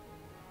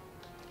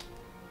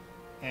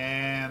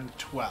 and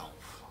 12.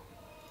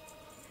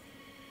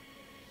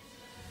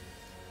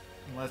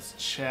 Let's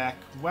check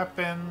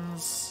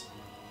weapons.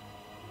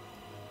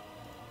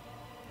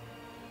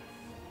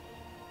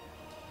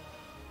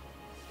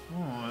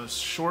 Ooh, a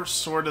short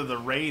sword of the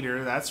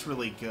raider. That's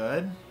really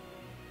good.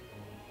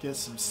 Get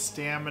some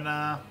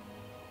stamina.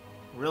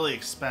 Really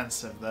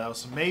expensive though.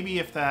 So maybe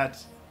if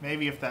that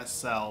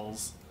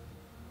sells.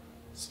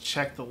 Let's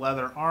check the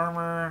leather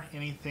armor.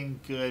 Anything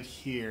good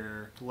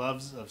here?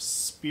 Gloves of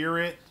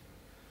spirit.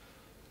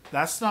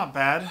 That's not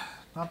bad.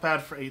 Not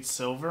bad for 8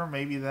 silver.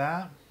 Maybe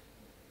that.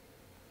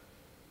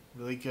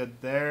 Really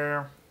good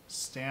there.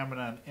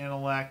 Stamina and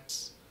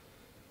intellect.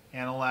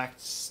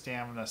 Intellect,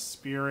 stamina,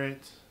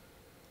 spirit.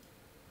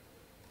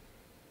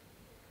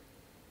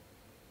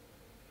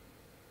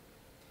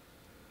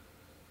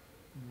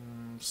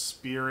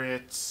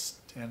 Spirit,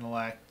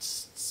 intellect,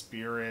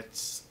 spirit,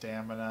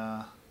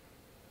 stamina.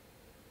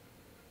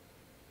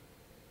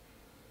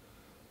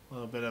 A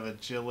little bit of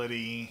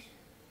agility.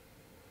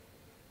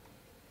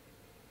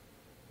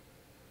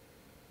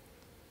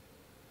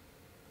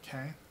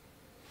 Okay.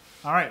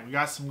 Alright, we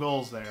got some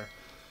goals there.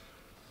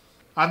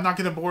 I'm not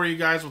going to bore you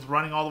guys with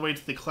running all the way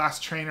to the class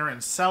trainer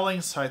and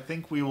selling, so I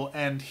think we will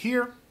end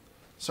here.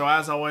 So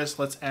as always,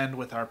 let's end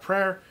with our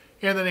prayer.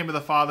 In the name of the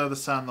Father, the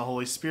Son, and the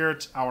Holy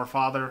Spirit, our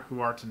Father,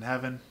 who art in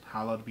heaven,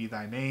 hallowed be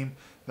thy name.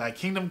 Thy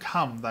kingdom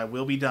come, thy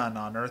will be done,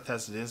 on earth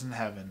as it is in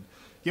heaven.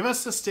 Give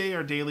us this day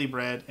our daily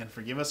bread, and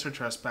forgive us our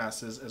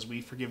trespasses, as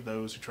we forgive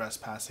those who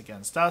trespass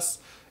against us.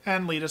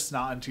 And lead us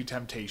not into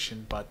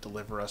temptation, but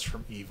deliver us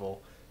from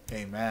evil.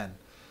 Amen.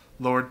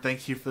 Lord,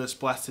 thank you for this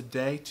blessed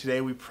day.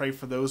 Today we pray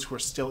for those who are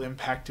still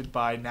impacted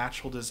by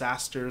natural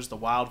disasters, the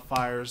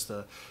wildfires,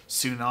 the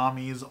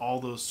tsunamis, all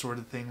those sort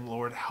of things.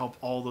 Lord, help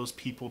all those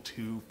people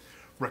to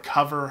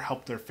recover,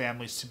 help their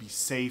families to be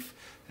safe,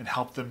 and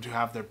help them to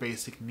have their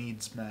basic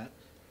needs met.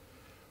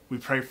 We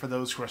pray for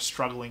those who are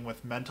struggling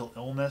with mental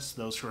illness,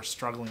 those who are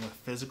struggling with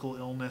physical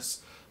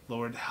illness.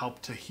 Lord,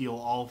 help to heal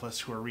all of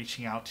us who are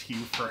reaching out to you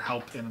for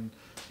help in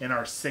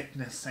our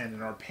sickness and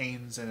in our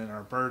pains and in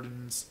our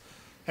burdens.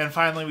 And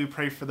finally, we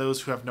pray for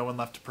those who have no one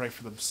left to pray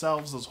for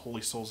themselves, those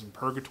holy souls in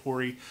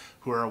purgatory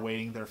who are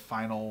awaiting their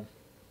final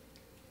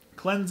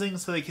cleansing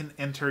so they can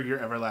enter your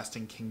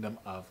everlasting kingdom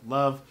of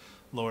love.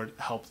 Lord,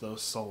 help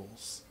those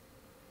souls.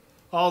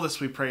 All this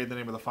we pray in the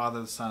name of the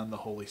Father, the Son, and the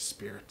Holy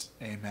Spirit.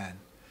 Amen.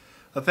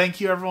 Well, thank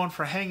you, everyone,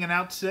 for hanging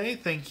out today.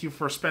 Thank you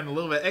for spending a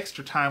little bit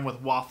extra time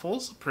with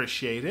Waffles.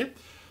 Appreciate it.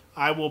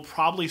 I will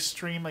probably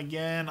stream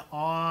again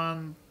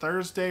on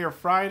Thursday or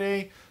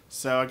Friday.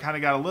 So I kind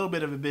of got a little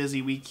bit of a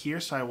busy week here,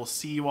 so I will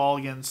see you all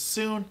again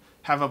soon.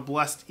 Have a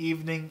blessed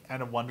evening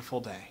and a wonderful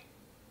day.